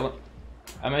 big fail.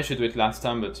 I managed to do it last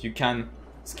time, but you can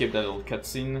skip that little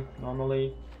cutscene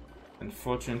normally.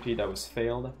 Unfortunately, that was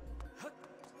failed.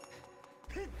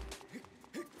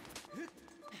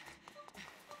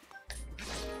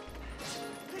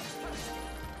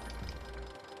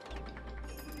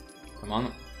 Come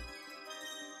on.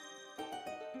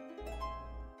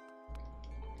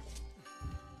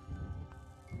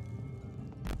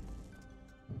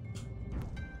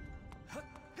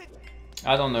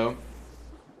 I don't know.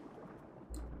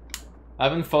 I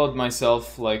haven't followed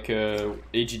myself like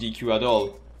AGDQ at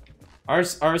all.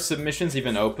 Are submissions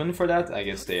even open for that? I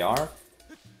guess they are.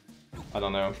 I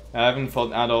don't know. I haven't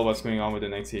followed at all what's going on with the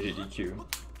next AGDQ.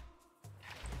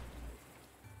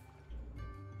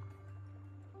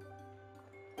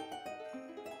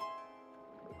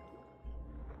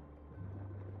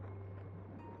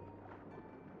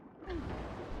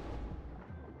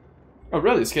 Oh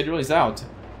really? Schedule is out.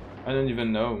 I don't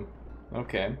even know.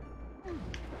 Okay.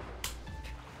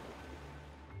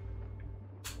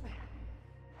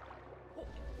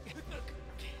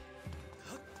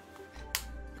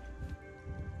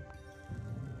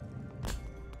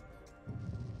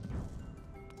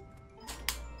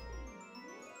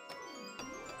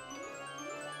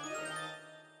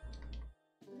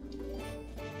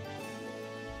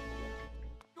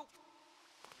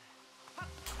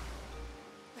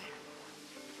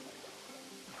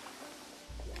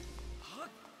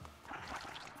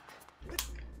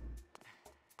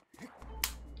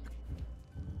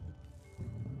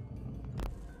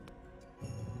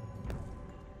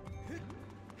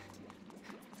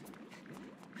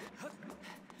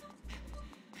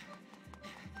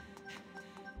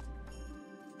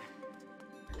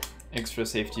 Extra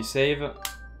safety save.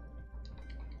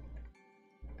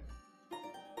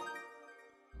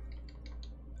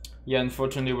 Yeah,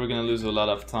 unfortunately we're gonna lose a lot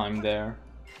of time there.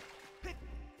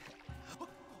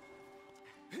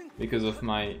 Because of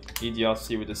my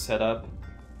idiocy with the setup.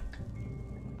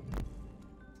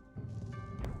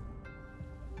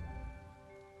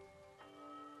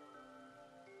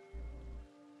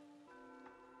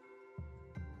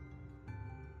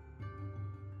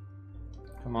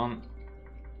 Come on.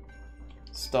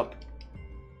 Stop.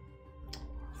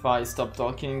 Fi, stop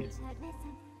talking.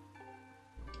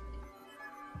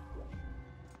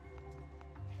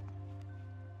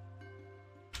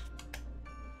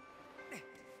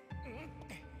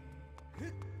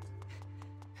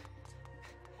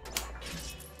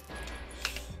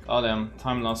 Oh damn,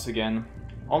 time loss again.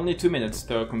 Only 2 minutes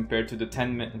though compared to the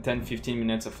 10-15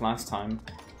 minutes of last time.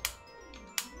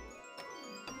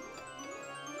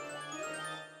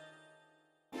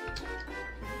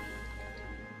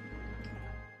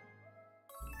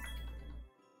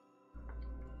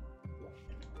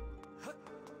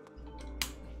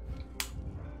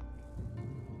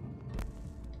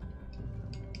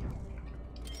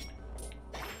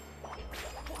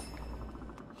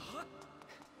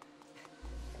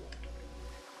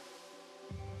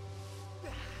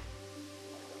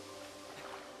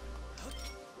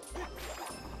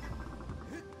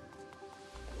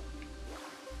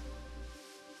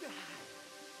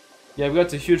 Yeah, I've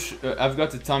got a huge, I've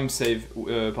got a time save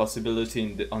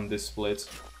possibility on this split.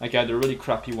 Like I had a really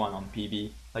crappy one on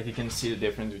PB. Like you can see the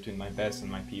difference between my best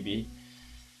and my PB.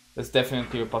 That's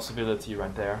definitely a possibility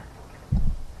right there.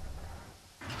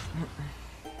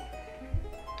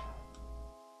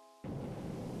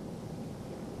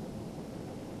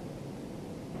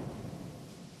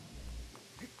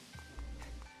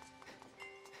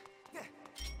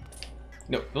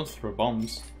 No, don't throw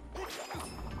bombs.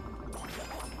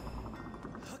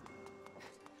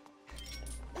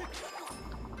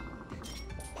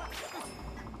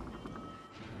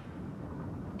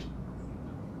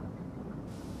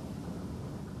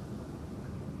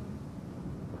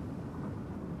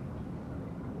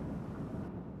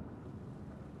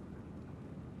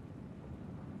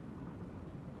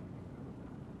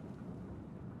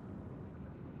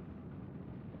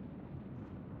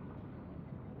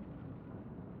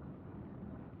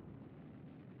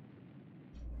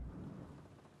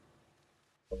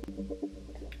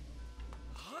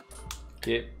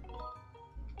 Okay.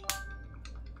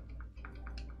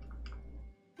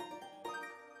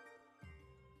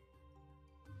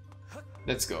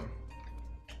 Let's go.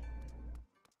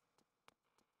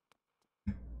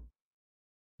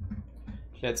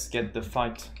 Let's get the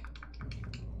fight.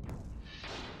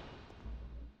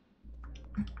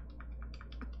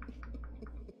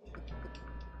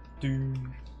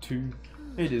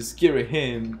 It is scary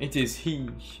him. It is he.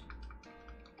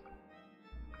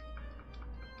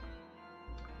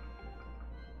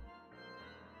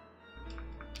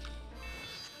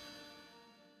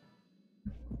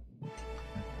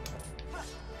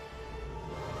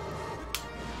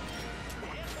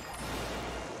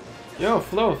 Yo,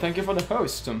 Flo, thank you for the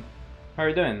host. How are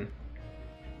you doing?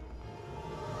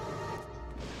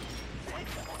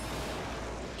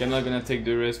 Okay, I'm not gonna take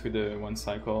the risk with the one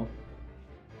cycle.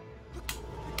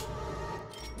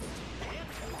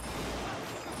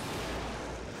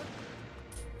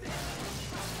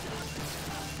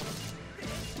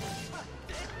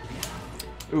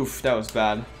 Oof, that was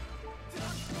bad.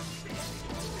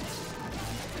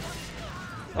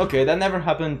 Okay, that never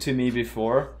happened to me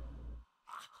before.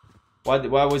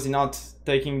 Why was he not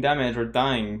taking damage or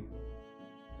dying?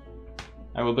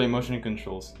 I will play motion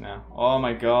controls now. Oh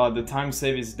my god, the time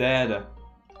save is dead.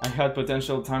 I had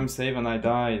potential time save and I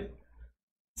died.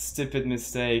 Stupid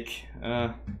mistake.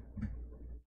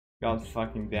 God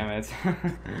fucking damn it.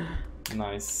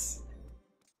 Nice.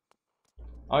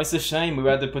 Oh, it's a shame. We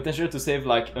had the potential to save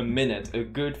like a minute, a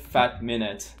good fat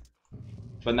minute.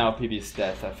 But now PB is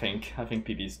dead, I think. I think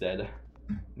PB is dead.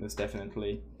 Most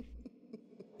definitely.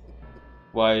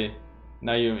 Why?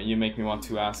 Now you make me want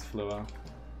to ask, Floa.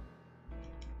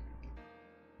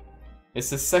 It's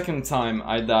the second time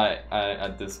I die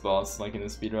at this boss, like in a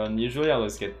speedrun. Usually I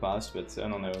always get past, but I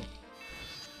don't know.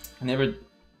 I never...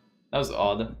 That was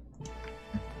odd.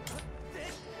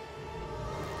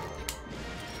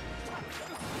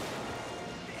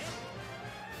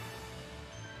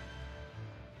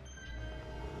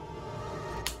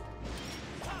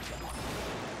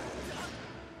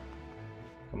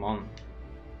 Come on.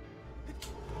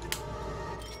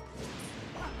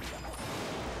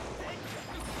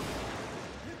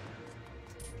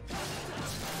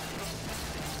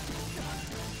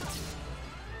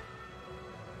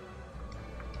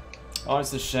 Oh,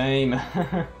 it's a shame.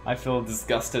 I feel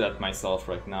disgusted at myself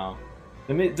right now.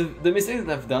 The mistakes that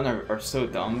I've done are so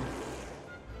dumb.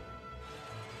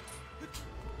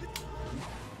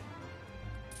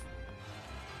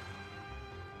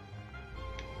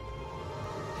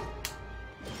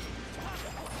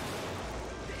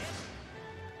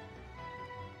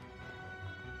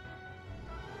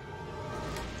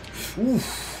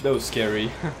 Oof, that was scary.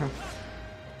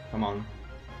 Come on.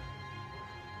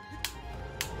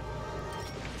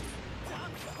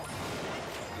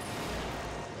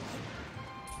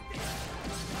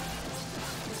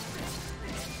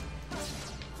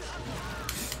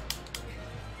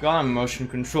 God, motion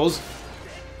controls.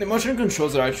 The motion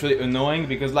controls are actually annoying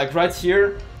because, like, right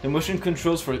here, the motion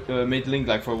controls for made Link,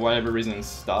 like, for whatever reason,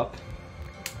 stop.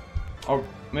 Or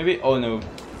maybe, oh no,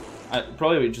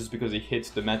 probably just because he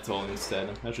hit the metal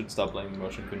instead. I should stop blaming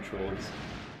motion controls.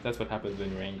 That's what happens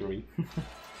when you're angry.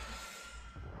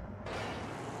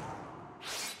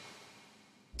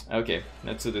 Okay,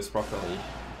 let's do this properly.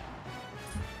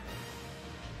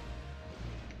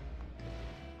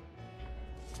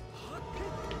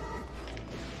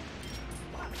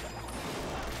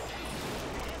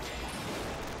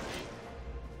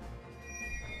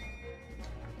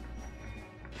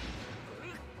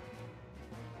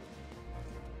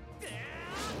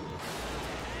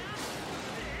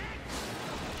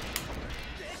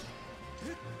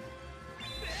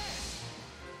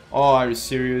 Oh, are you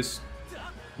serious?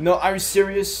 No, are you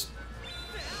serious?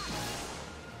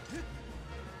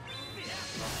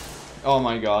 Oh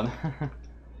my god.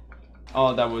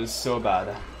 Oh, that was so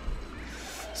bad.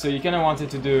 So you kinda wanted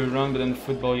to do a run, but then the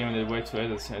football game did way too late.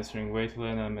 That's answering way too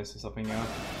late and I messed something up.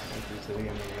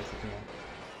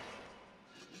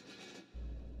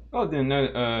 Oh, didn't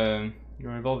know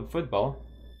you're involved in football.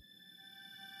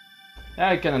 Yeah,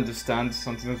 I can understand.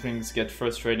 Sometimes things get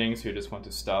frustrating, so you just want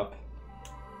to stop.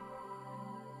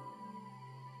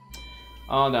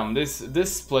 Oh damn,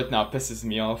 this split now pisses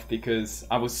me off because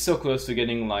I was so close to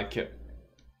getting like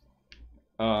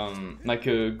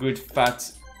a good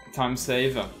fat time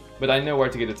save, but I know where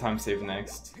to get a time save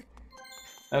next.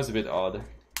 That was a bit odd.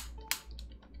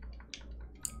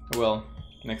 Well,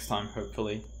 next time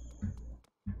hopefully.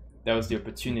 That was the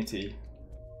opportunity.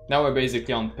 Now we're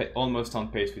basically on almost on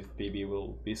pace with PB.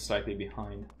 We'll be slightly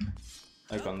behind,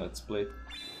 like on that split.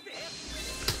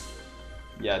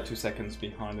 Yeah, 2 seconds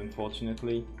behind,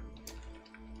 unfortunately.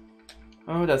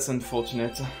 Oh, that's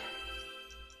unfortunate.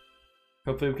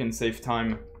 Hopefully we can save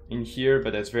time in here,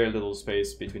 but there's very little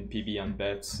space between PB and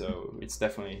bet, so it's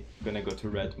definitely gonna go to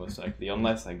red most likely,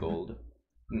 unless I gold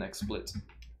the next split.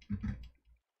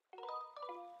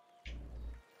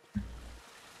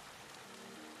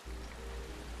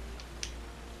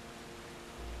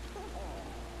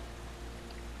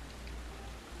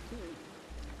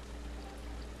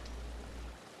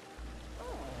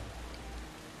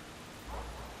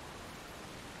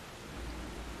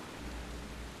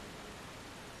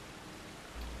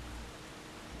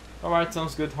 Alright,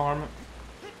 sounds good, Harm.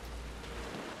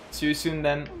 See you soon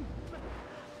then.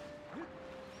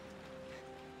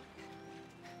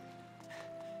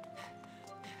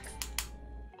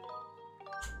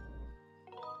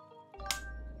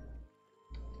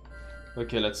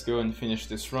 Okay, let's go and finish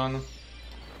this run.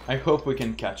 I hope we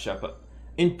can catch up.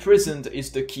 Imprisoned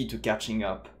is the key to catching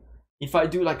up. If I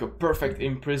do like a perfect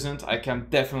imprisoned, I can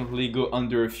definitely go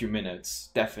under a few minutes.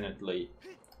 Definitely.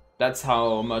 That's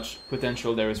how much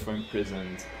potential there is for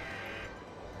imprisoned.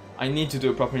 I need to do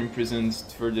a proper imprisoned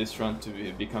for this run to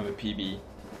become a PB.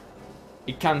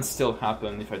 It can still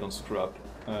happen if I don't screw up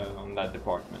on that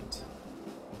department.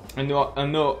 And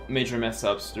no major mess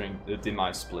ups during the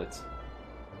demise split.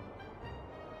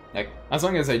 Like, as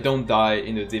long as I don't die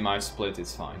in the demise split,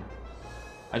 it's fine.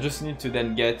 I just need to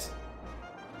then get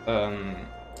a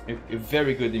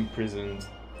very good imprisoned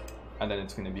and then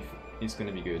it's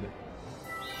gonna be good.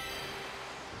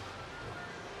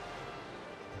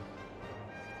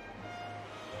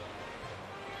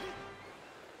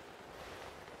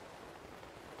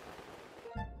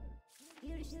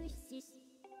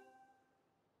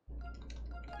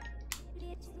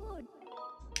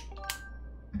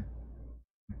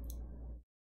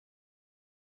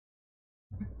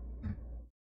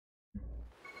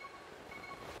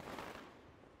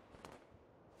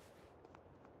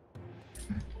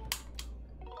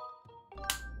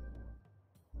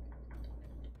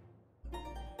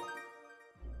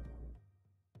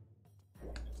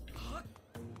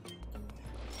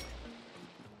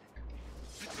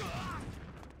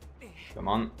 Come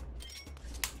on.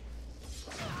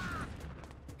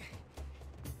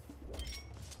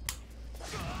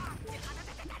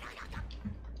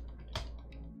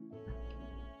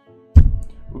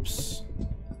 Oops.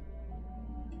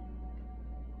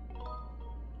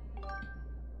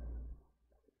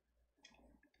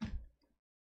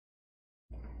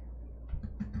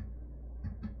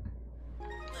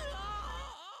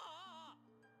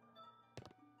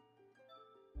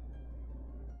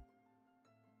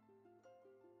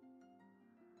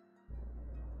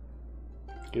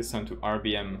 It's time to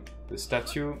RBM the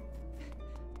statue.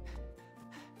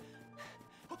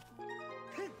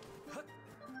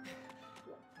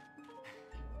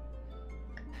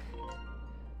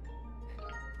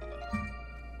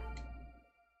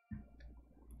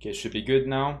 Okay, should be good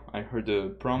now. I heard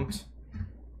the prompt.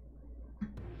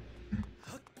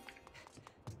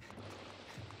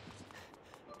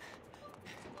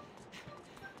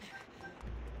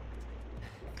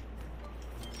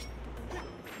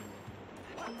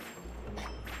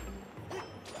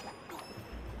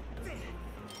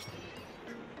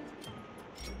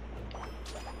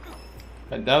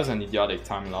 That was an idiotic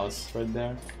time loss right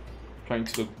there. Trying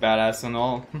to look badass and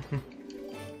all.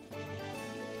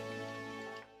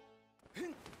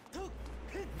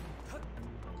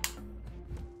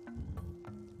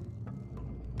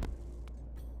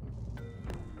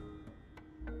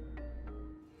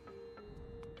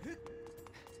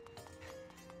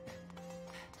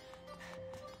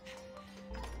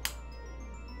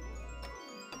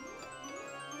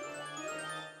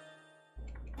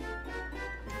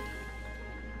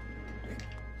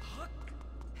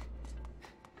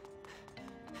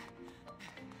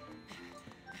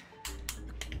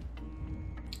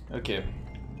 Okay,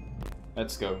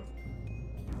 let's go.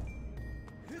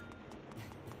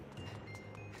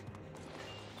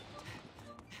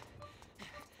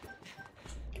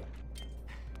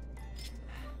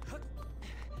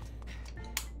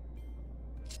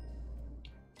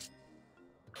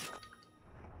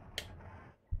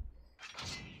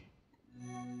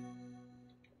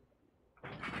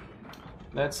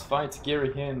 Let's fight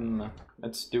Gary him.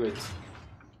 Let's do it.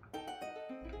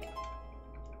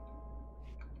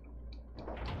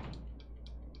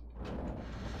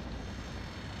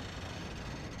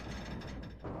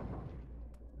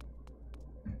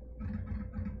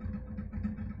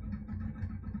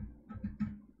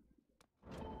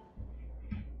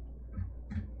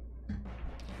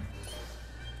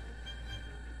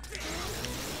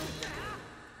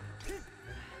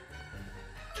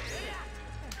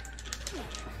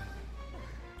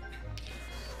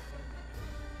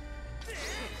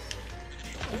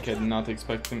 Okay, not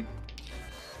expecting.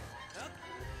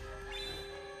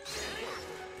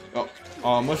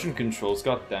 Oh, motion controls,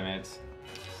 god damn it.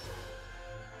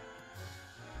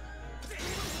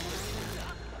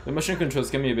 The motion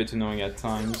controls can be a bit annoying at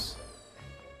times.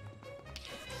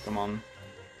 Come on.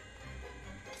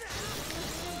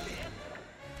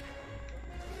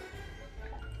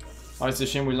 Oh, it's a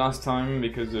shame we lost time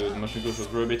because the motion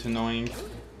controls were a bit annoying.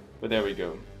 But there we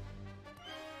go.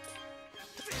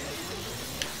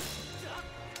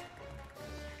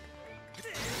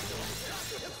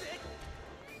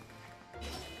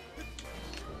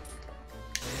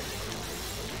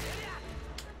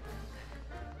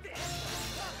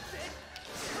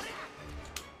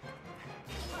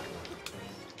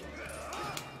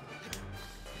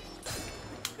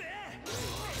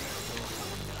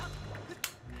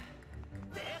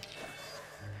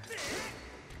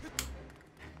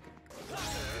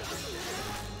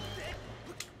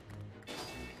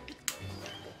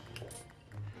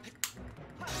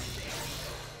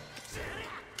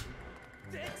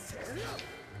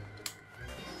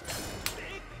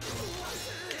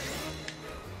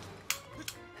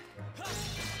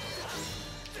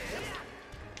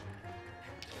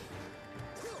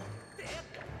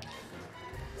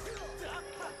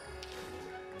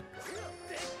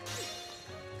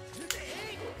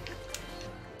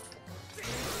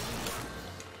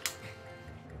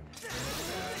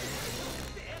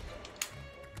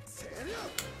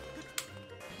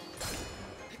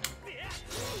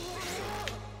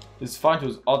 This fight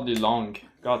was oddly long.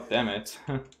 God damn it.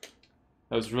 That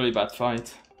was a really bad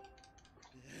fight.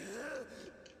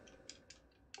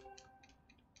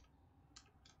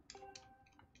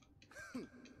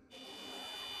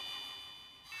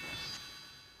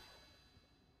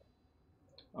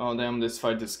 Oh damn, this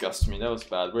fight disgusts me. That was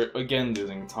bad. We're again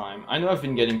losing time. I know I've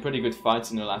been getting pretty good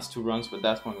fights in the last 2 runs, but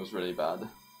that one was really bad.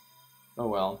 Oh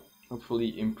well.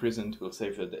 Hopefully Imprisoned will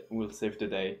save the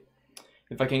day.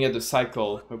 If I can get the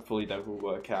cycle, hopefully that will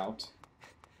work out.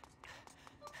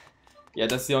 Yeah,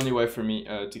 that's the only way for me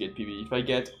to get PB.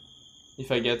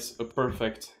 If I get a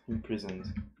perfect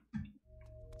Imprisoned.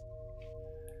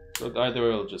 So either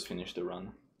way, I'll just finish the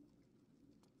run.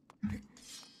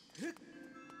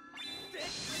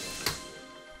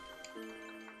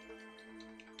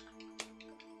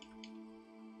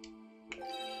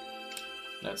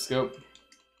 Let's go.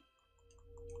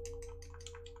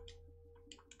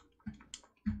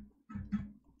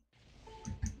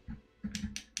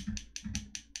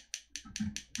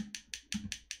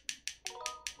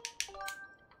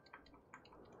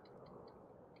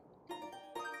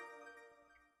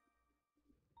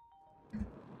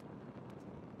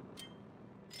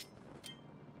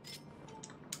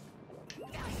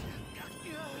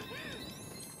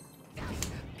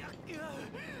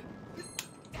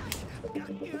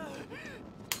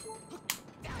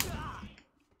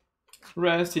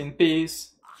 Rest in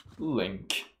peace,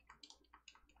 Link.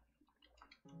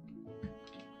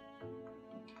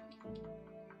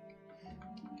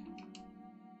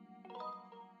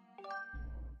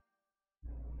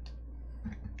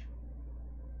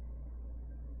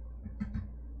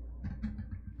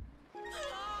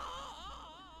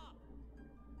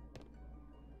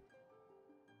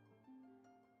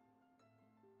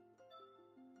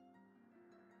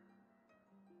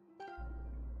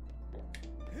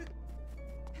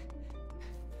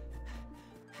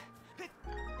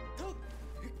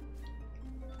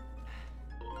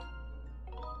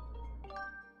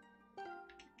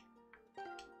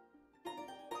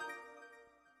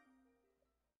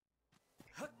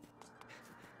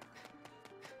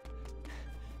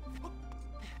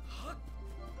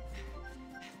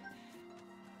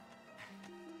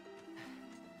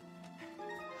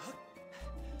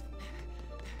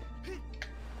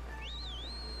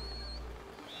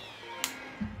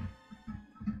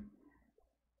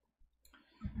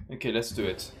 Okay, let's do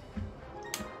it.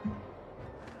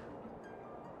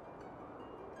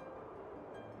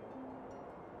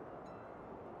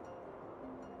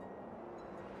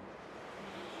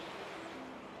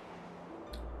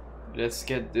 Let's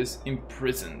get this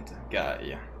imprisoned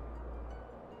guy.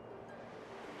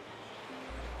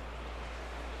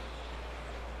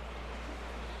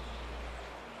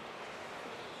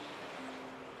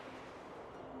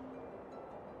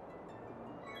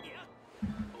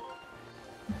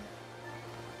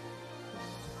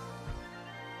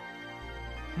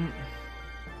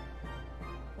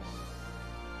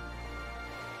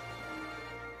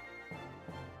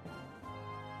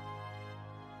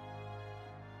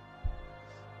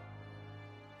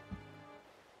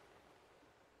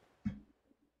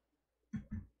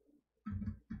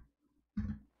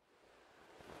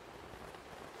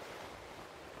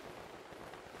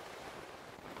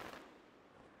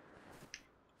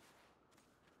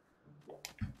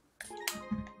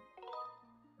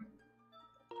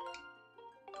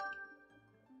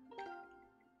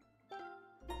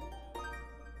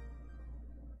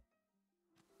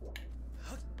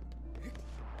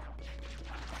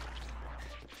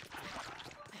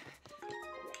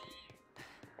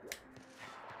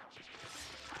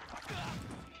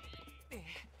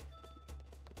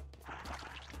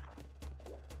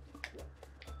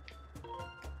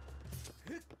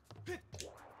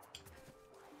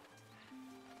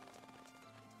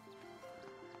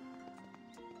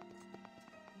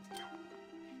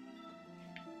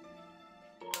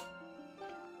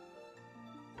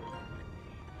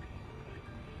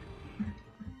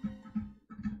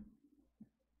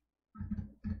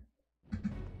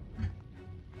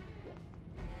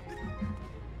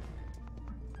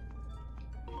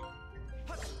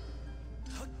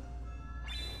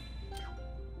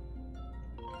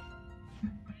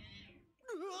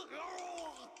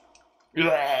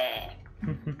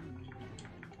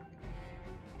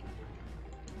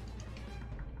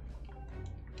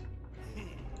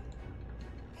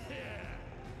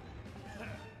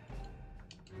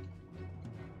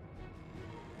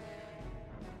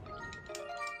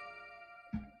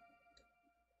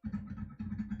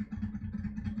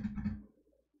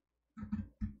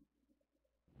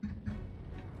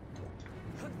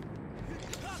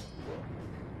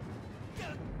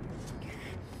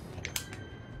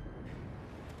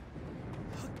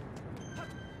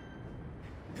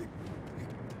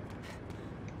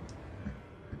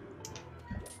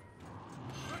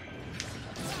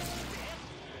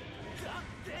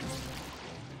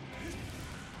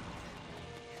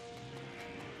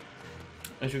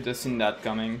 I should have seen that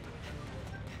coming.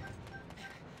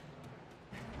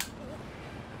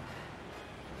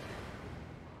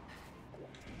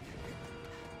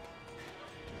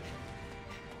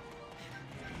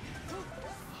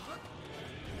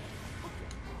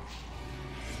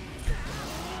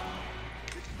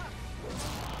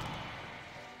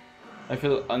 I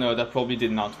feel... oh no, that probably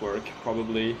did not work,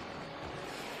 probably.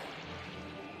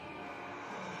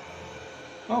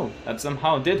 Oh, that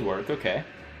somehow did work, okay.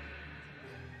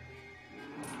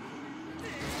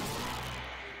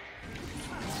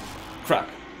 Crap,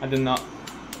 I did not...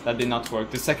 that did not work.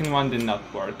 The second one did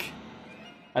not work.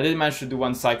 I did manage to do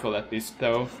one cycle at least,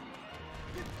 though.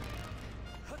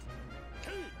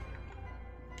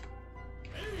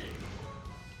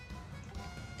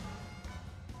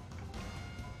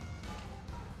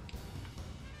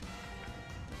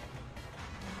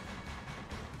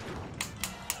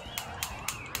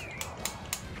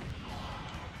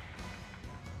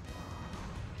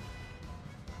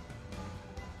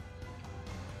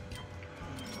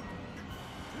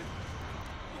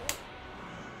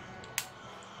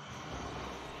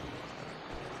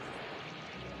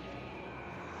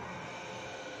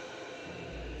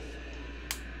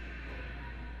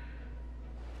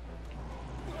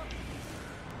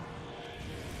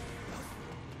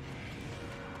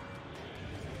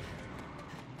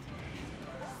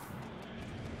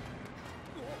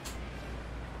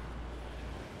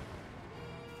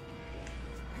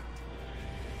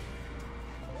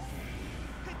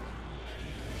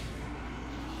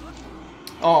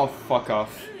 Oh, fuck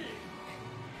off.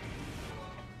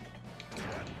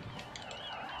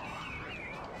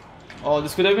 Oh,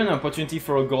 this could have been an opportunity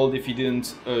for a gold if he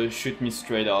didn't shoot me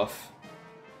straight off.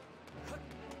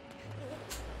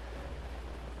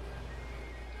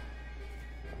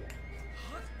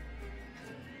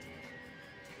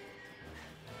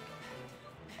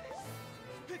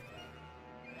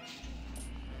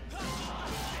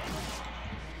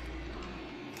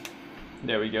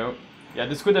 There we go. Yeah,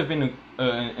 this could have been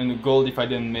a gold if I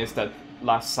didn't miss that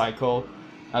last cycle.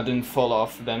 I didn't fall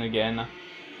off then again.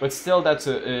 But still, that's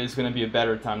is going to be a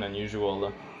better time than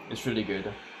usual. It's really good.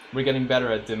 We're getting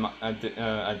better at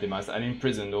Demise and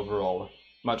Imprisoned overall.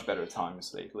 Much better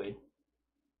times lately.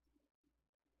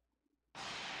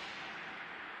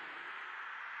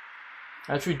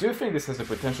 I actually do think this has the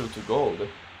potential to gold.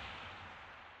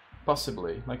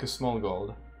 Possibly, like a small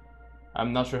gold.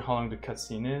 I'm not sure how long the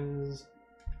cutscene is.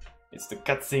 It's the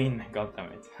cutscene,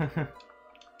 goddammit.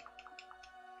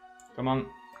 Come on,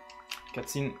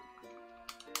 cutscene.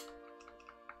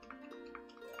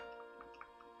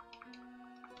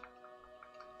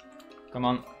 Come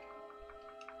on.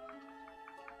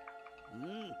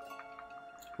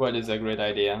 What is a great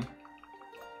idea?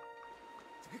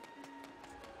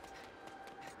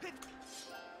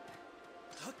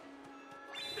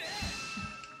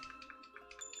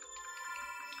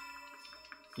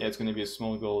 Yeah, it's gonna be a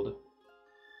small gold.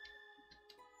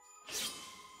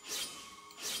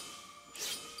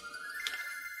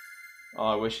 Oh,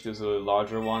 I wish it was a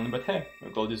larger one, but hey, a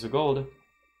gold is a gold.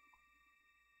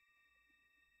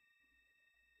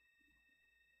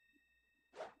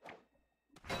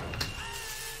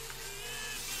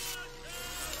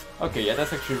 Okay, yeah,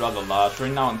 that's actually rather large. We're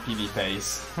now on PB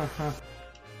pace.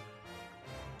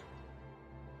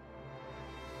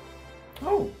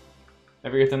 Oh!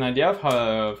 Ever get an idea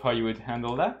of how you would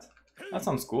handle that? That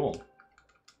sounds cool.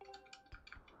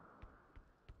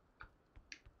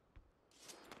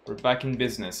 We're back in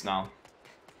business now.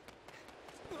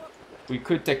 We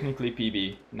could technically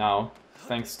PB now,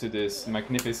 thanks to this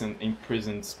magnificent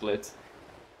imprisoned split.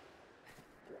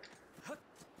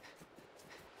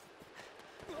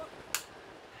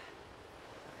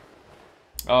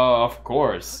 Oh, of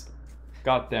course.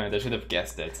 God damn it, I should have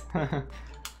guessed it.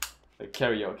 A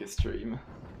karaoke stream.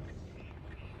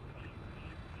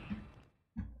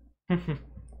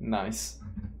 Nice.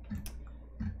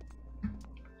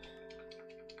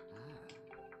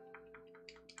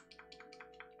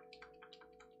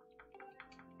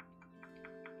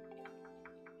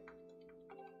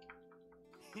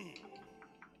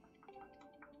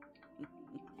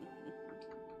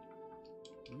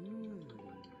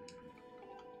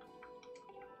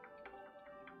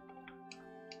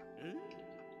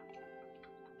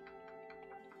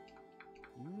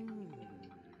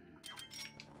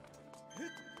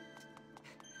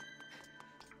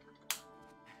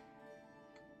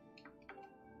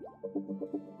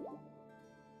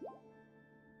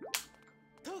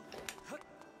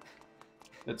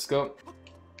 Let's go.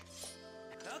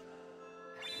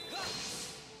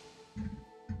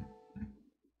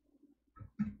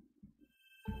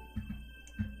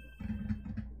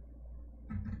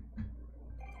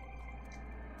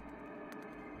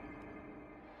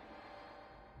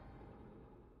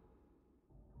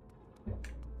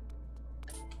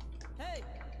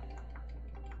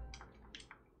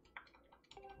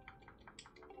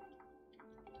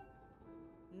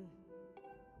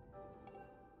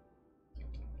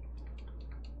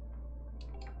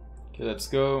 Okay, let's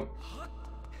go.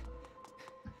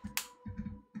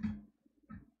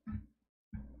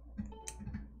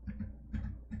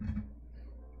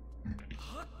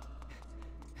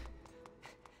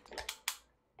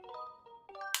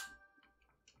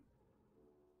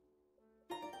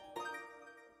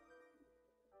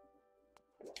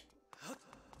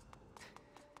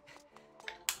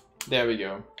 There we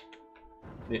go.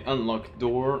 The unlocked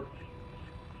door.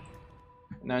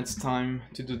 Now it's time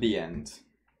to do the end.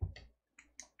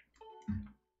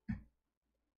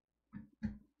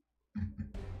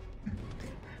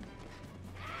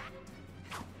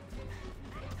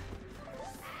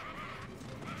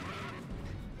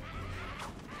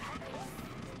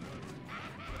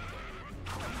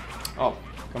 Oh,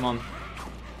 come on.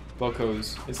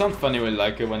 Bocos. It's not funny when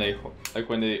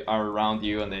when they are around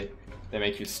you and they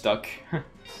make you stuck.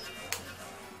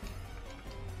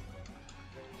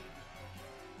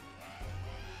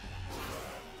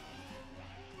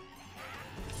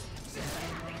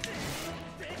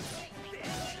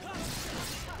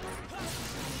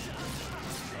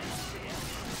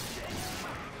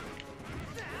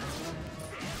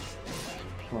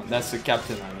 Come on, that's the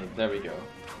captain I need. There we go.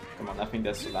 Come on, I think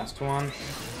that's the last one.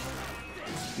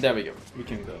 There we go. We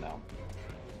can go now.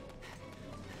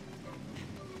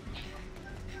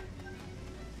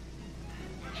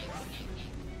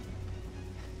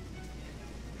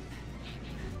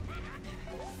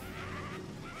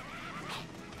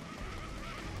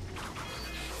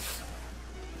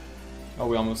 Oh,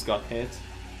 we almost got hit.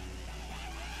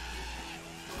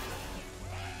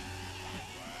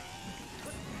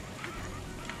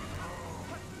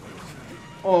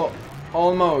 Oh,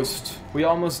 almost. We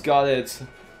almost got it.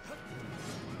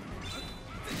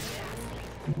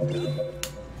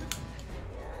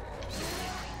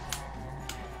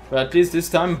 But at least this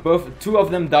time, two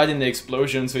of them died in the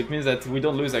explosion, so it means that we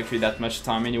don't lose actually that much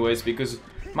time anyways, because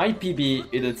my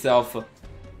PB in itself,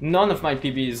 none of my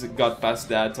PBs got past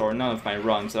that, or none of my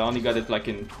runs. I only got it like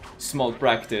in small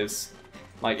practice,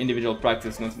 like individual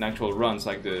practice, not in actual runs,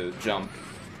 like the jump.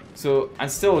 So I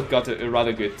still got a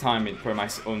rather good time per my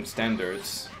own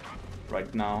standards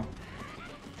right now.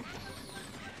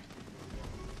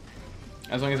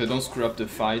 As long as I don't screw up the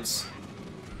fights,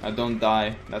 I don't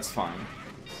die, that's fine.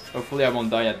 Hopefully I won't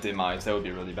die at demise, that would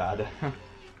be really bad.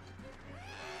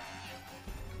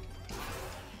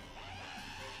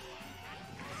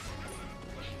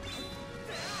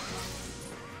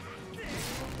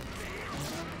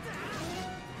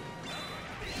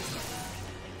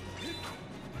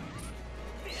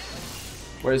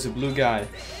 Where's the blue guy?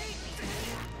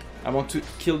 I want to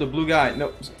kill the blue guy.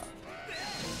 No.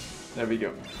 There we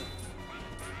go.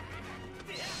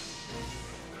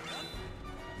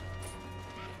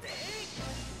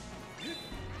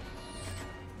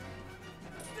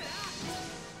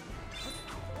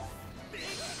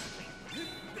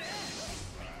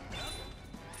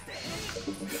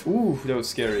 Ooh, that was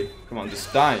scary. Come on,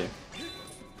 just die.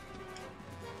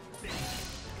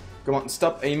 Come on,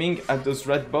 stop aiming at those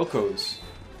red bocos.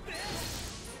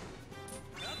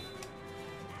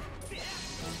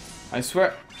 I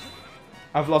swear,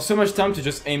 I've lost so much time to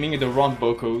just aiming at the wrong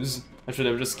bocos. I should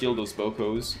have just killed those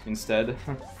bocos instead.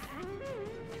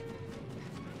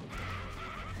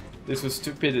 This was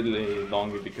stupidly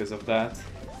long because of that.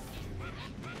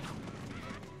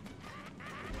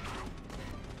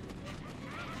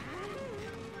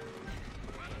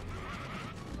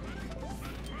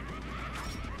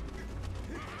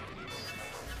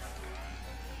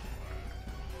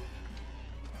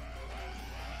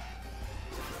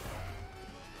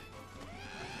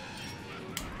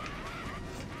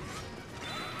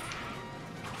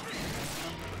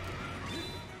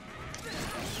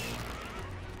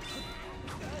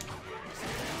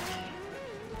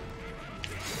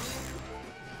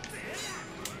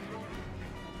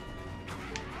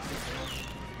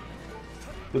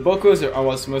 The bocos are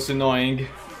what's most annoying,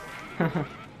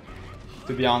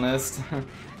 to be honest.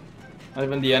 Not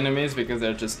even the enemies, because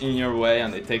they're just in your way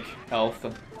and they take health.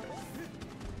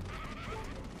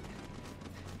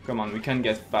 Come on, we can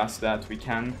get past that, we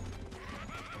can.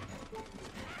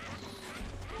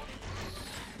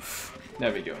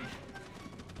 There we go.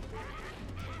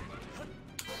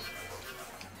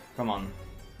 Come on.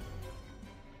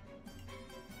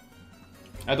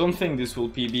 I don't think this will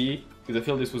PB, because I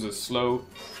feel this was a slow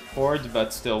horde,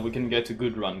 but still, we can get a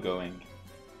good run going.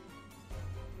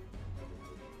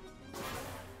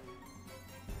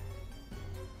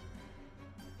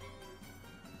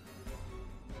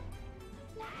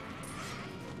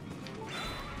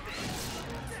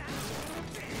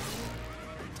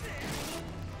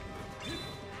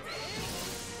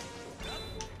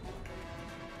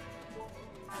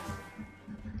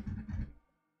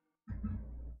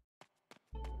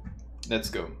 Let's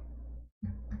go.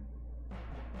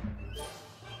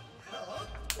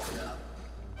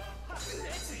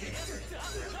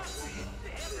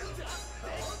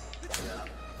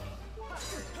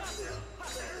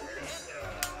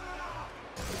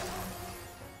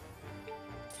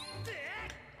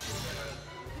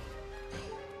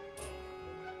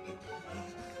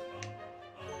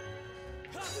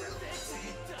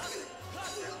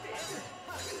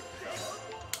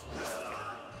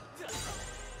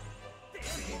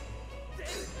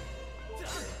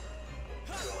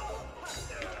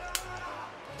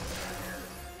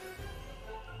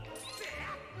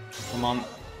 Come on.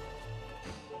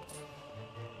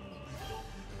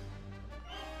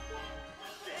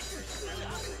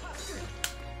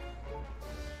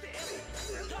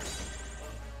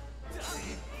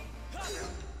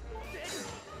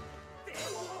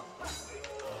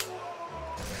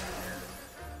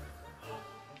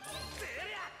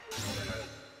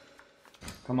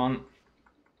 Come on.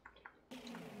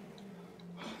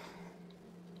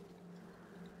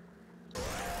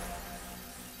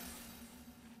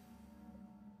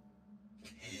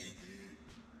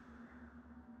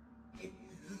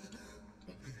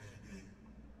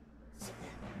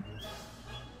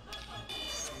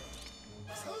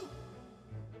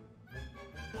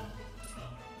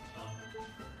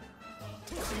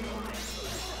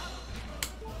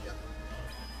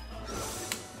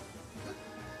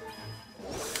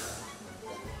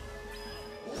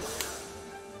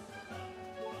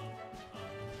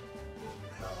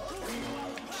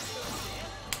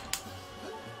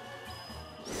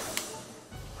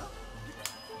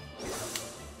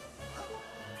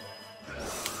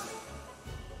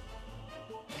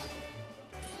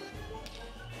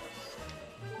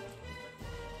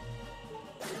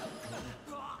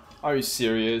 Are you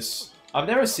serious? I've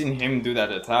never seen him do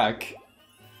that attack.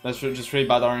 That's just really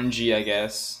bad RNG, I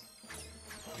guess.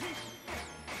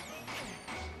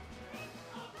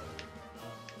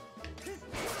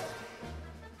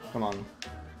 Come on.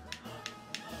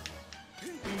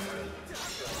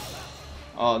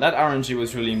 Oh, that RNG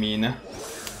was really mean.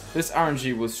 This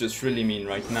RNG was just really mean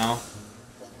right now.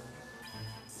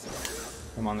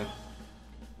 Come on.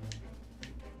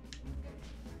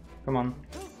 Come on.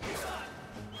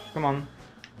 Come on.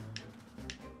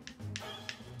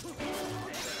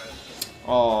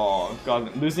 Oh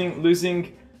god, losing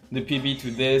the PB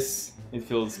to this, it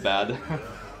feels bad.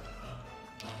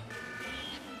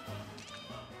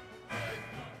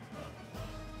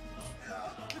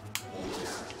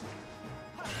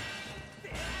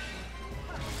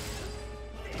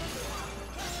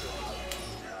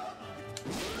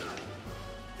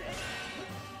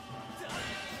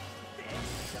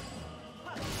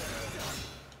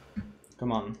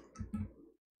 Come on.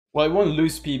 Well, it won't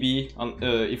lose PB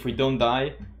if we don't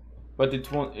die, but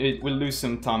it won't. It will lose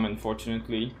some time,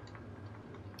 unfortunately,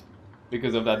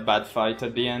 because of that bad fight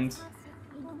at the end.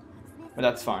 But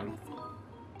that's fine.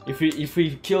 If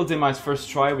we kill him at first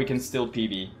try, we can still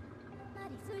PB.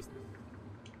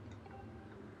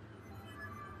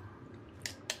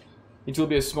 It will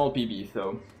be a small PB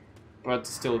though, but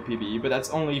still a PB. But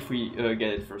that's only if we get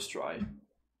it first try.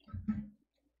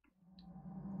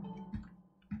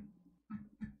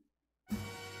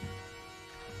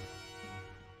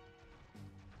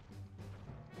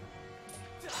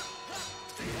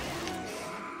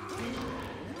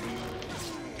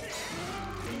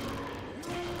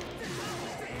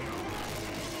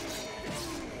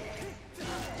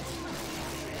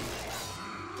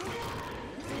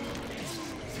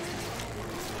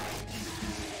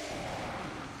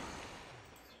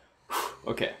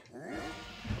 Okay.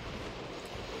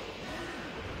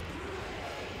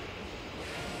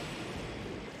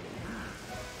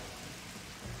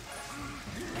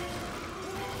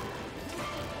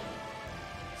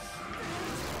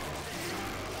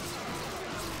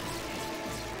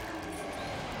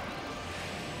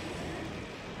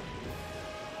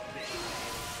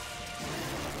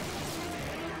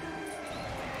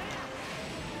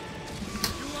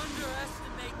 You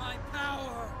underestimate my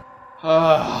power.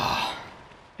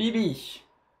 PB.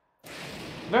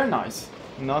 Very nice.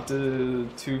 Not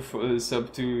sub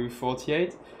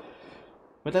 248,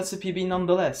 but that's a PB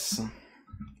nonetheless.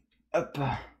 Up.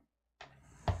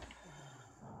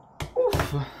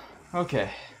 Oof. Okay.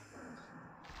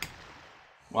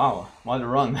 Wow, what a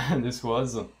run this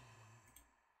was.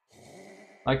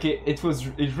 Like it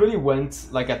really went,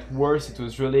 like at worst it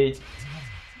was really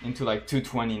into like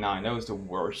 229. That was the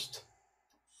worst.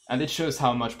 And it shows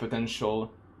how much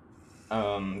potential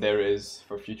there is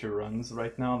for future runs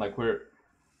right now. Like we're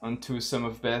onto some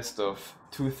of best of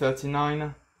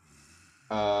 239,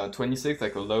 26,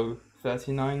 like a low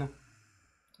 39.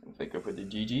 I think I put the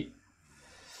GG.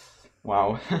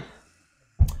 Wow.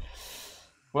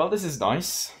 Well, this is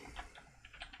nice.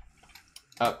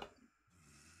 Up.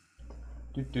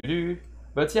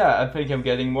 But yeah, I think I'm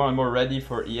getting more and more ready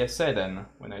for ESA then,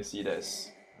 when I see this.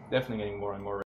 Definitely getting more and more ready.